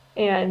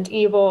and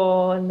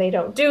evil, and they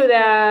don't do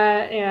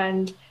that.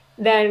 And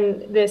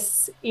then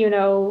this,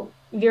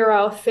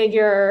 virile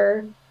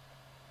figure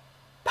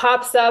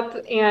pops up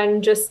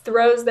and just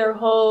throws their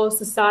whole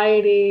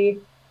society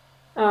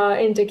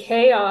into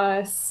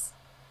chaos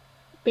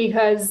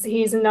because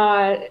he's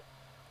not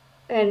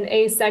an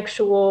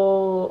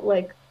asexual,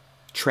 like,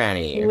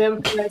 Tranny.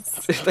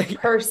 limpless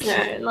Like,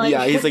 person. Like,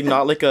 yeah, he's like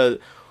not like a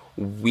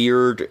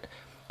weird.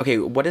 Okay,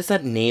 what is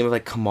that name of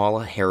like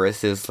Kamala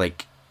Harris's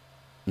like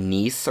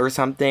niece or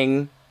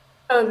something?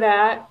 oh,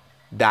 that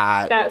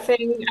That that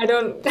thing. I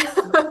don't.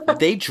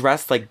 they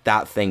dress like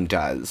that thing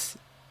does.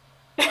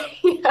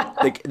 Yeah.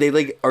 Like they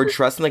like are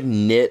dressed in like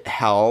knit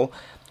hell,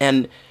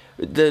 and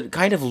the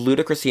kind of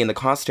ludicrousy in the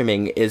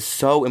costuming is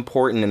so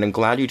important. And I'm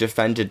glad you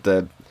defended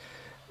the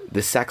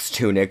sex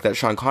tunic that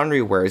Sean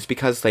Connery wears,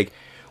 because like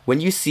when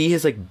you see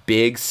his like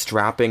big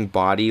strapping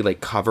body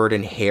like covered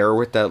in hair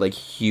with that like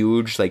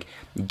huge like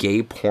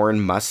gay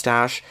porn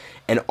mustache,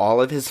 and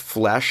all of his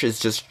flesh is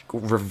just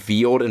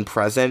revealed and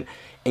present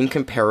in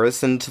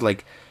comparison to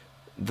like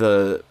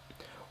the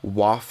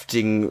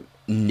wafting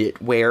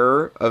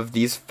knitwear of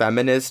these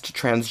feminist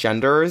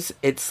transgenders,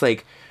 it's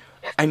like,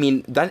 I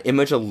mean, that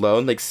image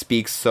alone like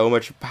speaks so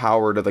much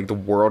power to like the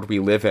world we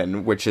live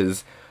in, which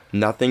is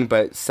nothing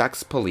but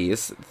sex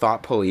police,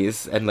 thought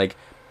police, and like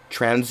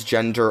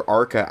transgender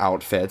arca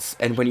outfits.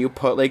 And when you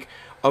put like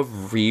a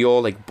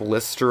real like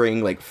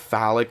blistering like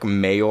phallic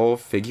male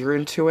figure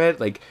into it,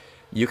 like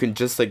you can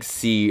just like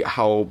see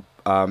how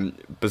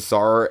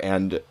bizarre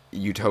and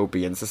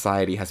utopian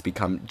society has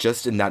become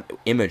just in that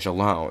image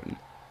alone.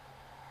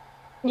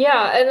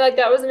 Yeah, and like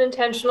that was an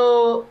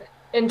intentional,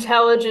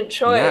 intelligent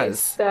choice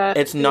Yes. that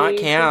It's not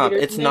the camp.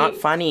 creators It's not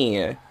made.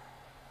 funny.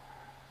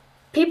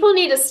 People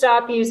need to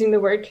stop using the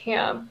word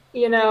camp.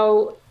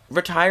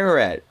 Retire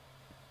it.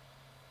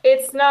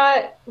 It's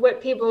not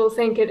what people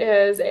think it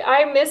is.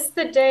 I miss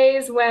the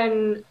days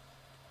when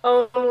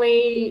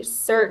only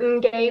certain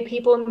gay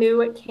people knew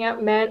what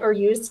camp meant or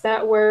used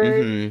that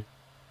word. Mm-hmm.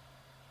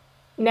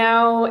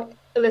 Now,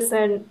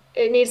 listen,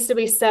 it needs to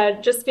be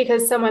said, just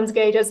because someone's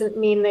gay doesn't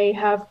mean they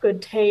have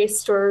good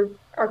taste or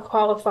are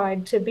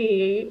qualified to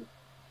be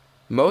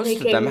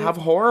Most of them making. have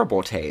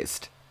horrible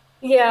taste.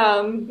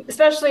 Yeah,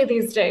 especially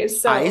these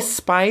days. Ice So,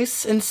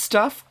 Spice and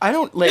stuff. I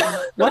don't like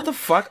what the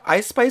fuck.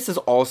 Ice Spice is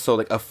also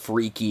like a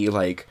freaky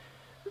like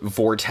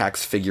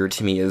vortex figure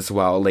to me as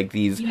well. Like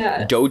these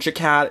yes. Doja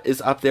Cat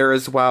is up there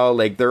as well.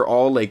 Like they're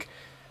all like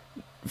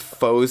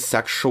faux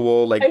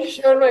sexual like I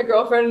showed my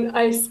girlfriend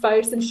Ice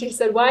Spice and she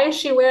said, "Why is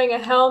she wearing a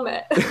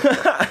helmet?"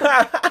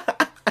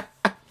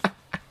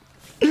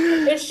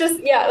 It's just,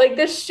 yeah, like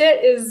this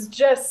shit is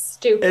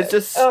just it's stupid.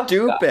 just Oh, God.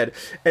 stupid.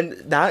 And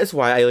that is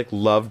why I like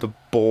love the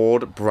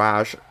bold,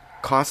 brash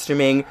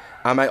costuming.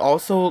 I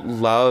also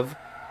love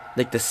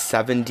like the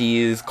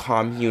 70s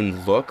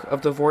commune look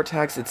of the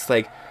vortex. It's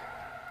like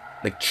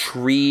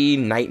tree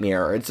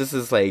nightmare. It's just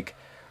is like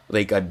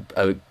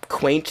a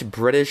quaint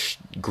British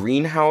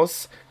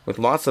greenhouse with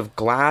lots of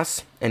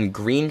glass and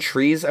green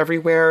trees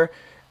everywhere,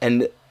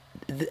 and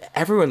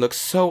everyone looks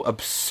so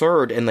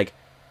absurd and like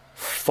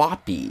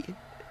foppy.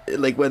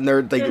 Like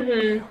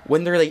Hmm.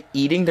 when they're like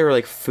eating their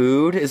like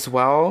food as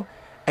well.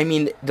 I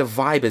mean, the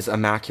vibe is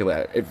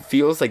immaculate. It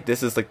feels like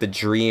this is like the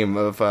dream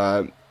of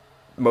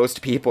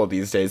most people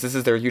these days. This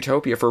is their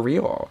utopia for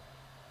real.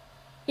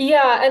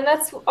 Yeah, and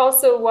that's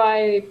also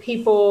why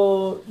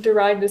people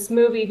deride this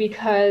movie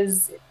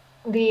because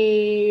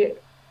the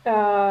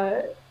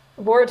uh,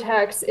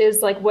 vortex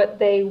is like what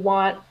they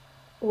want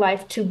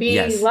life to be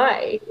Yes.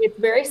 like. It's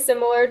very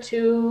similar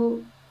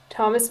to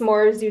Thomas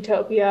More's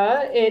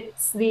Utopia.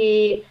 It's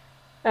the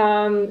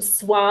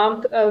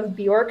swamp of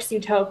Bjork's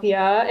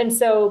Utopia. And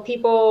so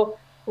people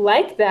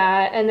like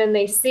that, and then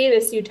they see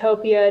this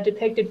utopia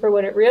depicted for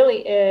what it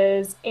really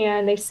is,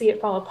 and they see it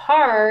fall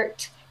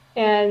apart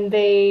and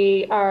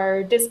they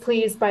are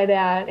displeased by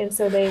that, and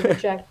so they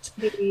reject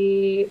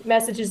the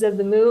messages of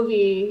the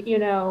movie,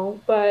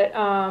 but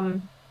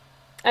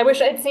I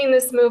wish I'd seen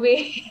this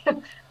movie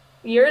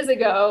years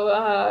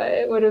ago.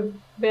 It would have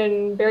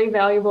been very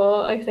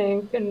valuable, I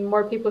think, and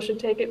more people should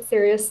take it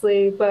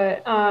seriously.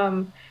 But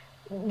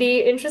the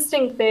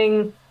interesting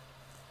thing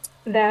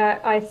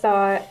that I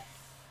thought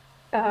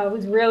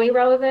was really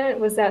relevant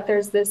was that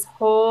there's this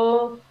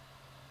whole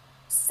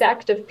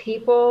sect of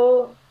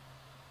people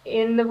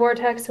in the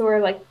vortex who are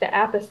like the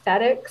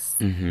apathetics,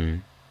 Mm-hmm.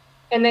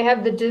 and they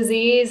have the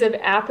disease of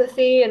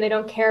apathy and they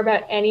don't care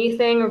about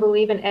anything or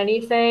believe in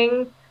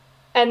anything.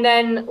 And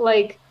then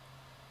like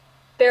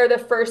they're the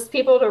first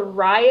people to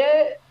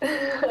riot.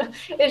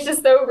 It's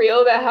just so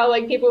real that how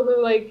like people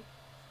who like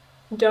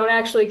don't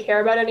actually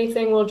care about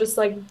anything will just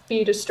like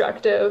be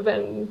destructive.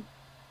 And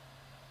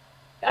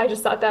I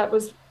just thought that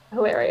was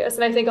hilarious.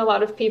 And I think a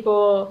lot of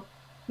people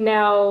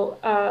now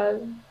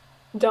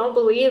don't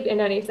believe in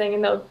anything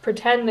and they'll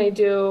pretend they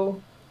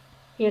do,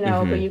 but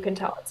Mm-hmm. you can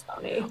tell it's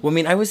phony. Well, I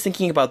mean, I was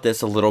thinking about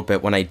this a little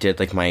bit when I did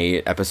like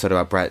my episode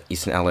about Bret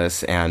Easton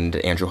Ellis and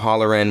Andrew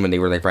Holleran when they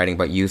were like writing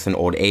about youth and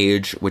old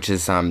age, which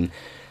is something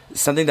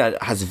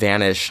that has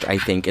vanished, I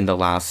think, in the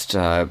last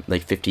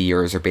like 50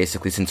 years, or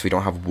basically since we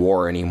don't have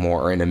war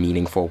anymore in a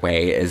meaningful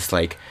way. Is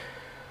like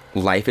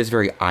life is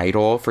very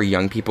idle for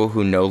young people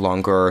who no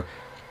longer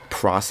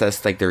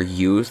process like their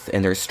youth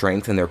and their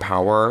strength and their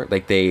power.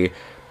 Like they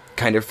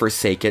kind of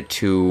forsake it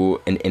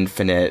to an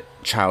infinite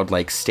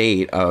childlike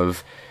state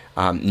of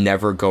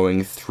never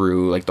going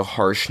through like the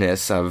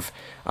harshness of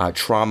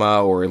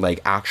trauma or like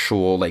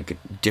actual like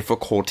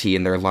difficulty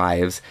in their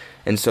lives,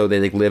 and so they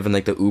like live in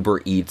like the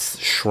Uber Eats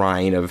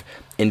shrine of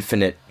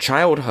infinite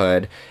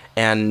childhood.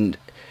 And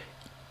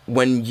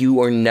when you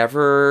are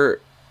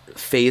never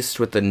faced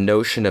with the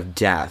notion of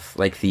death,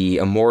 like the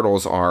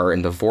immortals are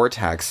in the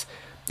vortex,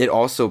 it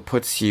also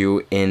puts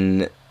you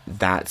in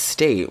that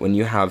state when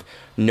you have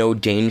no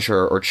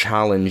danger or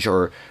challenge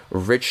or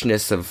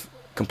richness of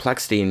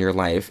complexity in your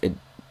life. It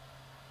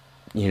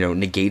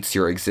negates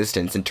your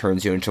existence and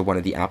turns you into one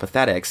of the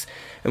apathetics.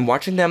 And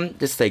watching them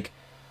just like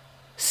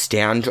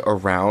stand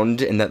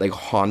around in that like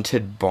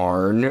haunted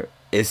barn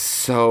is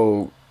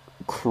so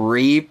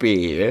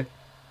creepy.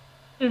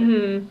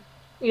 Hmm.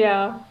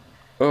 Yeah,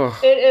 Ugh.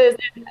 it is.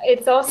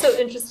 It's also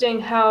interesting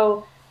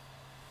how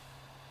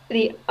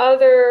the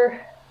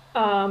other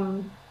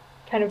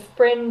kind of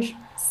fringe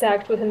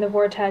sect within the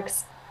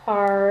vortex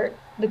are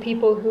the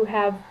people who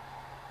have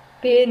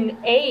been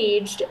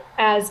aged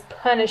as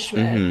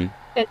punishment. Mm-hmm.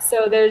 And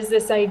so there's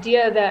this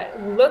idea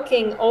that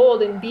looking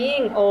old and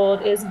being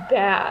old is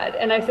bad.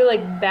 And I feel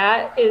like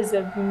that is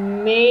a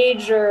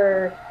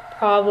major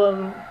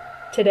problem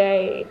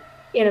today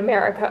in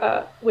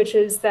America, which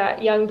is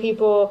that young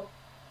people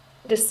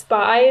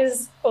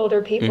despise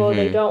older people.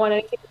 They Mm-hmm. don't want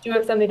anything to do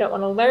with them. They don't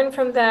want to learn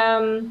from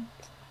them.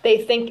 They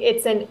think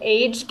it's an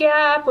age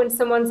gap when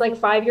someone's like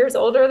 5 years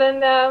older than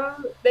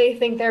them. They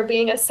think they're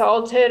being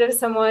assaulted if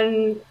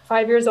someone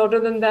 5 years older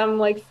than them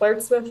like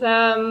flirts with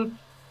them.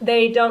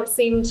 They don't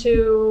seem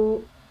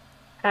to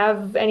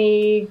have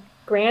any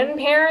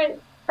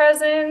grandparent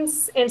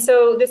presence. And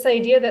so this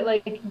idea that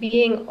like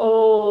being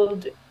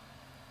old,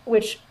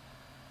 which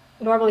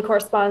normally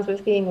corresponds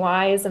with being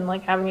wise and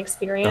like having Uh-huh.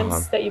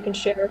 experience that you can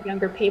share with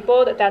younger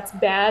people, that's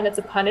bad, that's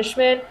a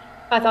punishment.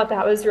 I thought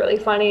that was really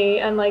funny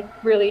and like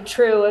really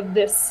true of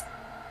this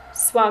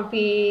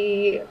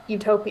swampy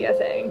utopia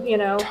thing, you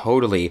know?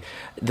 Totally.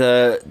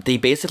 They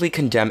basically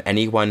condemn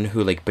anyone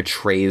who like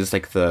betrays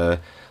like the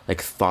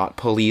like thought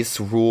police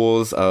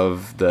rules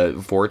of the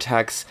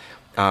vortex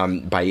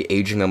by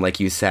aging them like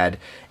you said.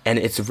 And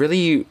it's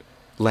really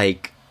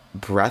like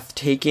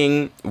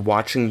breathtaking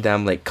watching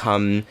them like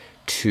come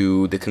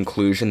to the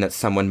conclusion that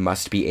someone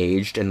must be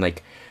aged and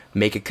like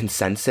make a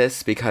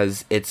consensus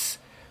because it's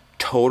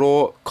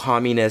total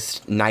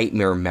communist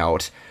nightmare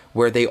melt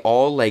where they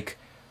all like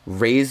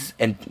raise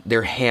and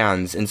their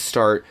hands and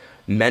start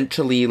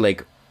mentally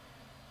like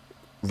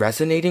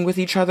resonating with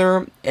each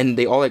other, and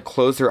they all like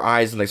close their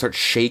eyes and like start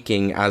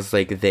shaking as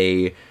like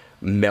they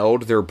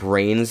meld their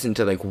brains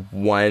into like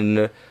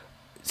one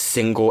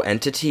single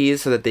entity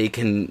so that they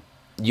can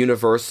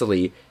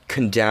universally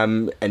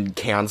condemn and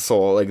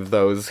cancel like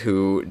those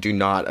who do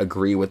not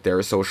agree with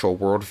their social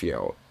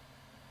worldview.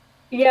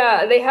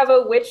 Yeah, they have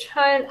a witch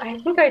hunt. I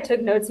think I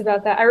took notes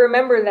about that. I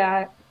remember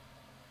that.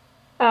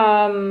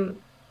 Um,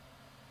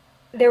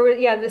 there was,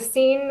 yeah, the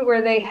scene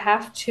where they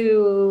have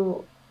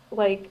to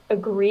like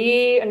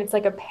agree and it's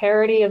like a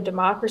parody of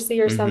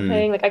democracy or Mm-hmm.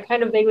 something. Like I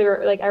kind of vaguely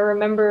like I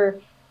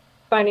remember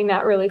finding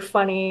that really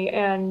funny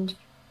and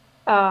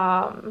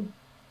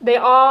they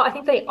all I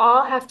think they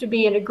all have to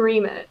be in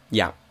agreement.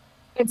 Yeah.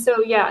 And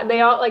so yeah,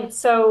 they all like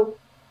so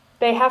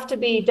they have to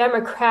be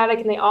democratic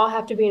and they all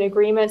have to be in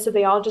agreement. So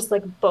they all just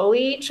like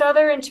bully each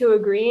other into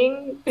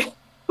agreeing,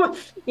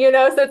 you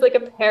know? So it's like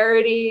a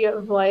parody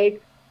of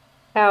like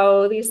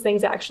how these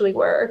things actually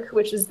work,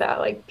 which is that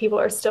like people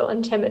are still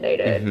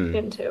intimidated Mm-hmm.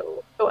 into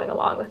going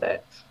along with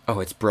it. Oh,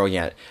 it's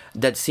brilliant.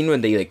 That scene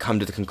when they like come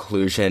to the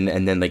conclusion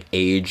and then like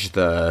age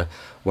the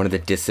one of the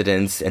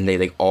dissidents and they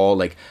like all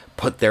like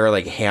put their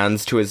like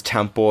hands to his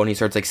temple and he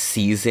starts like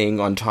seizing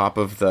on top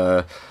of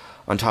the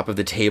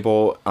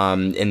table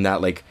in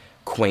that like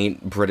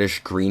quaint British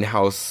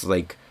greenhouse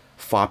like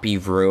floppy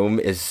room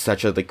is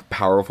such a like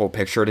powerful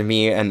picture to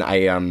me, and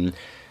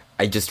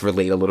I just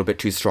relate a little bit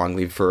too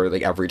strongly for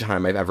like every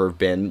time I've ever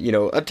been, you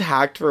know,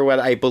 attacked for what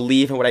I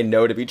believe and what I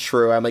know to be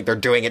true. I'm like they're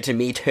doing it to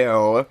me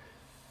too.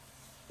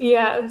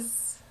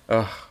 Yes.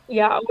 Ugh.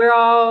 Yeah, we're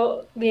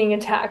all being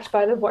attacked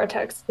by the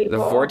vortex The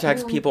people.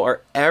 Vortex people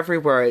are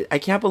everywhere. I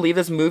can't believe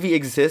this movie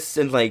exists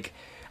and like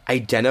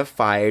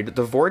identified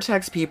the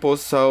Vortex people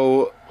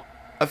so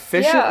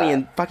efficiently Yeah.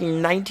 in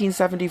fucking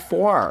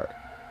 1974.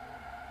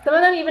 Some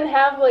of them even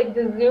have like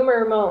the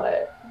Zoomer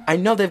mullet. I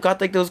know they've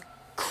got like those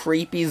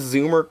creepy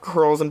zoomer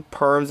curls and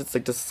perms. It's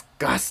like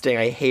disgusting.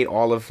 I hate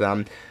all of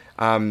them.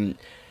 Um,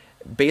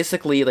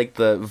 Basically, like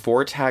the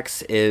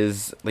Vortex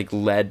is like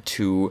led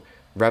to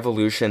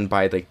revolution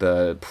by like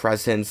the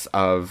presence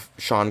of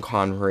Sean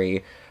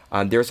Connery.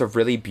 There's a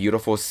really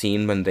beautiful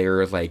scene when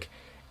they're like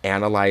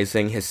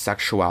analyzing his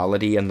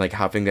sexuality and like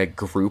having a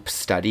group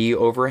study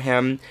over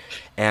him,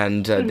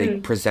 and they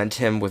Hmm. present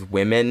him with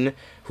women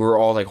who are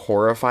all like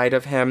horrified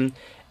of him,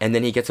 and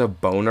then he gets a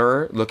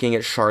boner looking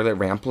at Charlotte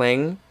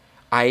Rampling.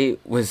 I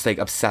was like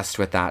obsessed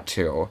with that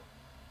too.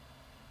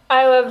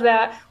 I love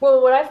that.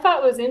 Well, what I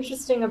thought was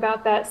interesting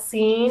about that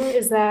scene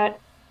is that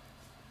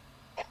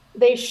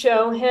they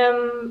show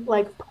him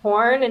like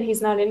porn and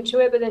he's not into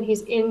it, but then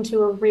he's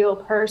into a real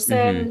Mm-hmm.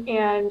 person.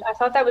 And I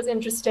thought that was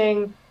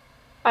interesting.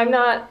 I'm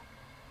not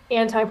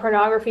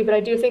anti-pornography, but I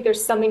do think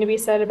there's something to be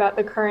said about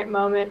the current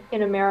moment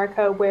in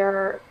America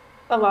where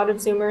a lot of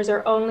Zoomers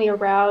are only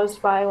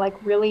aroused by like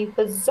really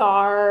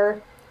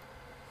bizarre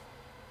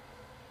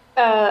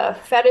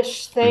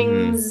fetish Mm-hmm.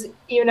 things,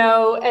 you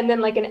know, and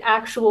then like an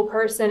actual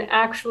person,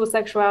 actual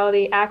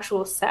sexuality,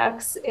 actual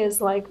sex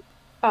is like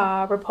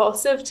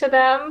repulsive to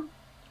them.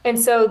 And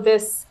so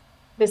this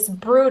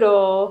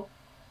brutal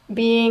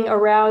being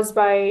aroused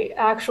by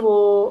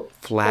actual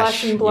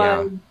flesh Flesh, and yeah.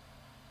 blood,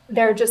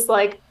 they're just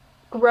like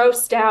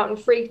grossed out and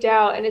freaked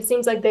out. And it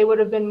seems like they would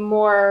have been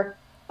more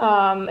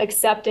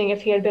accepting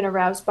if he had been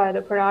aroused by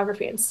the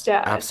pornography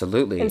instead. And so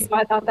Absolutely.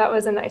 I thought that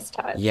was a nice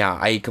touch. Yeah,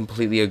 I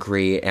completely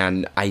agree,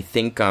 and I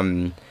think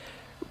one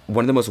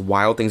of the most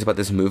wild things about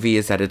this movie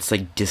is that it's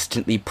like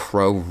distantly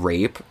pro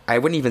rape. I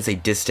wouldn't even say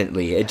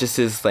distantly. It just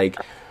is like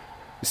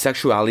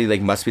sexuality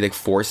like must be like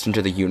forced into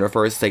the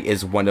universe like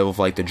is one of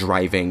like the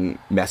driving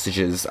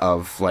messages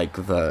of like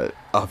the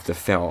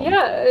film.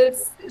 Yeah,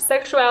 it's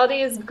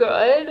sexuality is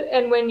good,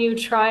 and when you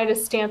try to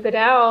stamp it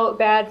out,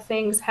 bad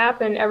things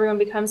happen. Everyone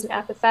becomes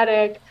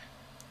apathetic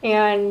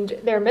and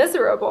they're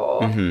miserable.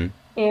 Mm-hmm.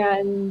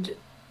 And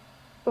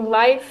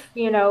life,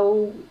 you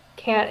know,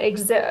 can't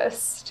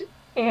exist.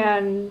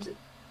 And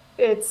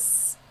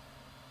it's,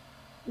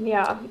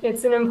 yeah,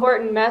 it's an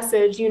important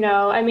message, you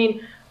know. I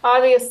mean,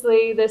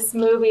 obviously, this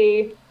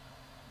movie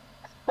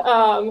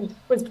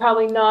was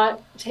probably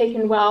not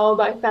taken well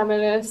by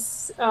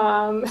feminists.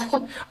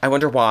 I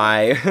wonder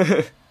why.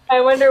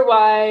 I wonder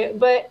why,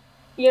 but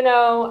you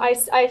know, I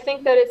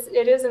think that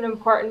it is an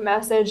important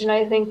message, and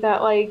I think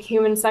that like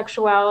human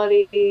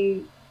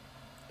sexuality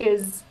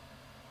is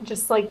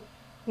just like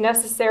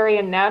necessary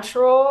and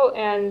natural,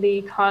 and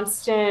the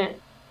constant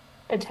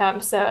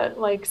attempts at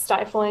like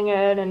stifling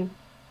it and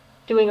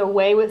doing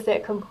away with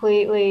it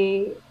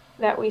completely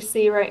that we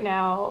see right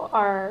now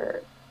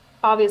are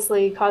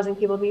obviously causing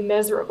people to be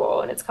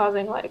miserable, and it's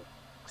causing like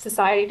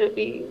society to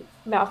be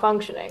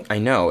malfunctioning. I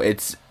know.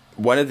 It's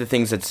one of the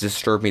things that's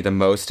disturbed me the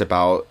most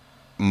about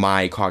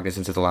my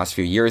cognizance of the last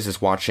few years is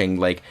watching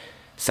like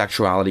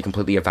sexuality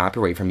completely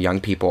evaporate from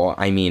young people.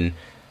 I mean,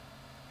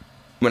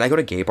 when I go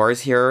to gay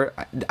bars here,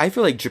 I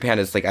feel like Japan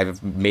is like,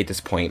 I've made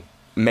this point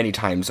many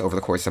times over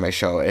the course of my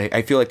show.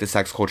 I feel like the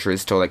sex culture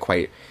is still like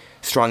quite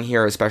strong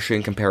here, especially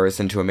in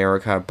comparison to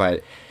America.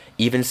 But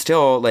even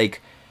still,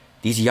 like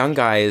these young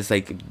guys,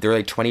 like they're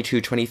like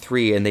 22,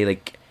 23, and they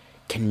like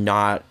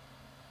cannot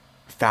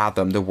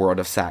fathom the world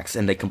of sex,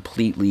 and they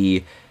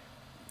completely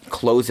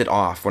close it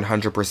off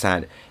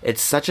 100%.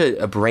 It's such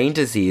a brain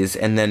disease.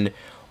 And then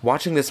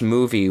watching this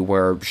movie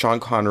where Sean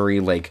Connery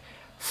like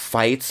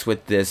fights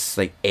with this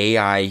like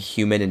AI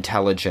human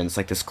intelligence,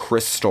 like this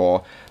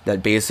crystal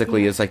that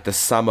basically is like the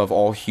sum of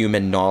all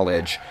human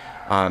knowledge,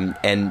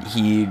 and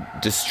he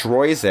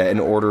destroys it in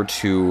order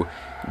to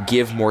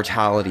give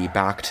mortality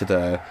back to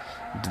the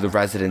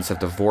residents of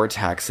the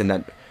vortex, and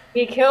that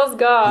He kills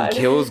God. he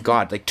kills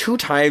God like 2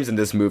 times in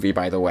this movie,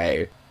 by the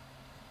way.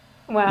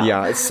 Wow.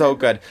 Yeah, it's so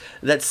good.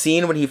 That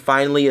scene when he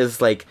finally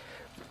is like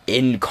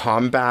in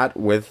combat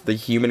with the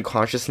human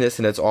consciousness,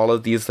 and it's all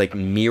of these like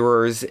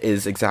mirrors,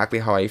 is exactly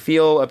how I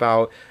feel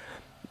about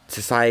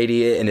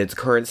society in its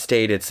current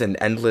state. It's an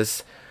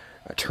endless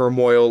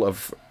turmoil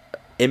of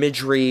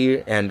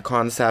imagery and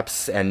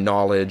concepts and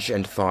knowledge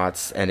and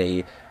thoughts, and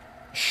a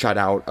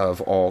shutout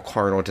of all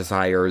carnal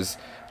desires.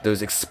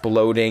 Those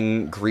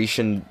exploding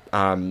Grecian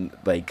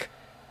like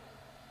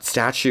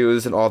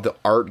statues and all the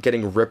art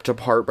getting ripped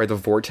apart by the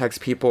vortex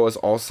people is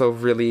also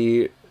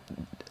really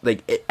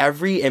like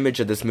every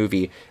image of this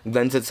movie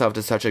lends itself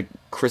to such a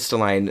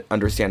crystalline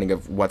understanding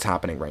of what's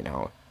happening right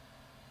now.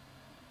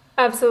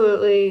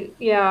 Absolutely.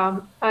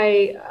 Yeah.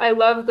 I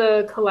love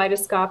the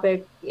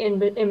kaleidoscopic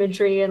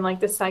imagery and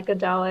like the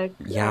psychedelic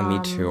Yeah, me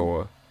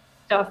too.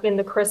 stuff in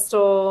the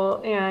crystal.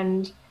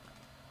 And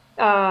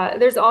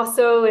there's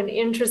also an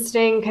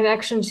interesting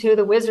connection to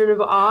the Wizard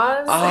of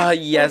Oz.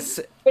 Yes.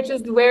 Which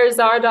is where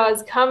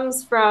Zardoz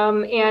comes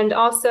from. And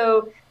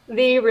also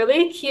the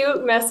really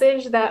cute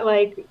message that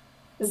like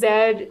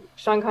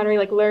Sean Connery,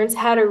 like learns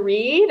how to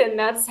read, and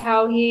that's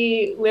how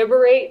he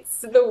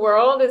liberates the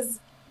world, is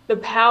the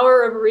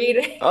power of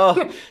reading.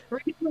 Oh.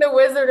 Reading the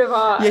Wizard of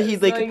Oz. Yeah,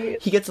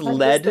 he gets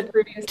led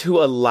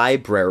to a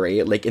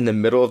library like in the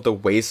middle of the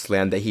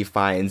wasteland that he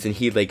finds, and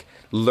he like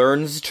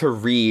learns to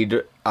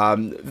read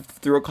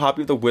through a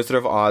copy of the Wizard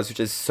of Oz, which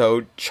is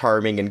so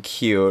charming and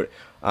cute.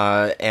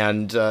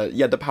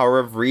 The power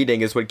of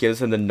reading is what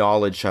gives him the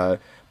knowledge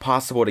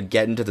possible to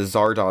get into the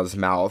Zardoz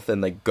mouth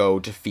and like go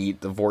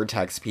defeat the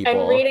vortex people.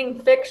 And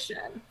reading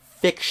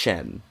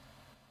Fiction.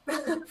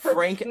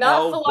 Frank Not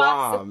L.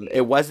 Baum.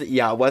 philosophy.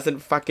 It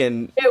wasn't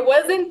fucking... It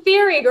wasn't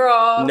theory,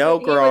 girl. No,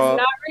 girl. He was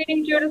not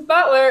reading Judith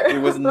Butler. He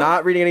was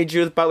not reading any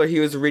Judith Butler. He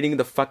was reading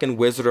the fucking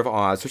Wizard of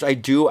Oz, which I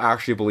do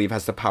actually believe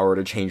has the power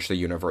to change the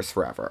universe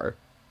forever.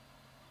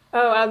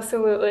 Oh,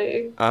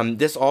 absolutely.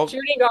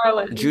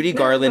 Judy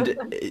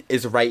Garland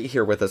is right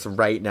here with us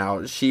right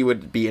now. She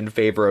would be in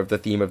favor of the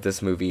theme of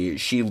this movie.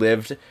 She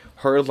lived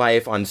her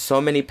life on so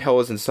many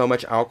pills and so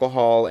much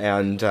alcohol,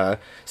 and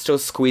still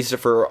squeezed it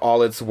for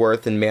all it's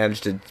worth and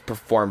managed to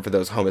perform for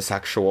those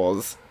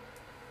homosexuals.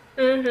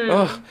 Mm-hmm.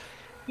 Ugh.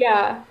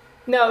 Yeah.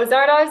 No,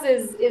 Zardoz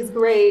is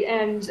great,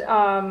 and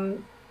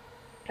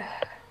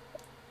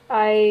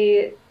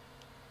I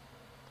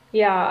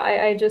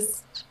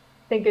just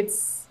think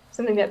it's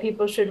something that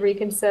people should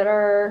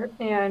reconsider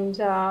and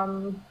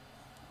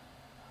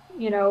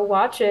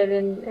watch it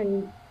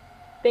and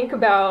think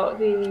about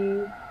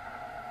the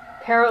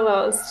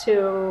parallels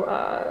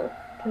to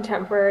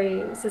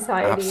contemporary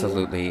society.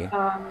 Absolutely.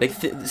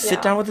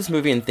 Sit down with this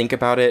movie and think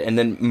about it, and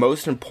then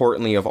most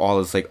importantly of all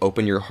is like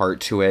open your heart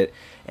to it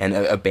and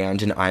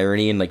abandon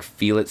irony and like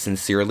feel it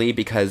sincerely,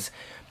 because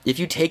if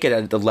you take it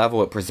at the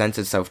level it presents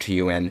itself to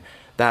you in,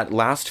 that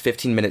last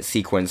 15-minute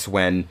sequence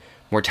when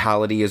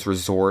mortality is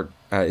restored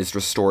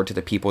to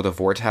the people of the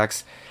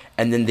vortex,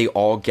 and then they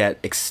all get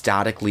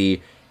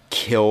ecstatically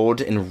killed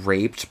and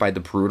raped by the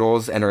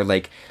brutals and are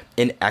like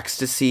in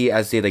ecstasy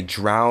as they like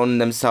drown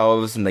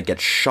themselves and like get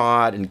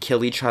shot and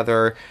kill each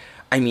other.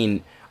 I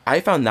mean,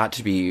 I found that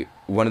to be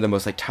one of the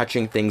most like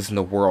touching things in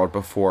the world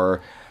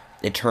before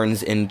it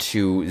turns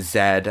into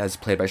Zed, as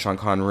played by Sean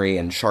Connery,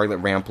 and Charlotte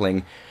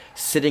Rampling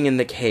sitting in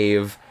the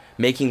cave,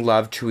 making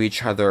love to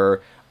each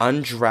other,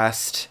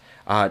 undressed,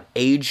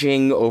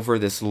 aging over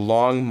this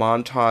long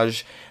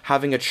montage,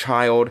 having a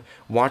child,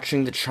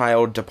 watching the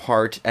child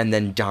depart, and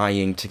then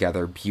dying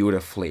together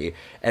beautifully.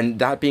 And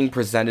that being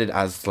presented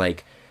as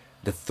like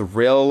the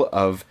thrill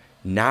of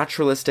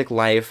naturalistic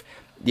life,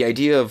 the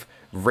idea of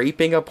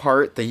raping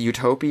apart the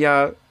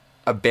utopia,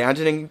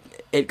 abandoning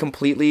it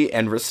completely,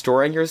 and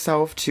restoring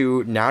yourself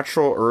to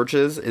natural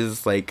urges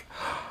is like,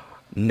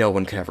 no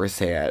one could ever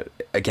say it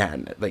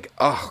again. Like,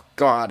 oh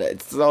God,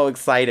 it's so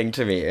exciting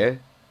to me.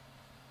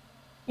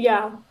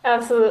 Yeah,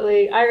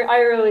 absolutely. I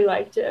really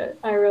liked it.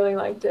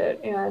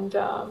 And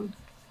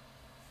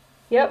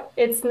Yep,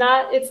 it's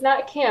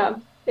not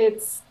camp.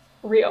 It's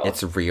real.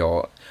 It's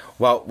real.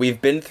 Well,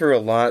 we've been through a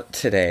lot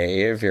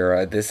today,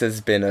 Vera. This has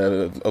been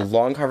a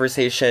long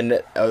conversation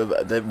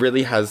that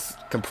really has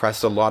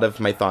compressed a lot of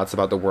my thoughts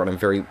about the world. I'm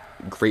very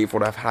grateful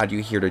to have had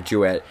you here to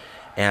do it.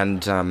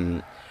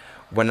 And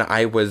when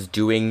I was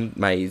doing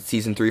my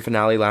season 3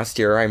 finale last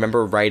year, I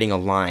remember writing a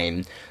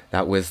line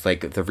that was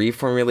like, the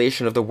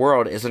reformulation of the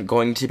world isn't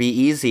going to be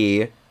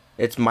easy.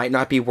 It might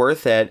not be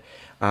worth it,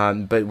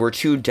 but we're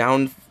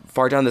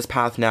far down this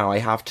path now. I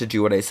have to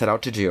do what I set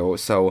out to do.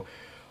 So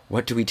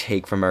what do we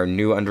take from our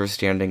new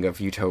understanding of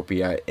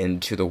utopia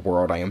into the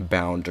world I am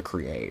bound to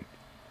create?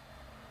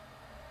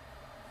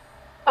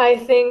 I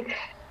think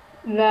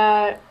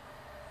that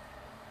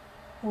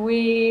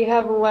we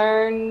have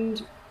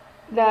learned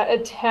that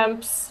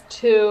attempts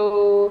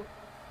to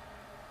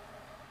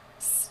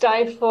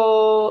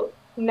stifle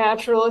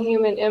natural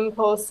human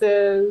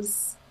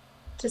impulses,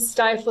 to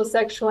stifle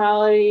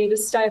sexuality, to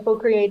stifle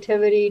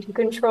creativity, to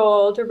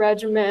control, to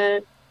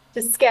regiment,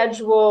 to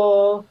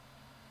schedule,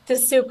 to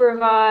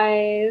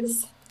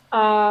supervise,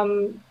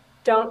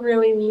 don't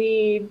really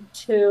lead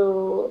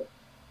to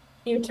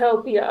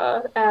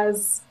utopia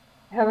as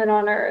heaven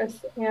on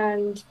earth.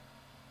 And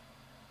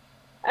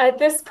at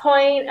this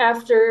point,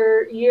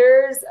 after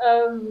years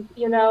of,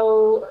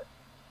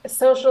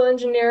 social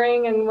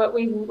engineering and what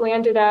we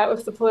landed at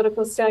with the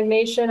political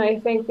stagnation, I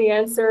think the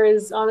answer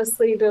is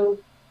honestly to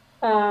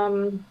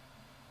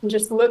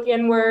just look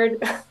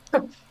inward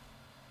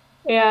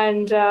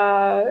and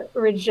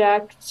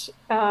reject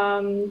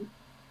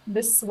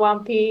the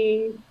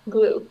swampy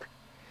gloop.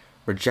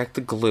 Reject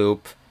the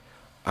gloop,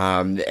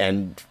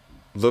 and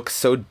look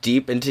so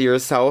deep into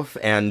yourself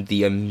and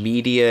the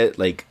immediate,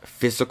 like,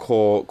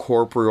 physical,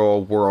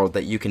 corporeal world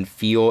that you can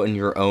feel in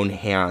your own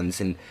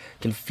hands and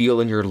can feel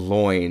in your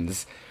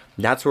loins.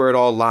 That's where it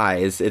all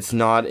lies. It's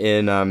not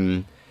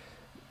in,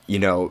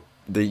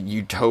 the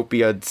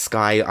utopia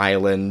sky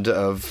island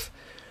of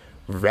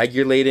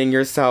regulating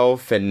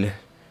yourself and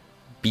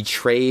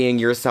betraying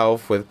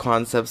yourself with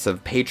concepts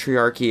of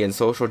patriarchy and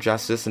social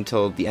justice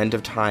until the end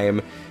of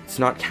time. It's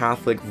not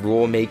Catholic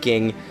rule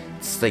making.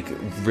 It's like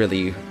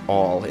really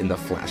all in the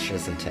flesh,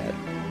 isn't it?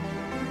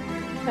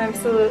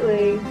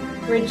 Absolutely.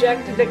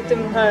 Reject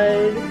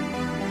victimhood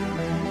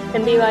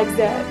and be like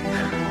Zed.